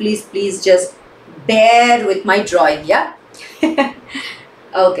please just bear with my drawing, yeah.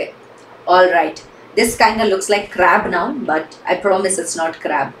 Okay, all right. This kind of looks like crab now, but I promise it's not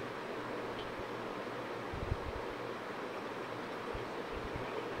crab.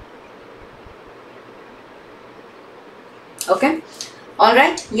 Okay, all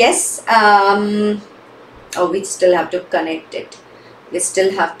right. Yes. Oh, we still have to connect it. We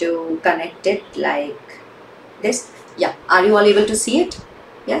still have to connect it like this. Yeah. Are you all able to see it?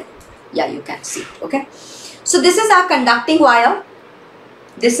 Yeah. Yeah, you can see it. Okay. So this is our conducting wire.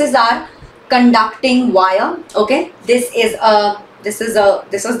 This is our conducting wire. Okay. This is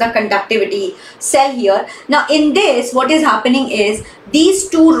the conductivity cell here. Now in this, what is happening is these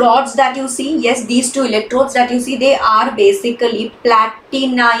two rods that you see, yes, these two electrodes that you see, they are basically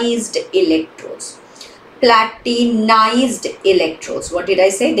platinized electrodes. platinized electrodes. What did I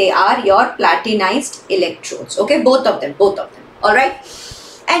say? They are your platinized electrodes. Okay, both of them. All right.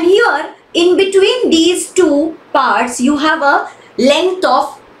 And here in between these two parts, you have a length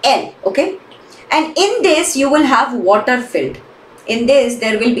of L. Okay. And in this you will have water filled. In this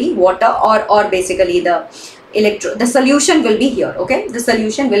there will be water, or basically the solution will be here. Okay, the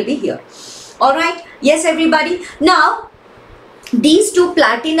solution will be here. All right. Yes, everybody. Now these two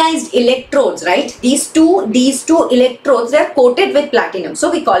platinized electrodes, right? These two electrodes, they are coated with platinum,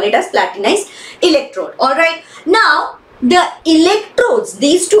 so we call it as platinized electrode. All right. Now the electrodes,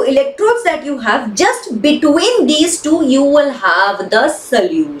 these two electrodes that you have, just between these two you will have the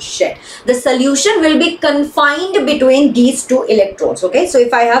solution. The solution will be confined between these two electrodes. Okay, so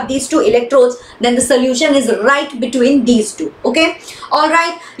if I have these two electrodes, then the solution is right between these two. Okay, all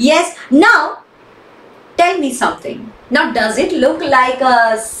right. Yes. Now tell me something. Now does it look like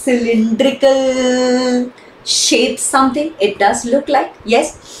a cylindrical shape something? It does look like,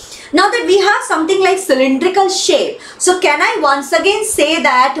 yes. Now that we have something like cylindrical shape, so can I once again say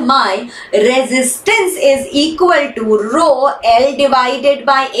that my resistance is equal to rho L divided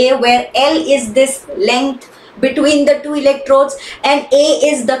by A, where L is this length between the two electrodes and A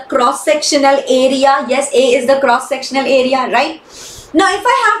is the cross-sectional area. Yes, A is the cross-sectional area, right? Now if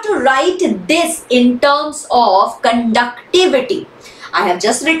I have to write this in terms of conductivity, I have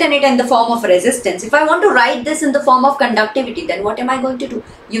just written it in the form of resistance. If I want to write this in the form of conductivity, then what am I going to do?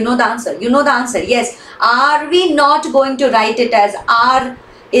 You know the answer. You know the answer. Yes. Are we not going to write it as R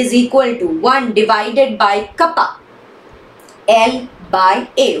is equal to 1 divided by kappa L by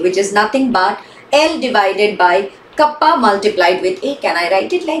A, which is nothing but L divided by kappa multiplied with A. Can I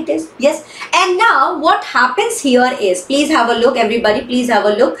write it like this? Yes. And now what happens here is, please have a look, everybody, please have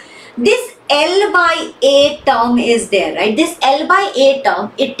a look. This L by A term is there, right? This L by A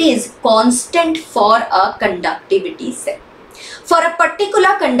term, it is constant for a conductivity cell. For a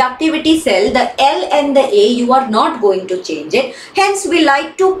particular conductivity cell, the L and the A, you are not going to change it. Hence, we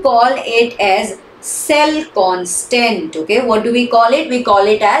like to call it as cell constant. Okay, what do we call it? We call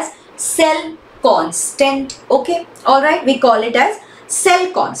it as cell constant. Okay, all right, we call it as cell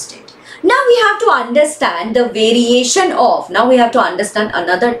constant. Now we have to understand the variation of, now we have to understand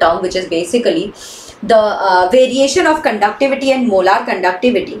another term, which is basically the variation of conductivity and molar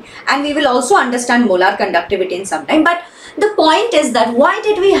conductivity, and we will also understand molar conductivity in some time. But the point is that why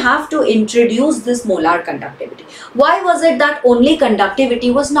did we have to introduce this molar conductivity? Why was it that only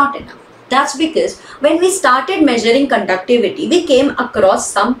conductivity was not enough? That's because when we started measuring conductivity, we came across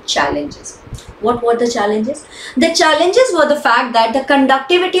some challenges. What were the challenges? The challenges were the fact that the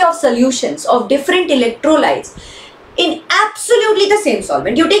conductivity of solutions of different electrolytes in absolutely the same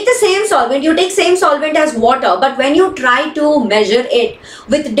solvent. You take the same solvent, you take same solvent as water, but when you try to measure it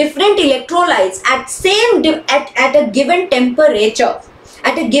with different electrolytes at a given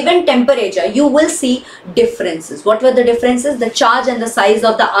temperature, you will see differences. What were the differences? The charge and the size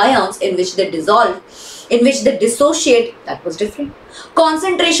of the ions in which they dissolve, in which they dissociate, that was different.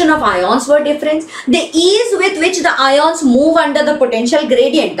 Concentration of ions were different. The ease with which the ions move under the potential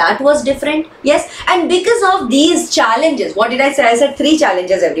gradient, that was different. Yes, and because of these challenges, what did I say? I said 3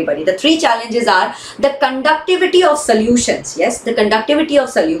 challenges, everybody. The 3 challenges are the conductivity of solutions. Yes, the conductivity of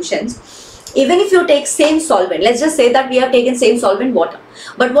solutions. Even if you take same solvent, let's just say that we have taken same solvent, water.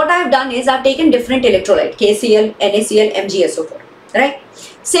 But what I have done is I have taken different electrolyte, KCl, NaCl, MgSO4, right?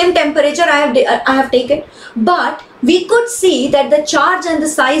 Same temperature I have taken, but we could see that the charge and the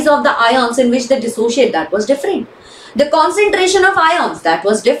size of the ions in which they dissociate, that was different. The concentration of ions, that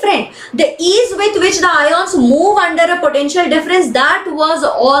was different. The ease with which the ions move under a potential difference, that was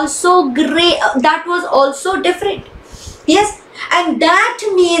also different. Yes, and that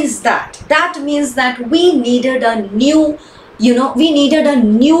means that we needed a new, we needed a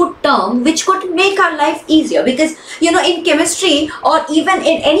new term which could make our life easier, because in chemistry or even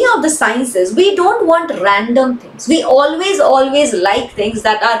in any of the sciences, we don't want random things. We always like things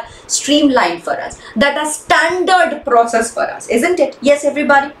that are streamlined for us, that are standard process for us, isn't it? Yes,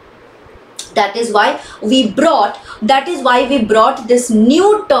 everybody. That is why we brought this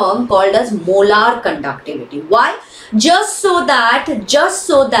new term called as molar conductivity. Why? Just so that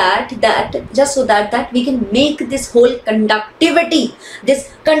we can make this whole conductivity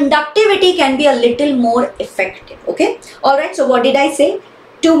can be a little more effective. Okay, all right. So what did I say?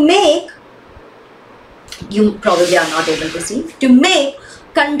 To make, you probably are not able to see, to make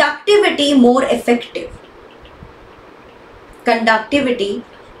conductivity more effective,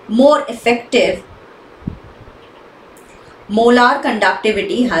 molar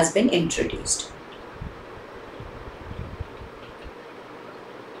conductivity has been introduced.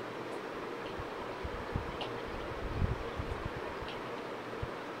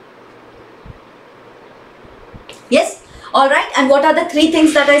 All right, and what are the three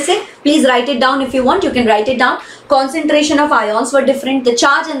things that I say? Please write it down if you want. You can write it down. Concentration of ions were different. The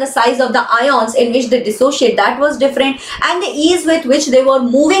charge and the size of the ions in which they dissociate, that was different, and the ease with which they were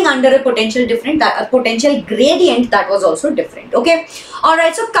moving under a potential potential gradient, that was also different. Okay. All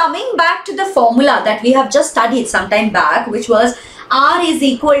right. So coming back to the formula that we have just studied some time back, which was R is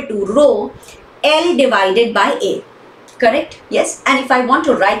equal to rho L divided by A. Correct? Yes. And if I want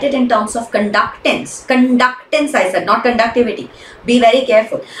to write it in terms of conductance I said, not conductivity. Be very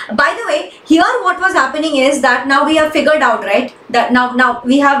careful. By the way, here what was happening is that now we have figured out, right, that now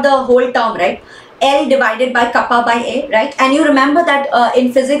we have the whole term, right, L divided by kappa by A, right? And you remember that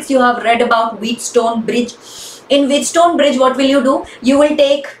in physics you have read about Wheatstone bridge. In Wheatstone bridge, what will you do? You will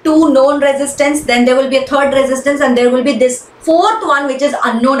take two known resistance, then there will be a third resistance, and there will be this fourth one which is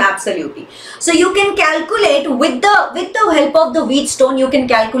unknown absolutely. So you can calculate with the help of the Wheatstone, you can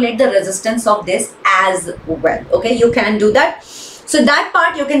calculate the resistance of this as well. Okay, you can do that. So that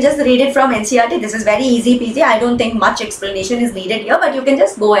part you can just read it from NCERT. This is very easy peasy. I don't think much explanation is needed here, but you can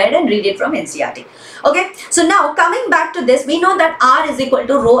just go ahead and read it from NCERT. Okay, so now coming back to this, we know that R is equal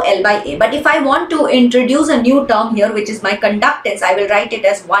to rho L by A. But if I want to introduce a new term here, which is my conductance, I will write it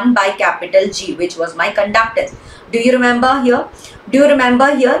as 1 by capital G, which was my conductance. Do you remember here? Do you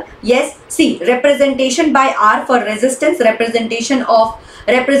remember here? Yes. See, representation by R for resistance, representation of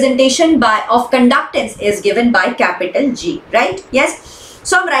conductance is given by capital G, right? Yes.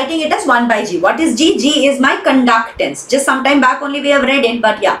 So I'm writing it as 1 by G. What is G? G is my conductance. Just some time back only we have read it,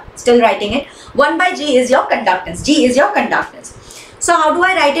 but yeah, still writing it. 1 by G is your conductance. G is your conductance. So how do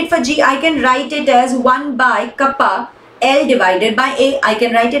I write it for G? I can write it as 1 by kappa L divided by A. I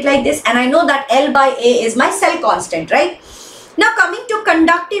can write it like this, and I know that L by A is my cell constant, right? Now coming to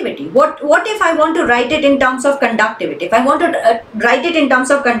conductivity, what if I want to write it in terms of conductivity? If I want to write it in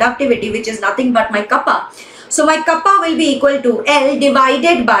terms of conductivity, which is nothing but my kappa. So my kappa will be equal to L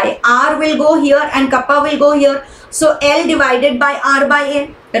divided by R will go here and kappa will go here. So L divided by R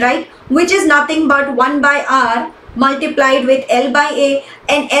by A, right? Which is nothing but 1 by R multiplied with L by A,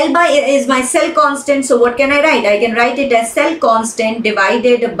 and L by A is my cell constant. So what can I write? I can write it as cell constant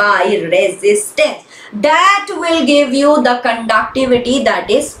divided by resistance. That will give you the conductivity, that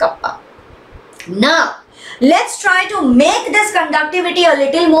is kappa. Now let's try to make this conductivity a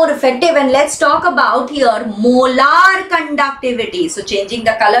little more effective, and let's talk about here molar conductivity. So changing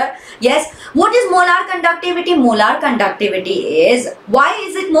the color. Yes, what is molar conductivity? Molar conductivity is, why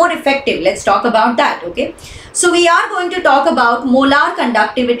is it more effective? Let's talk about that. Okay, so we are going to talk about molar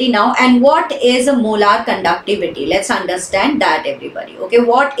conductivity now. And what is a molar conductivity? Let's understand that, everybody. Okay,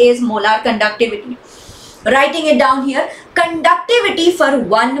 what is molar conductivity? Writing it down here, conductivity for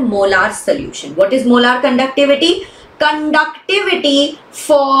 1 molar solution. What is molar conductivity? Conductivity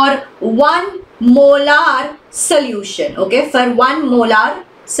for 1 molar solution. Okay, for 1 molar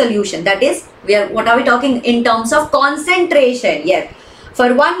solution, that is, what are we talking in terms of concentration? Yes,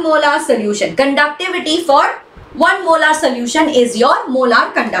 for 1 molar solution, conductivity for 1 molar solution is your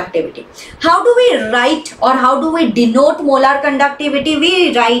molar conductivity. How do we write, or how do we denote molar conductivity?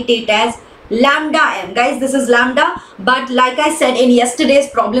 We write it as lambda m. Guys, this is lambda, but like I said in yesterday's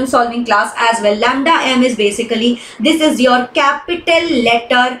problem solving class as well, lambda m is basically, this is your capital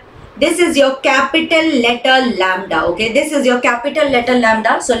letter, this is your capital letter lambda. Okay, this is your capital letter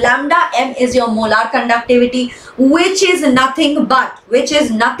lambda. So lambda m is your molar conductivity, which is nothing but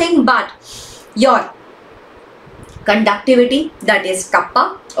your conductivity, that is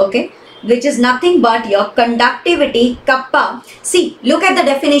kappa. Okay, which is nothing but your conductivity kappa. See, look at the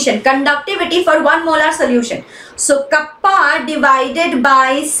definition, conductivity for 1 molar solution. So kappa divided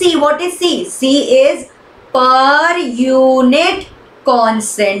by C. What is C? C is per unit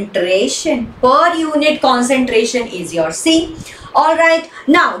concentration. Per unit concentration is your C. All right,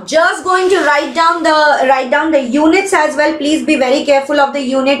 now just going to write down the units as well. Please be very careful of the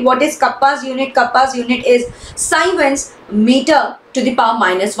unit. What is kappa's unit? Kappa's unit is Siemens meter to the power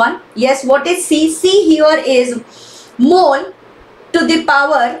 -1. Yes, what is C? C here is mole to the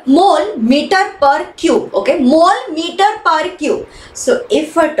power, mole meter per cube. Okay, mole meter per cube. So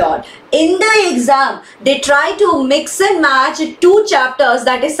if at all in the exam they try to mix and match 2 chapters,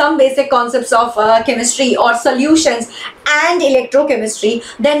 that is some basic concepts of chemistry or solutions and electrochemistry,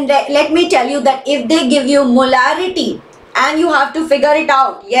 then let me tell you that if they give you molarity and you have to figure it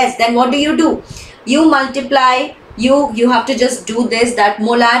out, yes, then what do? You multiply, you have to just do this, that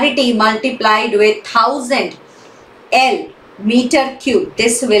molarity multiplied with 1000 L meter cube.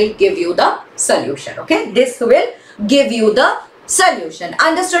 This will give you the solution. Okay, this will give you the solution.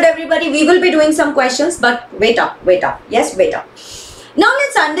 Understood, everybody? We will be doing some questions, but wait up. Yes, wait up. Now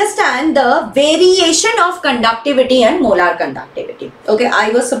let's understand the variation of conductivity and molar conductivity. Okay,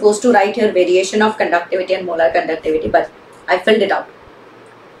 I was supposed to write here variation of conductivity and molar conductivity, but I filled it out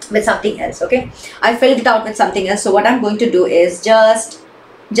with something else. Okay, I filled it out with something else. So what I'm going to do is just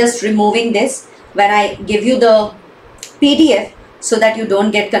removing this when I give you the PDF, so that you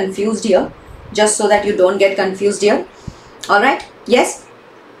don't get confused here. Just so that you don't get confused here. All right. Yes.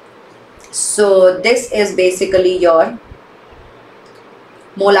 So this is basically your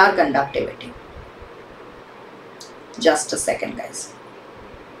molar conductivity. Just a second, guys.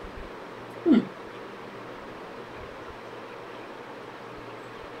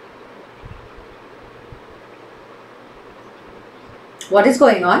 What is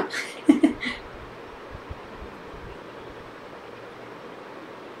going on?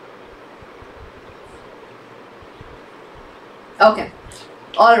 Okay.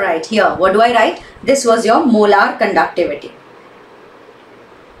 All right. Here, what do I write? This was your molar conductivity.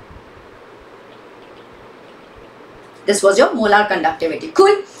 This was your molar conductivity.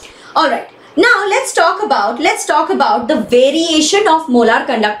 Cool. All right. Now let's talk about the variation of molar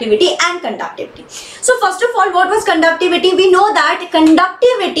conductivity and conductivity. So first of all, what was conductivity? We know that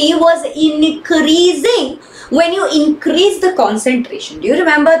conductivity was increasing when you increase the concentration. Do you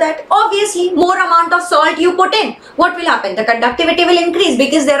remember that? Obviously, more amount of salt you put in, what will happen? The conductivity will increase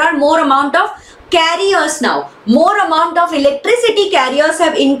because there are more amount of carriers now. More amount of electricity carriers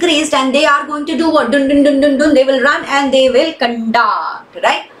have increased, and they are going to do what? Dun dun dun dun dun. They will run and they will conduct,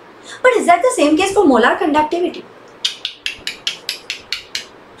 right? But is that the same case for molar conductivity?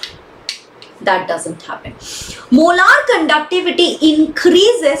 That doesn't happen. Molar conductivity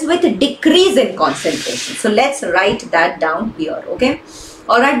increases with decrease in concentration. So let's write that down here, okay?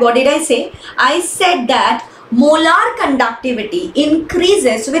 Alright, what did I say? I said that molar conductivity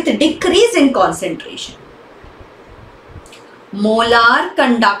increases with decrease in concentration. Molar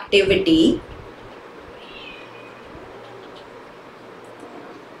conductivity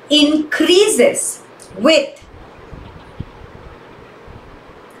increases with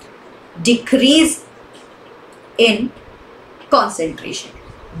decrease in concentration.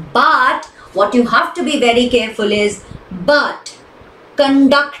 But what you have to be very careful is, but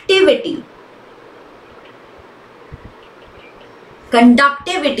conductivity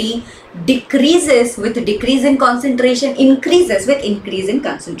decreases with decrease in concentration, increases with increase in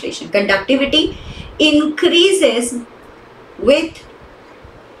concentration. Conductivity increases with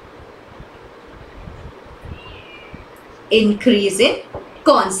increase in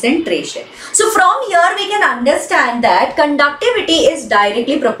concentration. So from here we can understand that conductivity is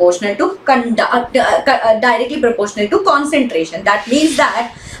directly proportional to concentration. That means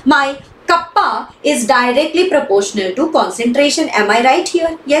that my kappa is directly proportional to concentration. Am I right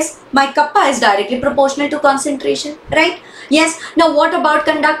here? Yes, my kappa is directly proportional to concentration, right? Yes. Now what about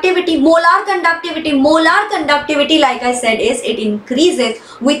conductivity? Molar conductivity. Molar conductivity, like I said, is it increases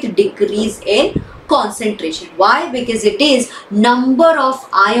with decrease in concentration. Why? Because it is number of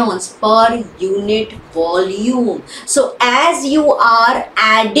ions per unit volume. So as you are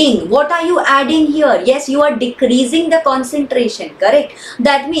adding, what are you adding here? Yes, you are decreasing the concentration, correct?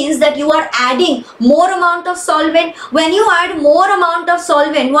 That means that you are adding more amount of solvent. When you add more amount of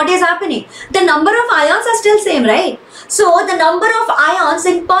solvent, what is happening? The number of ions are still same, right? So the number of ions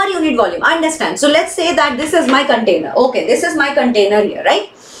in per unit volume. Understand? So let's say that this is my container. Okay, this is my container here, right?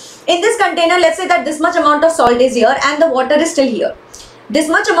 In this container, let's say that this much amount of salt is here and the water is still here. This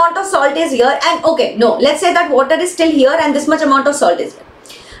much amount of salt is here and okay, no, let's say that water is still here and this much amount of salt is here.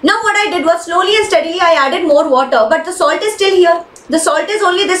 Now what I did was slowly and steadily I added more water, but the salt is still here. The salt is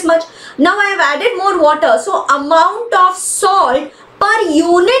only this much. Now I have added more water, so amount of salt per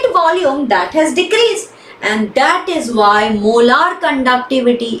unit volume, that has decreased. And that is why molar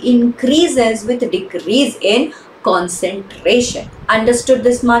conductivity increases with decrease in concentration. Understood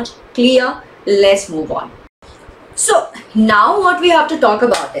this much? Clear? Let's move on. So now what we have to talk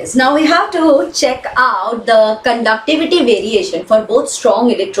about is, now we have to check out the conductivity variation for both strong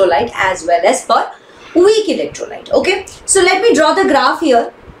electrolyte as well as for weak electrolyte. Okay, so let me draw the graph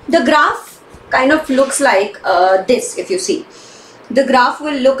here. The graph kind of looks like this. If you see, the graph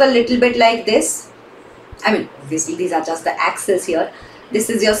will look a little bit like this. I mean, obviously these are just the axes here. This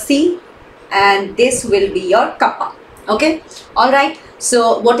is your C and this will be your kappa. Okay, all right.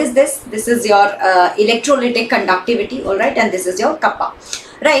 So what is this? This is your electrolytic conductivity, all right, and this is your kappa.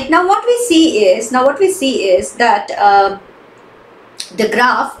 Right, now what we see is that the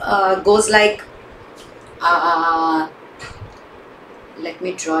graph goes like, let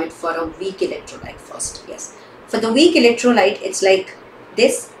me draw it for a weak electrolyte first. Yes, for the weak electrolyte it's like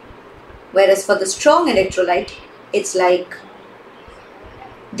this, whereas for the strong electrolyte it's like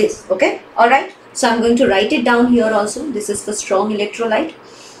this. Okay, all right. So I'm going to write it down here also. This is for strong electrolyte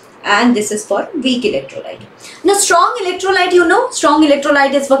and this is for weak electrolyte. Now strong electrolyte, you know, strong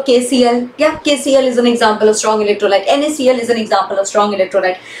electrolyte is for KCl. Yeah, KCl is an example of strong electrolyte. NaCl is an example of strong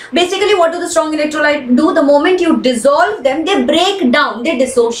electrolyte. Basically, what do the strong electrolyte do? The moment you dissolve them, they break down, they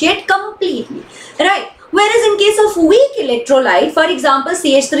dissociate completely, right? Whereas in case of weak electrolyte, for example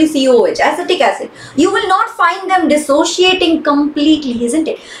CH3COOH, acetic acid, you will not find them dissociating completely, isn't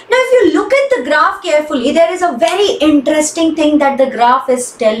it? Now if you look at the graph carefully, there is a very interesting thing that the graph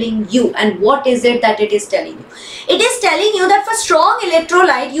is telling you. And what is it that it is telling you? It is telling you that for strong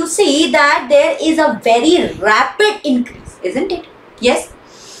electrolyte, you see that there is a very rapid increase, isn't it? Yes.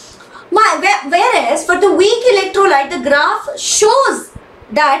 Whereas for the weak electrolyte, the graph shows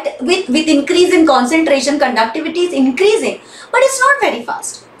that with increase in concentration, conductivity is increasing, but it's not very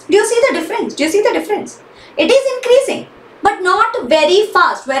fast. Do you see the difference? Do you see the difference? It is increasing, but not very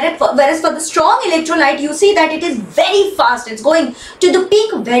fast. Whereas for the strong electrolyte, you see that it is very fast. It's going to the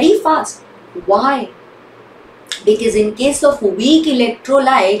peak very fast. Why? Because in case of weak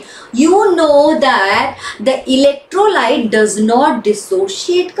electrolyte, you know that the electrolyte does not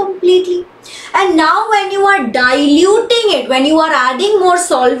dissociate completely. And now when you are diluting it, when you are adding more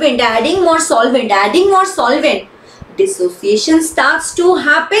solvent, dissociation starts to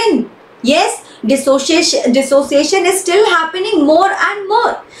happen. Yes, dissociation is still happening more and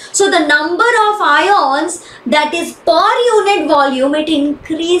more. So the number of ions that is per unit volume, it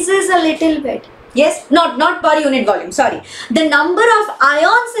increases a little bit. Yes, not per unit volume, sorry. The number of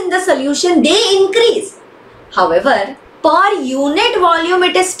ions in the solution, they increase. However, per unit volume,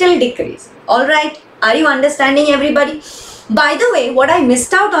 it is still decreasing. Alright, are you understanding, everybody? By the way, what I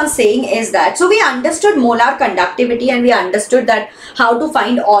missed out on saying is that, so we understood molar conductivity and we understood that how to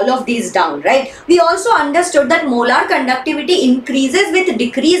find all of these down, right? We also understood that molar conductivity increases with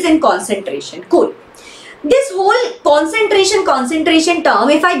decrease in concentration. Cool. This whole concentration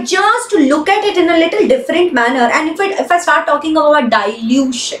term, if I just look at it in a little different manner, and if I start talking about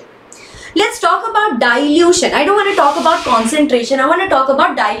dilution, let's talk about dilution. I don't want to talk about concentration, I want to talk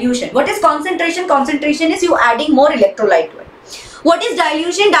about dilution. What is concentration? Concentration is you adding more electrolyte to it. What is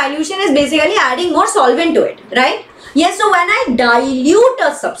dilution? Dilution is basically adding more solvent to it, right? Yes, so when I dilute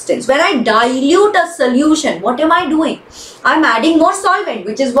a substance, when I dilute a solution, what am I doing? I'm adding more solvent,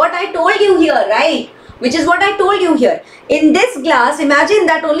 which is what I told you here, right? Which is what I told you here. In this glass, imagine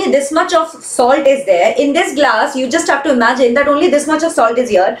that only this much of salt is there. In this glass, you just have to imagine that only this much of salt is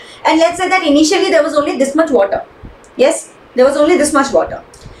here. And let's say that initially there was only this much water. Yes, there was only this much water.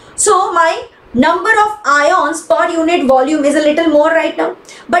 So my number of ions per unit volume is a little more right now.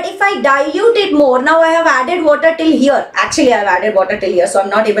 But if I dilute it more, now I have added water till here. Actually, I have added water till here, so I'm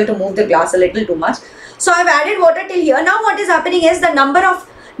not able to move the glass a little too much. So I've added water till here. Now what is happening is the number of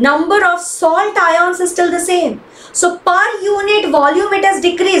salt ions is still the same. So per unit volume it has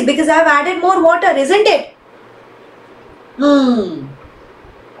decreased because I have added more water, isn't it? Now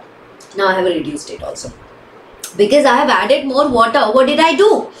I have reduced it also. Because I have added more water, what did I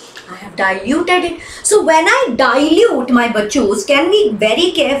do? I have diluted it. So when I dilute, my bachus, can we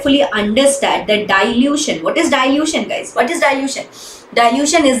very carefully understand that dilution? What is dilution, guys? What is dilution?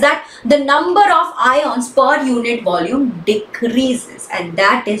 Dilution is that the number of ions per unit volume decreases, and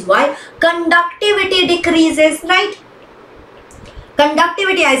that is why conductivity decreases, right?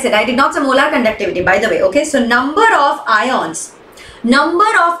 Conductivity, I said, I did not say molar conductivity, by the way, okay? So number of ions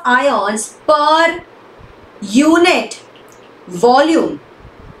per unit volume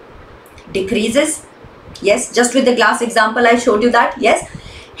decreases. Yes, just with the glass example I showed you that. Yes,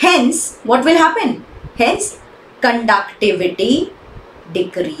 hence what will happen? Hence conductivity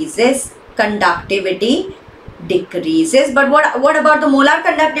decreases. Conductivity decreases. But what about the molar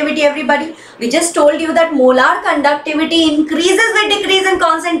conductivity, everybody? We just told you that molar conductivity increases with decrease in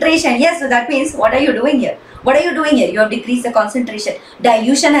concentration. Yes, so that means what are you doing here? What are you doing here? You have decreased the concentration.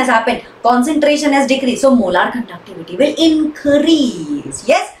 Dilution has happened. Concentration has decreased. So molar conductivity will increase.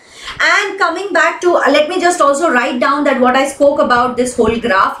 Yes. And coming back to, let me just also write down that what I spoke about this whole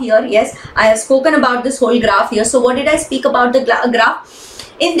graph here. Yes, I have spoken about this whole graph here. So what did I speak about the graph?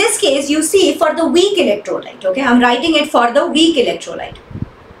 In this case, you see for the weak electrolyte, okay, I'm writing it for the weak electrolyte.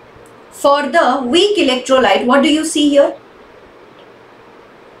 For the weak electrolyte, what do you see here?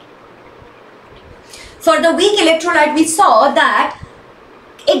 For the weak electrolyte, we saw that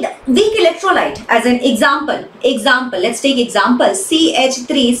weak electrolyte, as an example, let's take example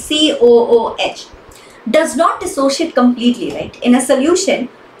CH3COOH does not dissociate completely, right? In a solution,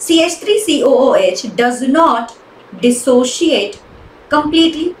 CH3COOH does not dissociate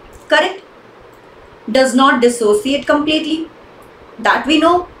completely, correct? Does not dissociate completely. that we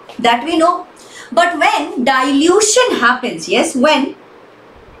know, that we know. But when dilution happens, yes, when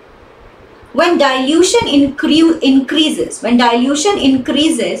dilution increases,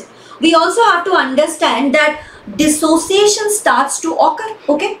 we also have to understand that dissociation starts to occur.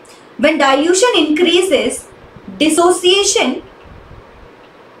 Okay, when dilution increases, dissociation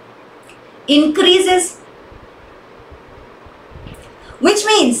increases, which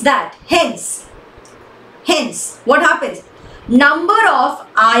means that hence what happens? Number of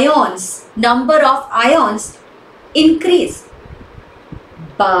ions increase.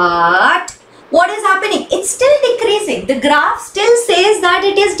 But what is happening? It's still decreasing. The graph still says that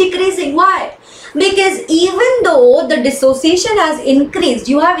it is decreasing. Why? Because even though the dissociation has increased,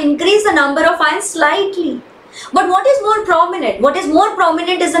 you have increased the number of ions slightly. But what is more prominent? What is more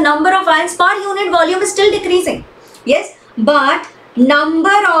prominent is the number of ions per unit volume is still decreasing. Yes, but number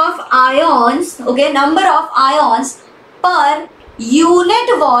of ions, okay, number of ions per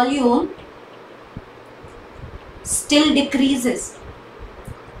unit volume still decreases.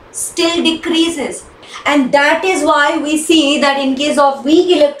 And that is why we see that in case of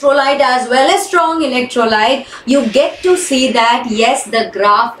weak electrolyte as well as strong electrolyte, you get to see that yes, the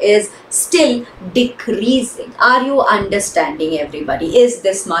graph is still decreasing. Are you understanding, everybody? Is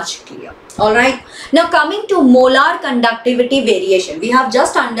this much clear? All right. Now coming to molar conductivity variation, we have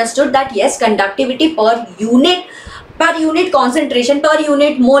just understood that yes, conductivity per unit concentration, per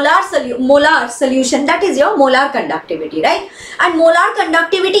unit molar solution, that is your molar conductivity, right? And molar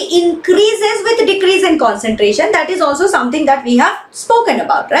conductivity increases with decrease in concentration. That is also something that we have spoken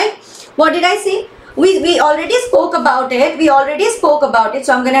about, right? What did I say? We already spoke about it.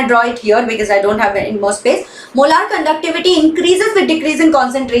 So I'm going to draw it here because I don't have any more space. Molar conductivity increases with decrease in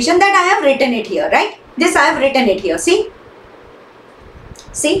concentration. That I have written it here, right? This I have written it here. See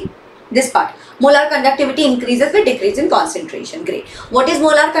this part. Molar conductivity increases with decrease in concentration. Great. What is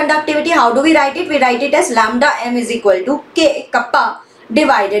molar conductivity? How do we write it? We write it as lambda m is equal to K kappa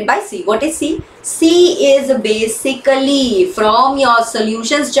divided by C. What is C? C is basically from your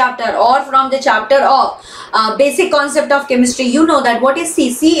solutions chapter or from the chapter of basic concept of chemistry. You know that what is C?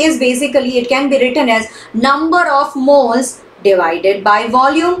 C is basically, it can be written as number of moles divided by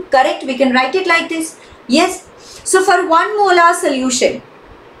volume. Correct? We can write it like this. Yes. So for 1 molar solution,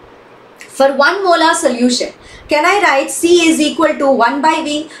 can I write C is equal to 1 by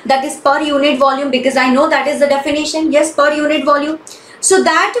V, that is per unit volume, because I know that is the definition. Yes, per unit volume. So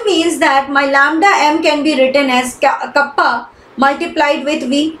that means that my lambda m can be written as kappa multiplied with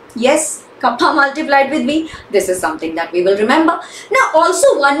V. Yes, kappa multiplied with V. This is something that we will remember. Now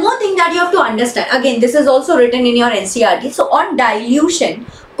also one more thing that you have to understand. Again, this is also written in your NCERT. So on dilution,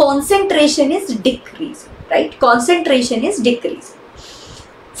 concentration is decreasing, right? Concentration is decreasing.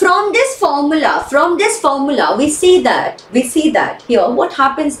 From this formula, we see that here what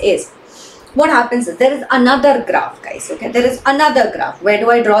happens is there is another graph, guys. Okay, there is another graph. Where do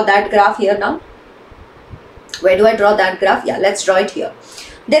I draw that graph here now? Where do I draw that graph? Yeah, let's draw it here.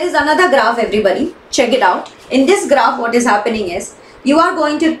 There is another graph, everybody. Check it out. In this graph, what is happening is you are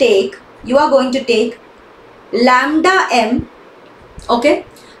going to take lambda m. Okay,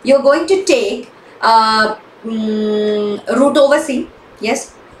 you're going to take root over C.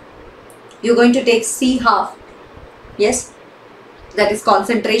 Yes. You're going to take C half. Yes, that is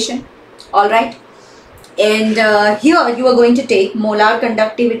concentration. All right. And here you are going to take molar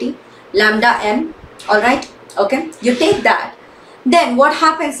conductivity, lambda m. All right. Okay. You take that. Then what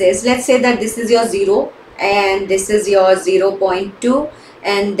happens is, let's say that this is your 0 and this is your 0.2,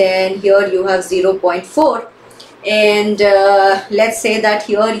 and then here you have 0.4, and let's say that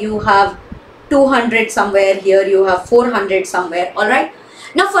here you have 200 somewhere, here you have 400 somewhere. All right.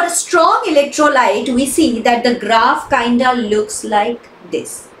 Now for a strong electrolyte, we see that the graph kinda looks like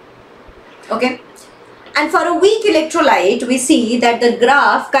this. Okay. And for a weak electrolyte, we see that the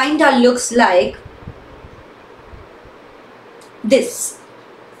graph kinda looks like this.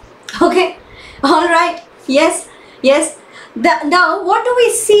 Okay. All right. Yes. Yes. Now what do we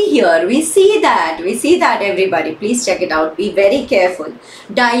see here? We see that everybody, please check it out. Be very careful.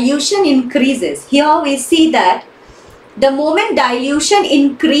 Dilution increases. Here we see that the moment dilution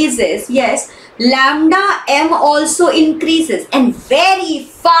increases, yes, lambda m also increases, and very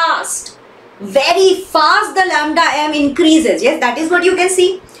fast the lambda m increases. Yes, that is what you can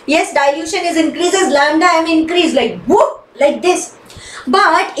see. Yes, dilution is increases, lambda m increase like whoop, like this.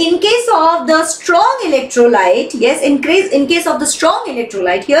 But in case of the strong electrolyte, yes, in case of the strong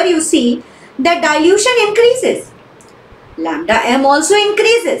electrolyte, here you see that dilution increases, lambda m also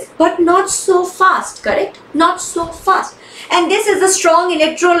increases, but not so fast, correct? Not so fast. And this is a strong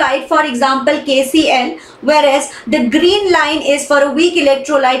electrolyte, for example KCl, whereas the green line is for a weak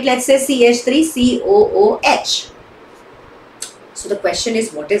electrolyte, let's say CH3COOH. So the question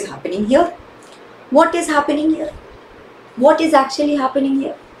is, what is happening here? What is happening here? What is actually happening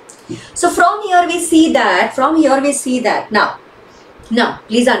here? So from here we see that, now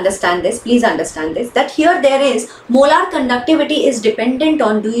please understand this, that here there is molar conductivity is dependent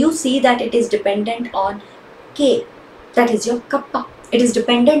on, do you see that it is dependent on K? That is your kappa. It is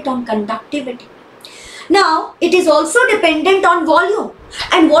dependent on conductivity. Now, it is also dependent on volume.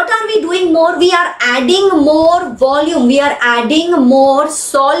 And what are we doing more? We are adding more volume. We are adding more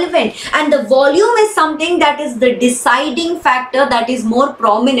solvent. And the volume is something that is the deciding factor, that is more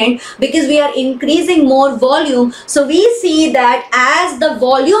prominent, because we are increasing more volume. So, we see that as the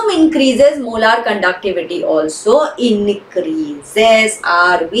volume increases, molar conductivity also increases.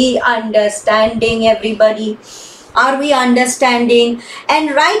 Are we understanding, everybody? Are we understanding?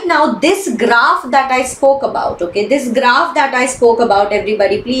 And right now, this graph that I spoke about, okay, this graph that I spoke about,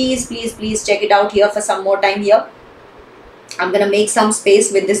 everybody, please check it out here for some more time here. I'm gonna make some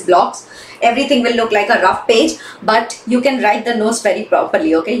space with these blocks. Everything will look like a rough page, but you can write the notes very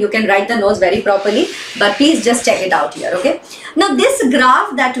properly, okay? You can write the notes very properly, but please just check it out here, okay? Now, this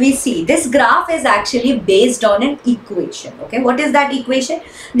graph that we see, this graph is actually based on an equation, okay? What is that equation?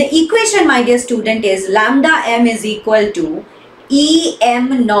 The equation, my dear student, is lambda m is equal to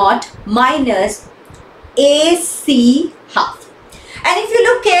Em naught minus AC half. And if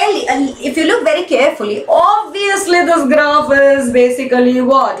you look very carefully, obviously this graph is basically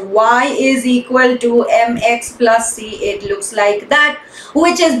what? Y is equal to mx plus c. It looks like that,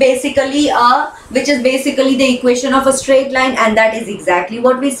 which is basically the equation of a straight line, and that is exactly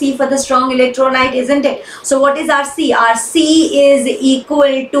what we see for the strong electrolyte, isn't it? So what is our C? Our C is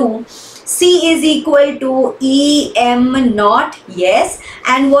equal to Em naught, yes.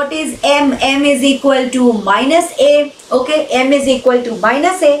 And what is M? M is equal to minus A, okay? M is equal to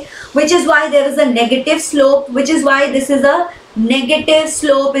minus A, which is why there is a negative slope, which is why this is a negative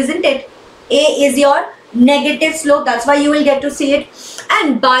slope, isn't it? A is your negative slope, that's why you will get to see it.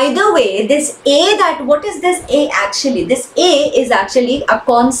 And by the way, this A, what is this A actually? This A is actually a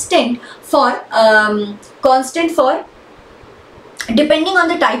constant for depending on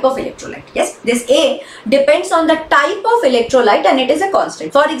the type of electrolyte. Yes, this A depends on the type of electrolyte and it is a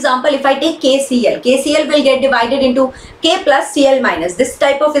constant. For example, if I take KCl, KCl will get divided into K plus Cl minus. This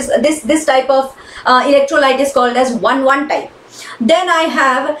type of electrolyte is called as 1,1 type. Then I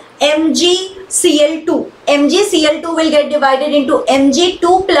have MgCl2. MgCl2 will get divided into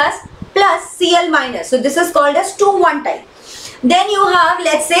Mg2 plus Cl minus. So this is called as 2,1 type. Then you have,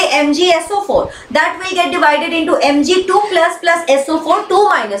 let's say, MgSO4. That will get divided into Mg2 plus SO4 2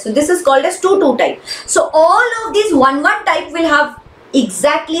 minus. So this is called as 2,2 type. So all of these 1,1 type will have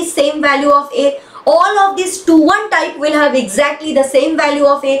exactly same value of A. All of these 2,1 type will have exactly the same value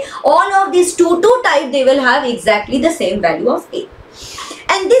of A. All of these 2,2 type, they will have exactly the same value of A.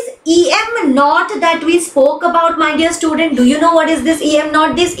 And this Em naught that we spoke about, my dear student, do you know what is this Em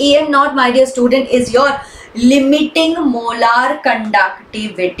naught? This Em naught, my dear student, is your limiting molar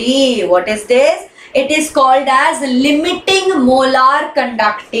conductivity. What is this? It is called as limiting molar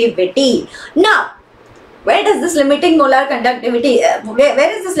conductivity. Now, where does this limiting molar conductivity,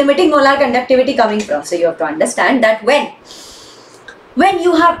 where is this limiting molar conductivity coming from? So you have to understand that when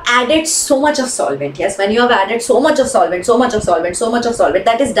you have added so much of solvent, yes, when you have added so much of solvent,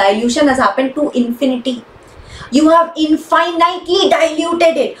 that is, dilution has happened to infinity. You have infinitely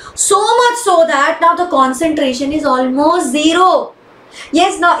diluted it, so much so that now the concentration is almost zero.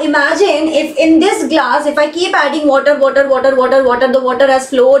 Yes, now imagine if in this glass, if I keep adding water, the water has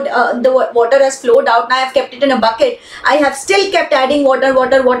flowed out. Now I have kept it in a bucket. I have still kept adding water.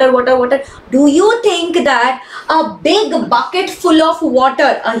 Do you think that a big bucket full of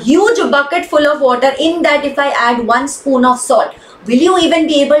water, a huge bucket full of water, in that if I add 1 spoon of salt, will you even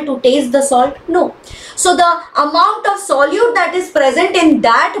be able to taste the salt? No. So the amount of solute that is present in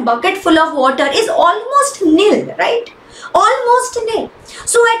that bucket full of water is almost nil, right? Almost nil.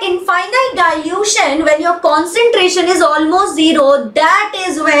 So at infinite dilution, when your concentration is almost zero, that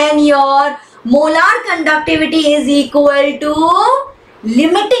is when your molar conductivity is equal to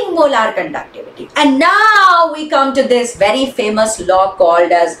limiting molar conductivity. And now we come to this very famous law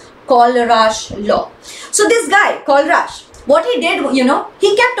called as Kohlraasch law. So this guy, Kohlraasch, what he did, you know,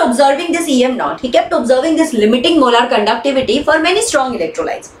 he kept observing this Em naught. He kept observing this limiting molar conductivity for many strong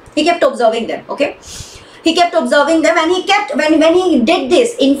electrolytes. He kept observing them, okay. He kept observing them, and he kept, when he did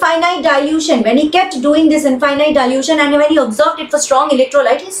this infinite dilution, when he kept doing this infinite dilution, and when he observed it for strong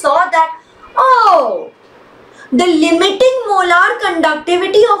electrolyte, he saw that, oh, the limiting molar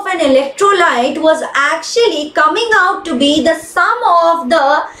conductivity of an electrolyte was actually coming out to be the sum of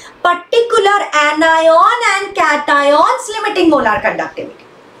the particular anion and cation's limiting molar conductivity.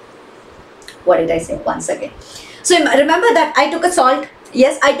 What did I say? Once again. So remember that I took a salt.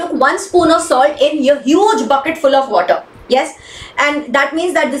 Yes, I took 1 spoon of salt in a huge bucket full of water. Yes, and that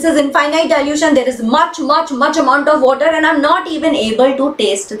means that this is infinite dilution. There is much amount of water, and I'm not even able to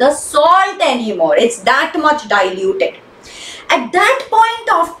taste the salt anymore. It's that much diluted. At that point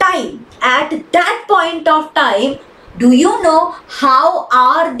of time, do you know how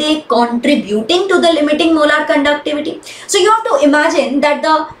are they contributing to the limiting molar conductivity? So you have to imagine that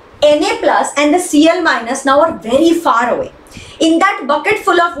the Na plus and the Cl minus now are very far away. In that bucket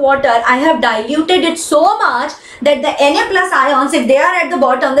full of water, I have diluted it so much that the Na plus ions, if they are at the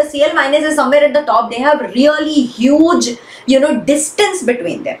bottom, the Cl minus is somewhere at the top, they have really huge, distance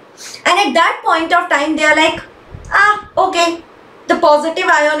between them. And at that point of time, they are like, okay, the positive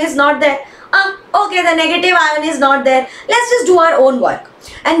ion is not there. Okay, the negative ion is not there. Let's just do our own work.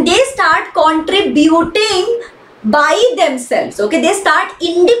 And they start contributing by themselves. Okay, they start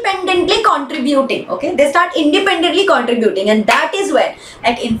independently contributing. Okay, they start independently contributing, and that is when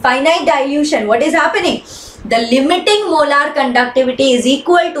at infinite dilution, what is happening? The limiting molar conductivity is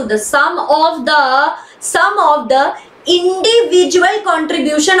equal to the sum of the individual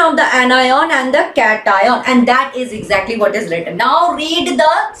contribution of the anion and the cation, and that is exactly what is written. Now read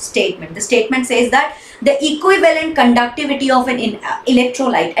the statement. The statement says that the equivalent conductivity of an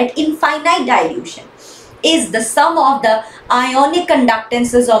electrolyte at infinite dilution is the sum of the ionic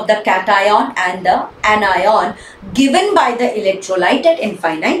conductances of the cation and the anion given by the electrolyte at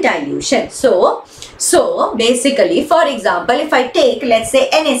infinite dilution. So basically, for example, if I take, let's say,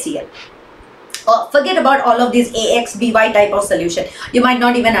 NaCl, forget about all of these AX, BY type of solution. You might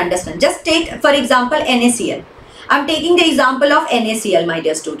not even understand. Just take, for example, NaCl. I'm taking the example of NaCl, my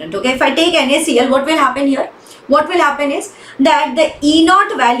dear student. Okay, if I take NaCl, what will happen here? What will happen is that the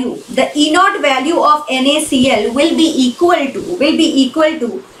E0 value of NaCl will be equal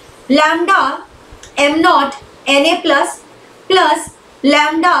to lambda M0 Na plus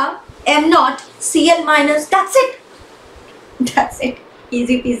lambda M0 Cl minus. That's it.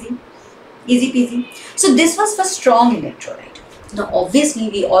 Easy peasy. So this was for strong electrolyte. Now obviously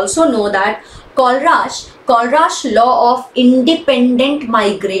we also know that Kohlraasch law of independent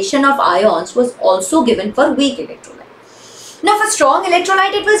migration of ions was also given for weak electrolyte. Now for strong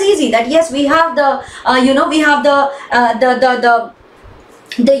electrolyte it was easy, that yes, we have the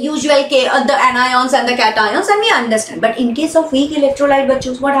the usual the anions and the cations, and we understand. But in case of weak electrolyte, but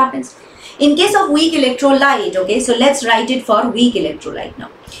choose what happens. In case of weak electrolyte, okay, so let's write it for weak electrolyte now.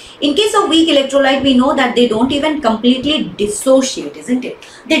 In case of weak electrolyte, we know that they don't even completely dissociate, isn't it?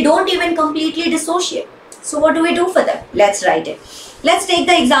 They don't even completely dissociate. So what do we do for them? Let's write it. Let's take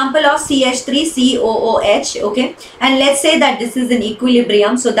the example of CH3COOH, okay, and let's say that this is in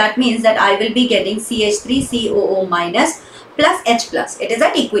equilibrium. So that means that I will be getting CH3COO minus plus H plus. It is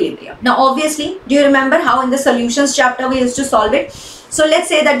at equilibrium. Now obviously, do you remember how in the solutions chapter we used to solve it? So let's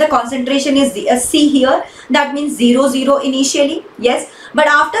say that the concentration is C here. That means 0, 0 initially. Yes. But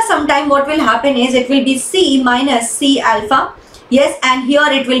after some time, what will happen is it will be C minus C alpha. Yes. And here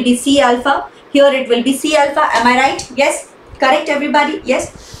it will be C alpha. Here it will be C alpha. Am I right? Yes. Correct, everybody?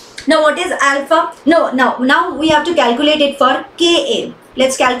 Yes. Now what is alpha? No. Now we have to calculate it for Ka.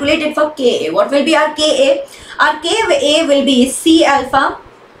 Let's calculate it for Ka. What will be our Ka? Our Ka will be C alpha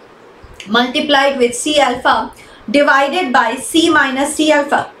multiplied with C alpha divided by C minus C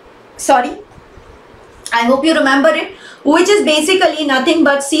alpha. Sorry, I hope you remember it, which is basically nothing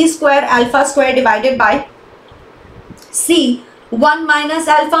but C square alpha square divided by C 1 minus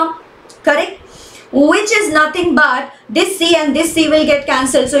alpha, correct? Which is nothing but this C and this C will get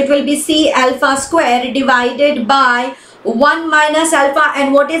cancelled. So it will be C alpha square divided by 1 minus alpha.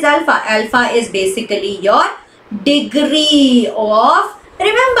 And what is alpha? Alpha is basically your degree of,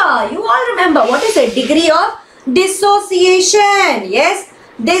 remember, you all remember, what is it? Degree of dissociation. Yes,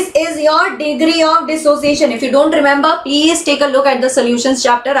 this is your degree of dissociation. If you don't remember, please take a look at the solutions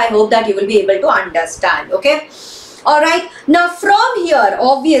chapter. I hope that you will be able to understand. Okay, alright. Now from here,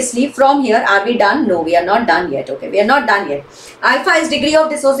 obviously from here, are we done? No, we are not done yet. Okay, we are not done yet. Alpha is degree of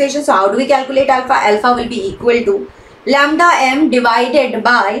dissociation. So how do we calculate alpha? Alpha will be equal to lambda m divided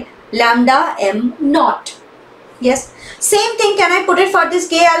by lambda m naught. Yes, same thing. Can I put it for this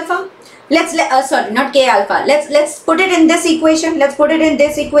K alpha? Sorry, not K alpha. Let's put it in this equation. Let's put it in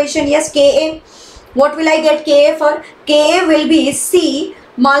this equation. Yes, Ka. What will I get Ka for? Ka will be C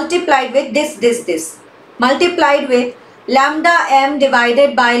multiplied with this. Multiplied with lambda m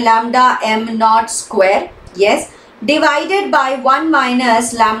divided by lambda m naught square. Yes. Divided by 1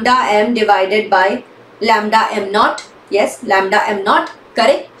 minus lambda m divided by lambda m naught. Yes. Lambda m naught.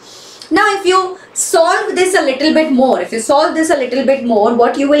 Correct. Now if you solve this a little bit more,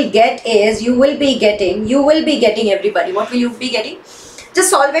 what you will get is, you will be getting everybody, what will you be getting? Just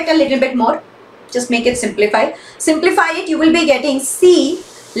solve it a little bit more. Just make it simplify. Simplify it, you will be getting C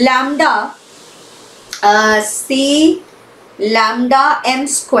lambda m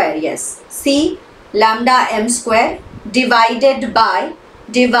square. Yes. C lambda m square divided by,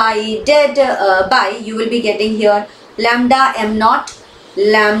 you will be getting here lambda m naught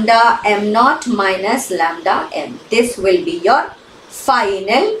minus lambda m. This will be your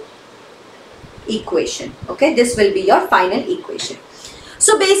final equation. Okay, this will be your final equation.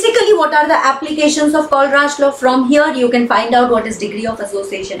 So basically, what are the applications of Kohlraasch law? From here you can find out what is degree of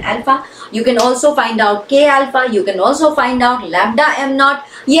association alpha. You can also find out K alpha. You can also find out lambda m naught.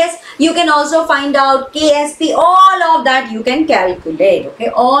 Yes, you can also find out KSP. All of that you can calculate. Okay,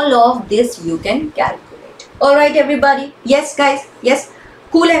 all of this you can calculate. All right, everybody. Yes, guys. Yes,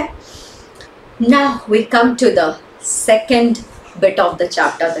 cool. Now we come to the second bit of the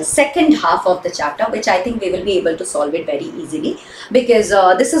chapter, the second half of the chapter, which I think we will be able to solve it very easily, because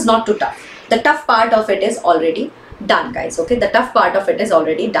this is not too tough. The tough part of it is already done, guys. Okay, the tough part of it is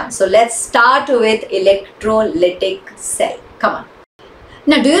already done. So let's start with electrolytic cell. Come on.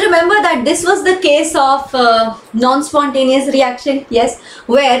 Now, do you remember that this was the case of non-spontaneous reaction? Yes,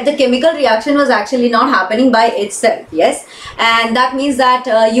 where the chemical reaction was actually not happening by itself. Yes, and that means that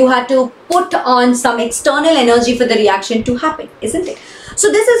you had to put on some external energy for the reaction to happen, isn't it?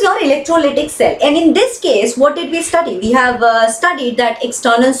 So this is your electrolytic cell, and in this case, what did we study? We have studied that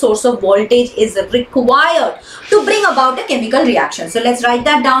external source of voltage is required to bring about a chemical reaction. So let's write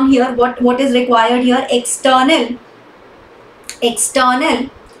that down here. What is required here? External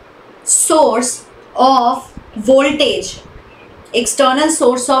source of voltage. External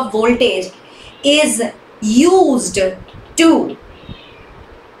source of voltage is used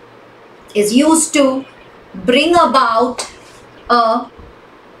to bring about a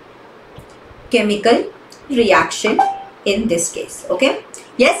chemical reaction in this case. Okay,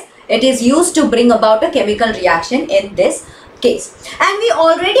 yes, it is used to bring about a chemical reaction in this case. And we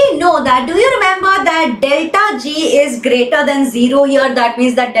already know that, do you remember that delta G is greater than 0 here? That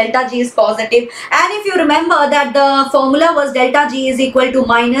means that delta G is positive. And if you remember that the formula was delta G is equal to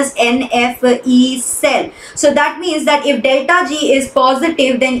minus NF E cell. So that means that if delta G is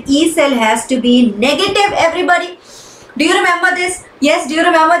positive, then E cell has to be negative, everybody. Do you remember this? Yes, do you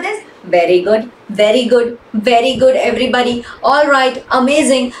remember this? Very good, very good, very good, everybody. All right,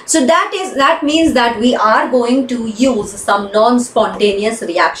 amazing. So that means that we are going to use some non-spontaneous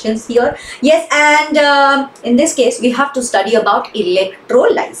reactions here. Yes, and in this case we have to study about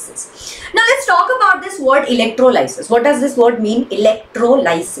electrolysis. Now let's talk about this word electrolysis. What does this word mean?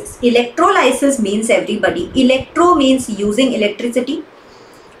 Electrolysis. Electrolysis means, everybody, electro means using electricity,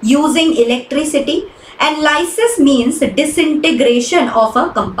 and lysis means disintegration of a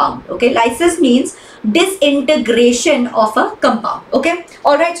compound. Okay, lysis means disintegration of a compound. Okay,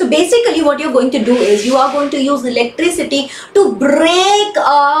 all right. So basically what you're going to do is you are going to use electricity to break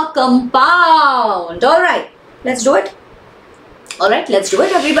a compound. All right, let's do it. All right, let's do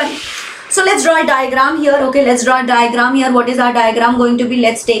it, everybody. So let's draw a diagram here. Okay, let's draw a diagram here. What is our diagram going to be?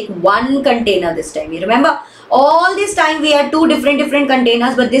 Let's take one container this time. You remember, all this time we had two different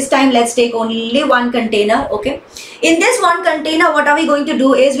containers, but this time let's take only one container. Okay, in this one container, what are we going to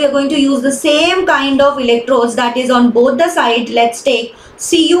do is we are going to use the same kind of electrodes, that is on both the sides. Let's take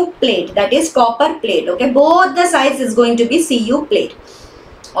Cu plate, that is copper plate. Okay, both the sides is going to be Cu plate.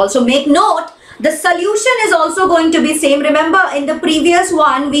 Also make note, the solution is also going to be same. Remember, in the previous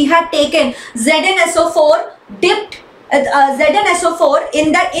one we had taken ZnSO4, dipped ZnSO4.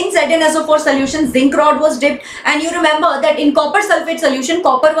 In ZnSO4 solution, zinc rod was dipped, and you remember that in copper sulfate solution,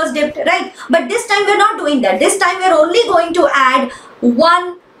 copper was dipped, right? But this time we are not doing that. This time we are only going to add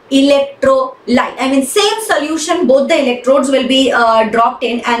one electrolyte. I mean, same solution, both the electrodes will be dropped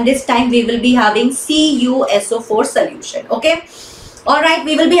in, and this time we will be having CuSO4 solution. Okay, all right,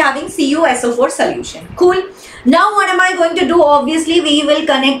 we will be having CuSO4 solution. Cool. Now what am I going to do? Obviously we will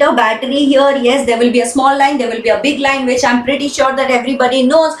connect a battery here. Yes, there will be a small line, there will be a big line, which I'm pretty sure that everybody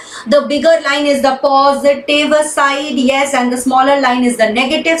knows. The bigger line is the positive side, yes, and the smaller line is the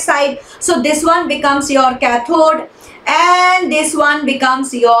negative side. So this one becomes your cathode, and this one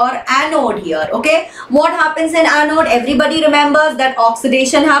becomes your anode here. Okay, what happens in anode? Everybody remembers that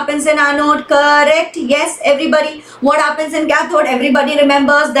oxidation happens in anode, correct? Yes, everybody. What happens in cathode? Everybody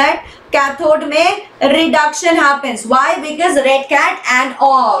remembers that cathode mein reduction happens. Why? Because red cat and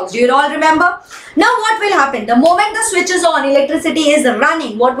ox. Do you all remember? Now what will happen? The moment the switch is on, electricity is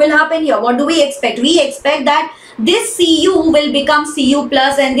running. What will happen here? What do we expect? We expect that this Cu will become Cu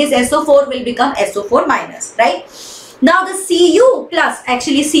plus and this SO4 will become SO4 minus, right? Now the Cu plus,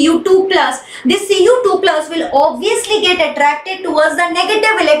 actually Cu2 plus, this Cu2 plus will obviously get attracted towards the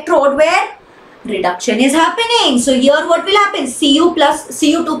negative electrode where reduction is happening. So here what will happen? Cu2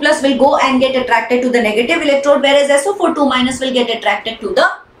 plus will go and get attracted to the negative electrode, whereas SO42 minus will get attracted to the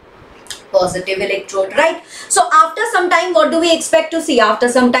positive electrode, right? So after some time, what do we expect to see? After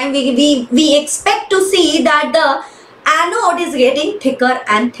some time, we expect to see that the anode is getting thicker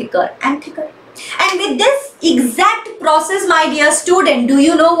and thicker and thicker. And with this exact process, my dear student, do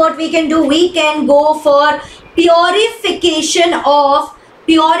you know what we can do? We can go for purification of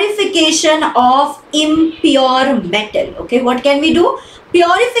impure metal. Okay, what can we do?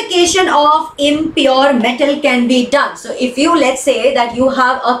 Purification of impure metal can be done. So if you, let's say that you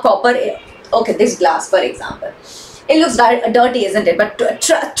have a copper, okay, this glass for example, it looks dirty, isn't it? But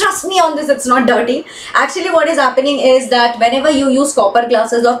trust me on this, it's not dirty. Actually what is happening is that whenever you use copper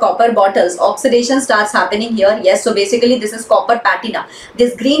glasses or copper bottles, oxidation starts happening here. Yes, so basically this is copper patina.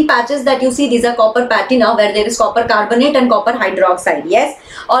 These green patches that you see, these are copper patina where there is copper carbonate and copper hydroxide. Yes,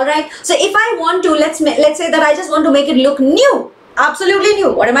 all right. So if I want to, let's say that I just want to make it look new, absolutely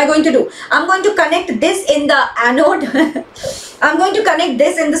new, what am I going to do? I'm going to connect this in the anode. I'm going to connect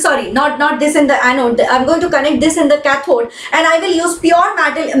this in the, sorry, not this in the anode. I'm going to connect this in the cathode and I will use pure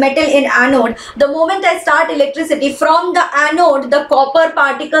metal in anode. The moment I start electricity from the anode, the copper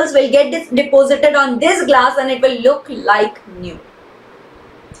particles will get deposited on this glass and it will look like new.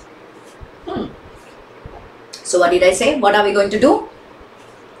 So what did I say? What are we going to do?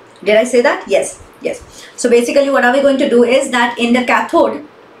 Did I say that? Yes, yes. So basically what are we going to do is that in the cathode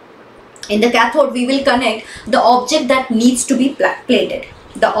we will connect the object that needs to be plated.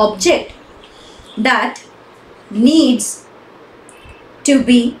 The object that needs to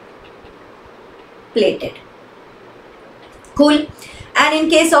be plated. Cool. And in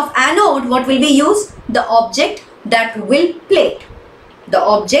case of anode, what will we use? The object that will plate. The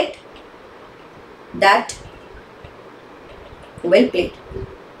object that will plate.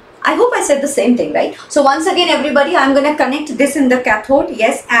 I hope I said the same thing, right? So once again, everybody, I'm going to connect this in the cathode,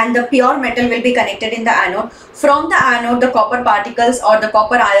 yes, and the pure metal will be connected in the anode. From the anode, the copper particles or the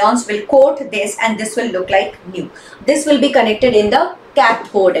copper ions will coat this and this will look like new. This will be connected in the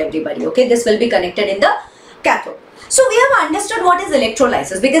cathode, everybody, okay? This will be connected in the cathode. So we have understood what is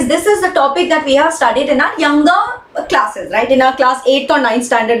electrolysis, because this is the topic that we have studied in our younger classes, right? In our class 8th or 9th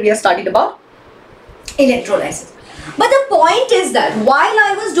standard, we have studied about electrolysis. But the point is that while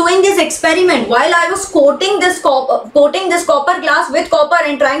I was doing this experiment, while I was coating this copper glass with copper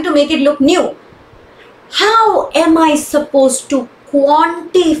and trying to make it look new, how am I supposed to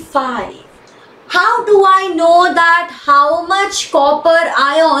quantify? How do I know that how much copper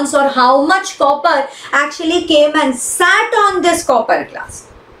ions or how much copper actually came and sat on this copper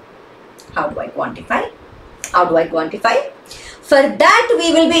glass? How do I quantify? How do I quantify? For that,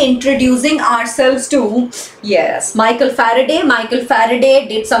 we will be introducing ourselves to, yes, Michael Faraday. Michael Faraday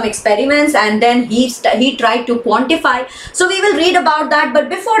did some experiments and then he tried to quantify. So we will read about that. But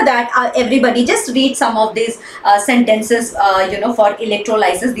before that, everybody just read some of these sentences, for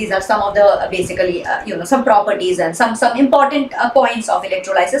electrolysis. These are some of the basically, some properties and some important points of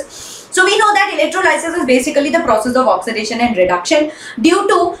electrolysis. So we know that electrolysis is basically the process of oxidation and reduction due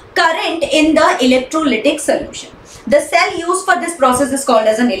to current in the electrolytic solution. The cell used for this process is called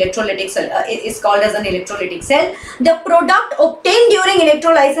as an electrolytic cell. The product obtained during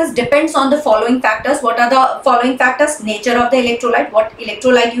electrolysis depends on the following factors. What are the following factors? Nature of the electrolyte, what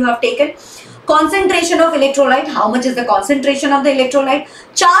electrolyte you have taken, concentration of electrolyte, how much is the concentration of the electrolyte,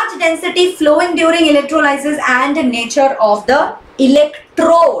 charge density flowing during electrolysis, and nature of the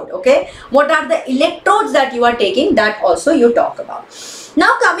electrode. Okay, what are the electrodes that you are taking? That also you talk about.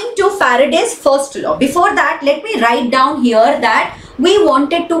 Now coming to Faraday's first law. Before that, let me write down here that we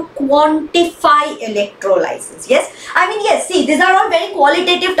wanted to quantify electrolysis. Yes, I mean, yes, see, these are all very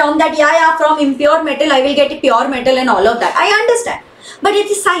qualitative terms that, yeah, from impure metal I will get a pure metal and all of that. I understand. But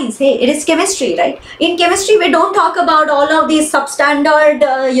it is science, hey, it is chemistry, right? In chemistry, we don't talk about all of these substandard,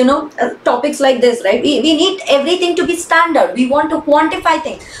 topics like this, right? We need everything to be standard. We want to quantify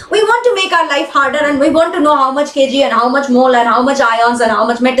things. We want to make our life harder, and we want to know how much kg and how much mole and how much ions and how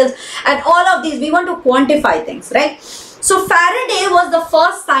much metals and all of these. We want to quantify things, right? So Faraday was the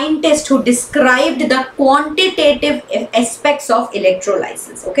first scientist who described the quantitative aspects of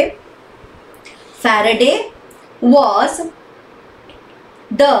electrolysis, okay? Faraday was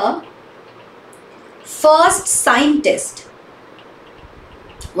the first scientist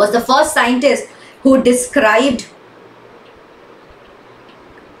who described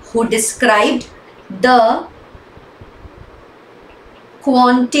the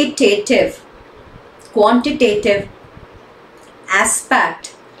quantitative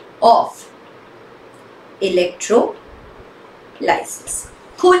aspect of electrolysis.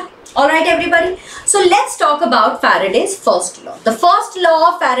 Cool. All right, everybody. So let's talk about Faraday's first law. The first law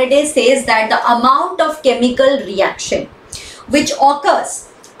of Faraday says that the amount of chemical reaction which occurs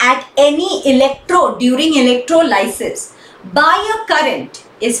at any electrode during electrolysis by a current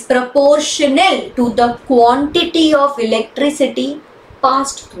is proportional to the quantity of electricity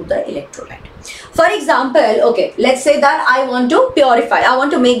passed through the electrolyte. For example, okay, let's say that I want to purify. I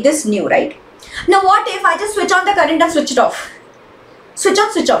want to make this new, right? Now, what if I just switch on the current and switch it off? Switch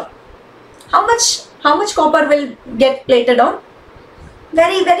on, switch off. How much copper will get plated on?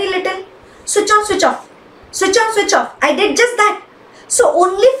 Very, very little. Switch on, switch off. Switch on, switch off. I did just that. So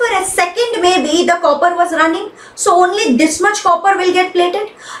only for a second maybe the copper was running. So only this much copper will get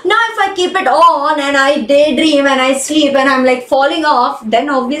plated. Now if I keep it on and I daydream and I sleep and I'm like falling off, then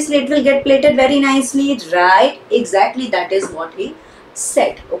obviously it will get plated very nicely, right? Exactly, that is what he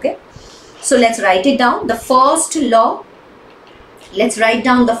said, okay? So let's write it down. The first law. Let's write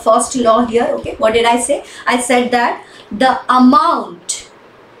down the first law here, okay? What did I say? I said that the amount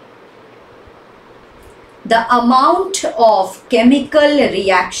of chemical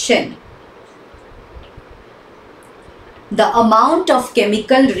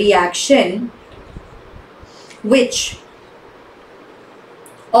reaction, which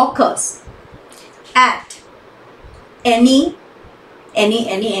occurs at any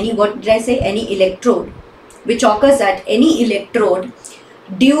what did I say? Any electrode, which occurs at any electrode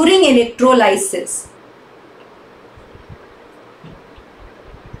during electrolysis.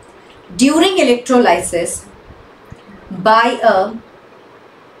 By a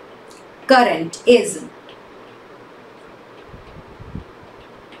current is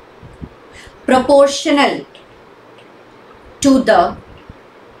proportional to the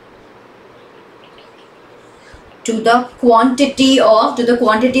quantity of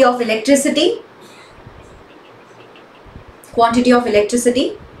electricity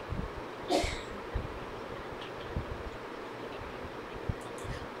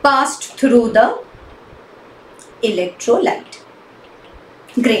passed through the electrolyte.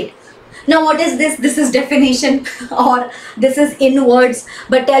 Great. Now what is this? This is definition or this is in words.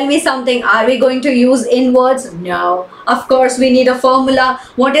 But tell me something. Are we going to use in words? No. Of course we need a formula.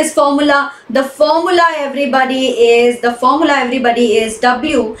 What is formula? The formula everybody is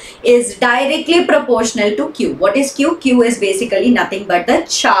W is directly proportional to Q. What is Q? Q is basically nothing but the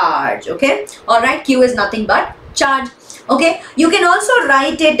charge. Okay. Alright. Q is nothing but charge. Okay, you can also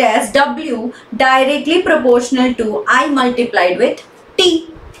write it as W directly proportional to I multiplied with T.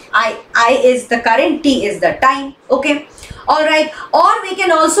 I is the current, T is the time. Okay, alright. Or we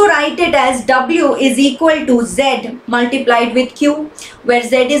can also write it as W is equal to Z multiplied with Q, where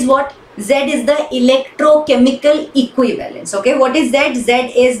Z is what? Z is the electrochemical equivalence. Okay, what is Z?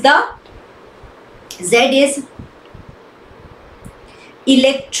 Z is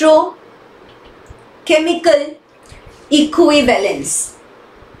electrochemical equivalence.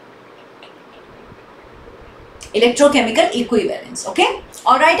 Okay,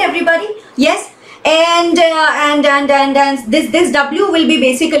 all right, everybody. Yes, and this W will be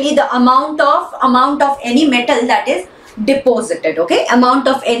basically the amount of any metal that is deposited. Okay, amount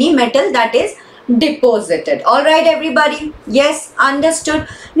of any metal that is deposited. All right, everybody. Yes, understood.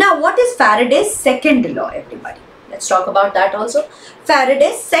 Now what is Faraday's second law, everybody? Let's talk about that also.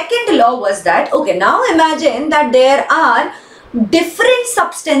 Faraday's second law was that, okay, now imagine that there are different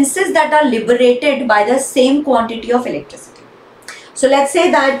substances that are liberated by the same quantity of electricity. So let's say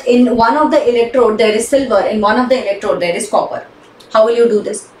that in one of the electrode there is silver, in one of the electrode there is copper. How will you do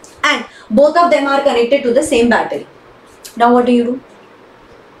this? And both of them are connected to the same battery. Now what do you do?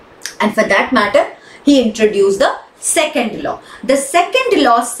 And for that matter, he introduced the second law. The second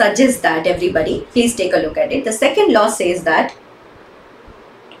law suggests that, everybody, please take a look at it. The second law says that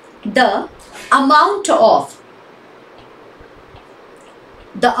the amount of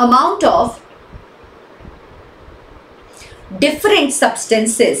the amount of different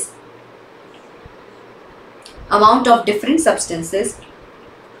substances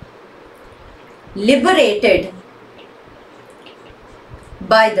liberated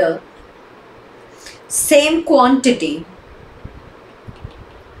by the same quantity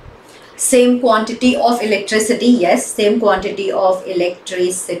of electricity, yes, same quantity of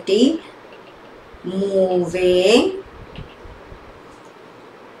electricity moving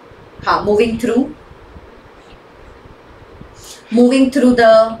through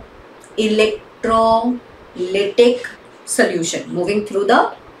the electrolytic solution, moving through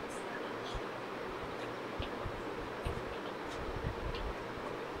the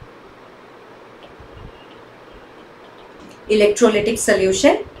electrolytic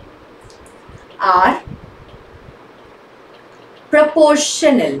solution are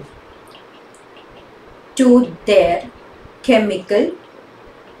proportional to their chemical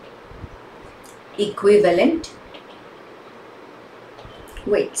equivalent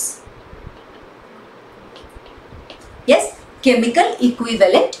weights. Yes, chemical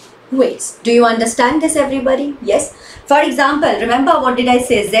equivalent weights. Do you understand this, everybody? Yes. For example, remember what did I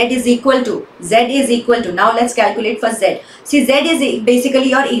say? Z is equal to. Now let's calculate for Z. See, Z is basically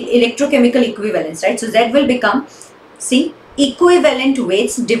your electrochemical equivalence, right? So Z will become, see, equivalent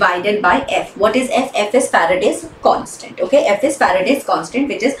weights divided by F. What is F? F is Faraday's constant. Okay, F is Faraday's constant,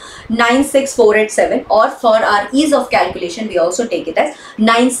 which is 96487, or for our ease of calculation, we also take it as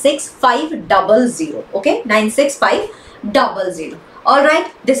 96500. Okay, 96500.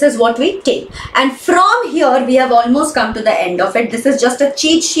 Alright, this is what we take, and from here we have almost come to the end of it. This is just a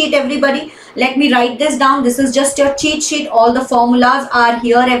cheat sheet, everybody. Let me write this down. This is just your cheat sheet. All the formulas are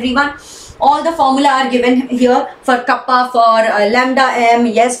here, everyone. All the formula are given here for kappa, for lambda m,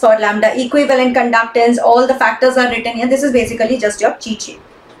 yes, for lambda equivalent conductance. All the factors are written here. This is basically just your cheat sheet.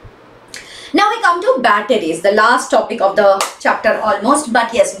 Now we come to batteries, the last topic of the chapter almost.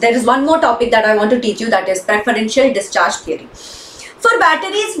 But yes, there is one more topic that I want to teach you, that is preferential discharge theory. For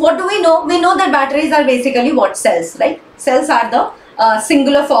batteries, what do we know? We know that batteries are basically what? Cells, right? Cells are the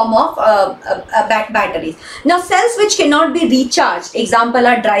singular form of batteries. Now, cells which cannot be recharged, example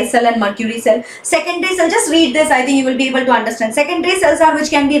are dry cell and mercury cell. Secondary cell, just read this, I think you will be able to understand. Secondary cells are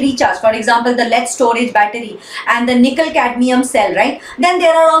which can be recharged. For example, the lead storage battery and the nickel cadmium cell, right? Then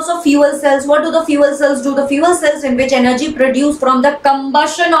there are also fuel cells. What do the fuel cells do? The fuel cells in which energy produced from the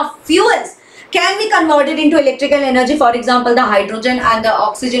combustion of fuels can be converted into electrical energy. For example, the hydrogen and the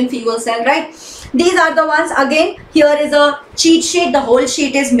oxygen fuel cell, right? These are the ones. Again, here is a cheat sheet. The whole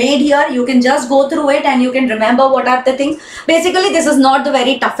sheet is made here. You can just go through it and you can remember what are the things. Basically, this is not the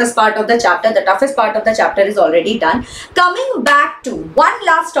very toughest part of the chapter. The toughest part of the chapter is already done. Coming back to one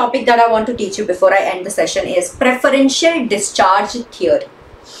last topic that I want to teach you before I end the session is preferential discharge theory.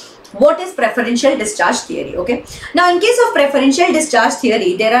 What is preferential discharge theory? Okay. Now, in case of preferential discharge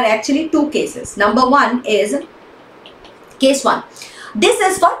theory, there are actually two cases. Number one is case one. This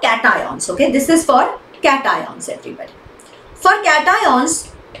is for cations. Okay. This is for cations, everybody. For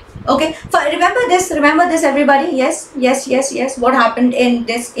cations, okay. Remember this, everybody. Yes. What happened in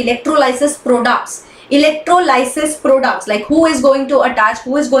this electrolysis products? Electrolysis products, like who is going to attach,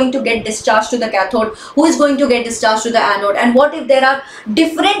 who is going to get discharged to the cathode, who is going to get discharged to the anode, and what if there are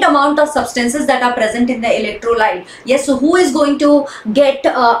different amount of substances that are present in the electrolyte? Yes, so who is going to get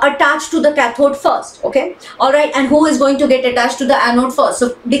attached to the cathode first? Okay, all right, and who is going to get attached to the anode first?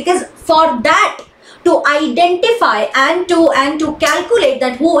 So because for that, to identify and to calculate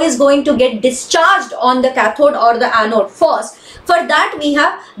that who is going to get discharged on the cathode or the anode first, for that we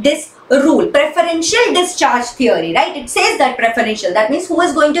have this rule, preferential discharge theory, right? It says that preferential, that means who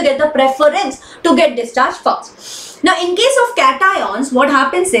is going to get the preference to get discharged first. Now, in case of cations, what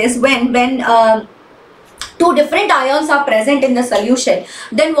happens is when two different ions are present in the solution,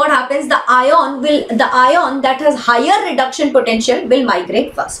 then what happens? The ion that has higher reduction potential will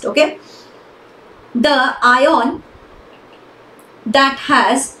migrate first. Okay, the ion that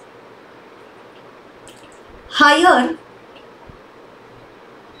has higher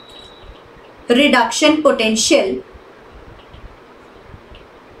reduction potential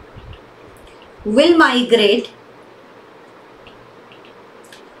will migrate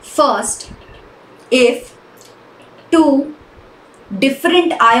first if two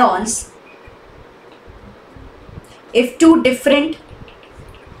different ions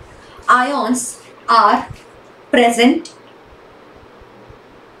are present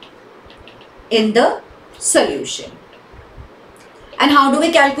in the solution. And how do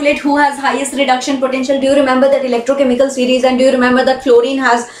we calculate who has highest reduction potential? Do you remember that electrochemical series, and do you remember that fluorine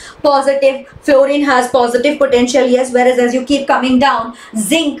has positive. Fluorine has positive potential, yes, whereas as you keep coming down,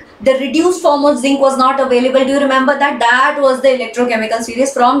 zinc, the reduced form of zinc was not available. Do you remember that? That was the electrochemical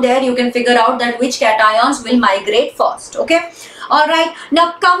series. From there you can figure out that which cations will migrate first. Okay, all right.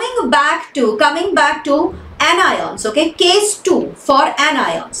 Now coming back to anions. Okay, case 2 for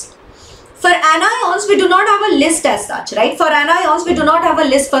anions. For anions, we do not have a list as such, right? For anions, we do not have a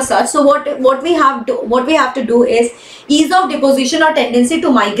list for such. So what we have to do is ease of deposition or tendency to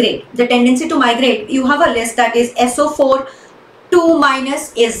migrate. The tendency to migrate, you have a list that is SO4 2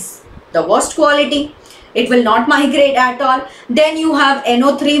 minus is the worst quality. It will not migrate at all. Then you have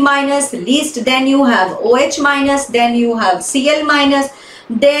NO3 minus least. Then you have OH minus. Then you have Cl minus.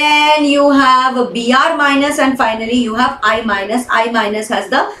 Then you have Br minus, and finally you have I minus. I minus has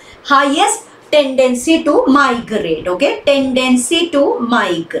the highest tendency to migrate. Okay, tendency to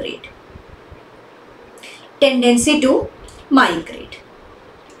migrate. Tendency to migrate.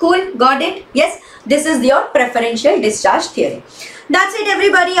 Cool, got it? Yes, this is your preferential discharge theory. That's it,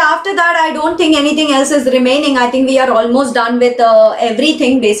 everybody. After that, I don't think anything else is remaining. I think we are almost done with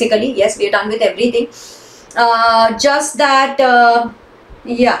everything, basically. Yes, we are done with everything. Just that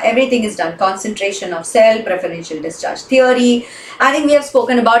yeah, everything is done. Concentration of cell, preferential discharge theory. I think we have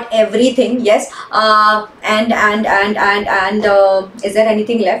spoken about everything. Yes. And is there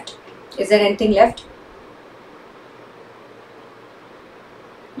anything left? Is there anything left?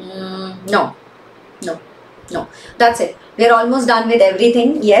 No. That's it. We are almost done with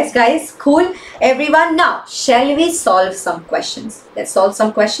everything. Yes, guys. Cool. Everyone. Now, shall we solve some questions? Let's solve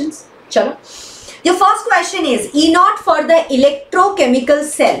some questions. Chalo. The first question is E0 for the electrochemical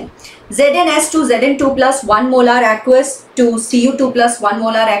cell. ZnS to Zn2 plus 1 molar aqueous to Cu2 plus 1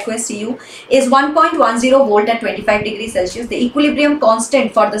 molar aqueous Cu is 1.10 volt at 25 degrees Celsius. The equilibrium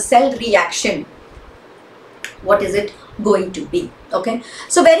constant for the cell reaction, what is it going to be? Okay,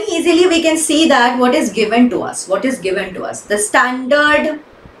 so very easily we can see that what is given to us. What is given to us? The standard,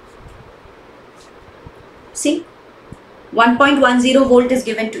 see, 1.10 volt is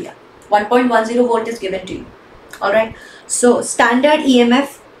given to you. 1.10 volt is given to you. All right. So standard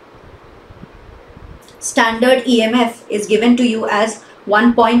EMF is given to you as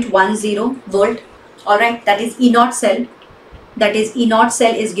 1.10 volt. All right. That is E0 cell. That is E0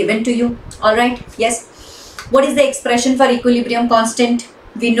 cell is given to you. All right. Yes. What is the expression for equilibrium constant?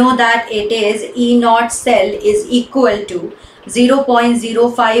 We know that it is E0 cell is equal to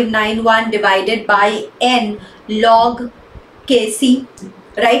 0.0591 divided by N log Kc.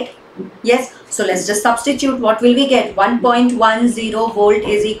 Right. Yes, so let's just substitute. What will we get? 1.10 volt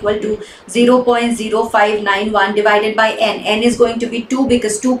is equal to 0.0591 divided by N. N is going to be 2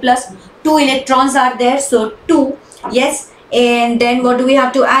 because 2 plus 2 electrons are there. So 2, yes. And then what do we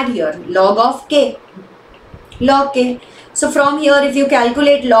have to add here? Log of K. Log K. So from here, if you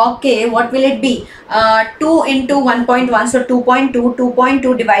calculate log K, what will it be? 2 into 1.1, so 2.2.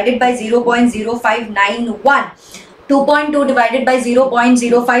 2.2 divided by 0.0591. 2.2 divided by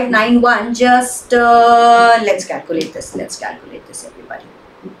 0.0591, just let's calculate this. Let's calculate this, everybody.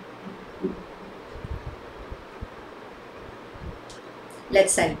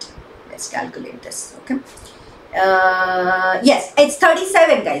 Let's calculate this. Okay. Yes, it's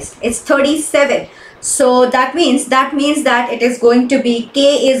 37, guys. It's 37. So that means that it is going to be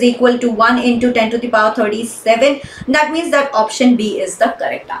K is equal to 1 into 10 to the power 37. That means that option B is the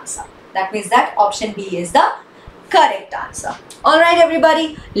correct answer. That means that option B is the correct answer. All right,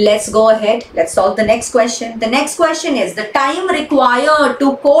 everybody, let's go ahead. Let's solve the next question. The next question is the time required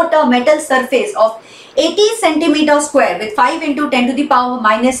to coat a metal surface of 80 centimeter square with 5 into 10 to the power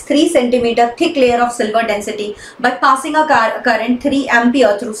minus 3 centimeter thick layer of silver density by passing a current 3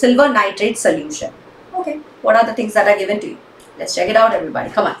 ampere through silver nitrate solution. Okay, what are the things that are given to you? Let's check it out, everybody.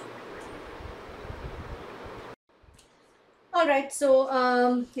 Come on. Alright, so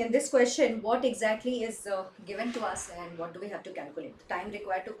in this question, what exactly is given to us and what do we have to calculate? The time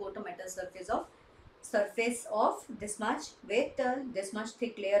required to coat a metal surface of this much with this much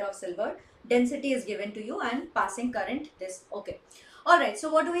thick layer of silver. Density is given to you and passing current this. Okay. Alright, so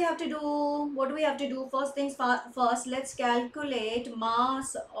what do we have to do? First things first, let's calculate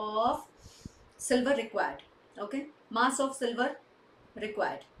mass of silver required. Okay, mass of silver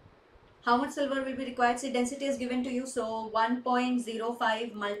required. How much silver will be required? See, density is given to you. So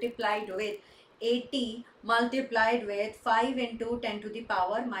 1.05 multiplied with 80 multiplied with 5 into 10 to the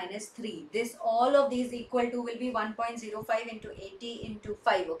power minus 3. This, all of these equal to will be 1.05 into 80 into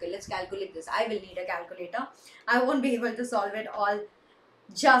 5. Okay, let's calculate this. I will need a calculator. I won't be able to solve it all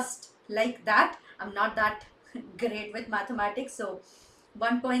just like that. I'm not that great with mathematics. So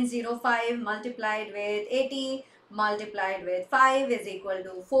 1.05 multiplied with 80 multiplied with 5 is equal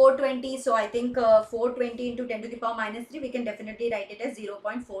to 420. So I think 420 into 10 to the power minus 3, we can definitely write it as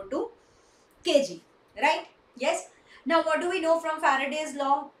 0.42 kg, right? Yes. Now what do we know from Faraday's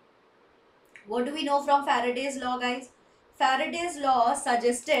law? What do we know from Faraday's law, guys? Faraday's law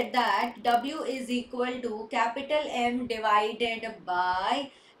suggested that W is equal to capital M divided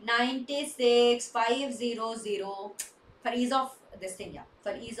by 96,500, for ease of this thing, yeah,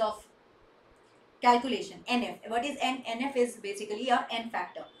 for ease of calculation, NF. What is N? NF is basically your N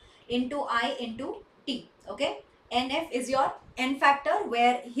factor into I into T, okay? NF is your N factor,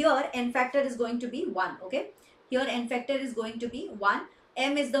 where here N factor is going to be 1, okay? Here N factor is going to be 1.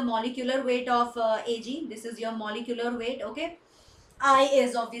 M is the molecular weight of Ag. This is your molecular weight, okay? I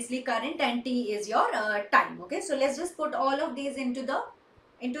is obviously current and T is your time, okay? So let's just put all of these into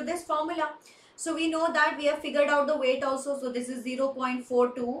this formula. So we know that we have figured out the weight also. So this is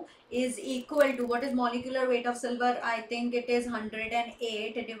 0.42 is equal to, what is molecular weight of silver? I think it is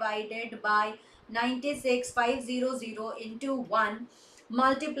 108 divided by 96,500 into 1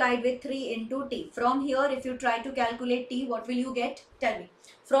 multiplied with 3 into T. From here, if you try to calculate T, what will you get? Tell me.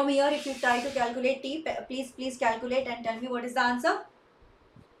 From here, if you try to calculate T, please calculate and tell me what is the answer.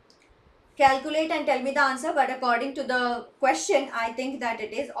 Calculate and tell me the answer. But according to the question, I think that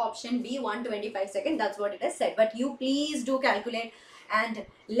it is option B, 125 seconds. That's what it has said. But you please do calculate and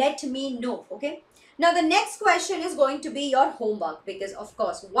let me know, okay? Now the next question is going to be your homework, because of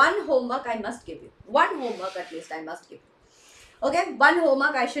course one homework I must give you. One homework at least I must give you. Okay, one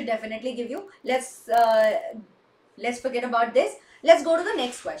homework I should definitely give you. Let's forget about this. Let's go to the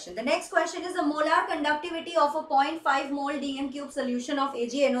next question. The next question is the molar conductivity of a 0.5 mole Dm cube solution of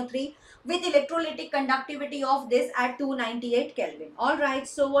AgNO3 with electrolytic conductivity of this at 298 Kelvin. Alright,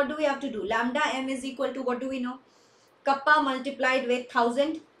 so what do we have to do? Lambda m is equal to, what do we know? Kappa multiplied with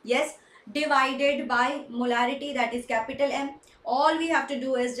 1000, yes, divided by molarity, that is capital M. All we have to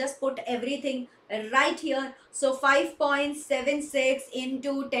do is just put everything right here. So 5.76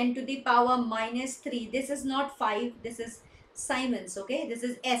 into 10 to the power minus 3. This is not 5, this is Siemens, okay? This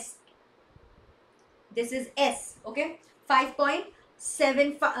is S. This is S, okay?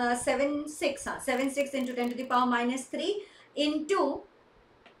 5.76 into 10 to the power minus 3 into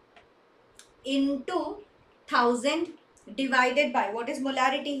 1000 divided by, what is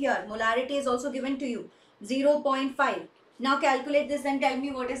molarity here? Molarity is also given to you, 0.5. Now calculate this and tell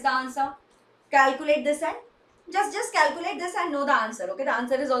me what is the answer. Calculate this and just calculate this and know the answer, okay? The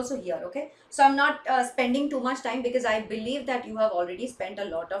answer is also here, okay? So I'm not spending too much time, because I believe that you have already spent a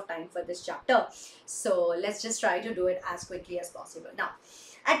lot of time for this chapter. So let's just try to do it as quickly as possible. Now,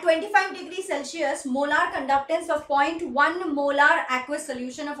 at 25 degrees Celsius, molar conductance of 0.1 molar aqueous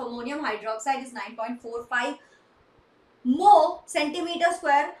solution of ammonium hydroxide is 9.45 mho centimeter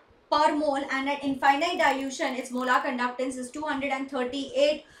square per mole, and at infinite dilution, its molar conductance is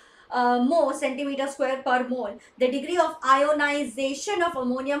 238 mho centimeter square per mole. The degree of ionization of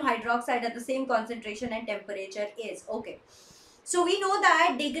ammonium hydroxide at the same concentration and temperature is, okay. So we know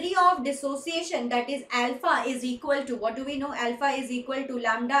that degree of dissociation, that is alpha, is equal to, what do we know? Alpha is equal to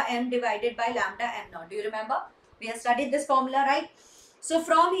lambda m divided by lambda m naught. Do you remember? We have studied this formula, right? So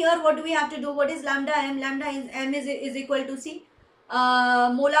from here, what do we have to do? What is lambda m? Lambda m is equal to, see,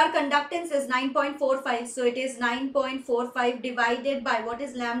 molar conductance is 9.45. So it is 9.45 divided by, what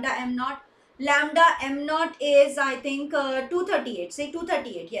is lambda m naught? Lambda m naught is, I think, 238. Say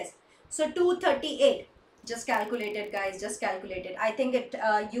 238, yes. So 238. Just calculate it, guys. Just calculate it. I think it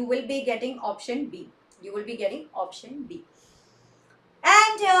you will be getting option B. You will be getting option B.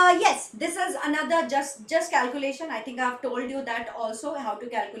 And yes, this is another just calculation. I think I have told you that also, how to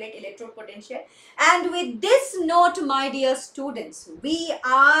calculate electrode potential. And with this note, my dear students, we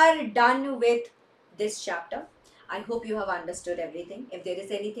are done with this chapter. I hope you have understood everything. If there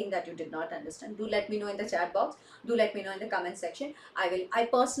is anything that you did not understand, do let me know in the chat box. Do let me know in the comment section. I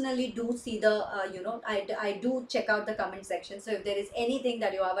personally do see the, I do check out the comment section. So if there is anything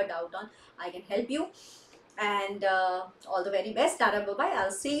that you have a doubt on, I can help you. And all the very best. Tata, bye-bye. I'll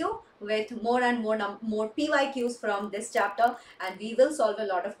see you with more and more PYQs from this chapter, and we will solve a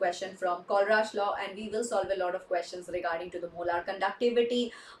lot of questions from Colruyt's law, and we will solve a lot of questions regarding to the molar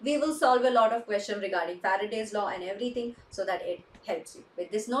conductivity. We will solve a lot of questions regarding Faraday's law and everything, so that it helps you.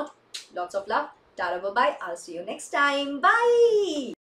 With this note, lots of love. Tata, bye-bye. I'll see you next time. Bye.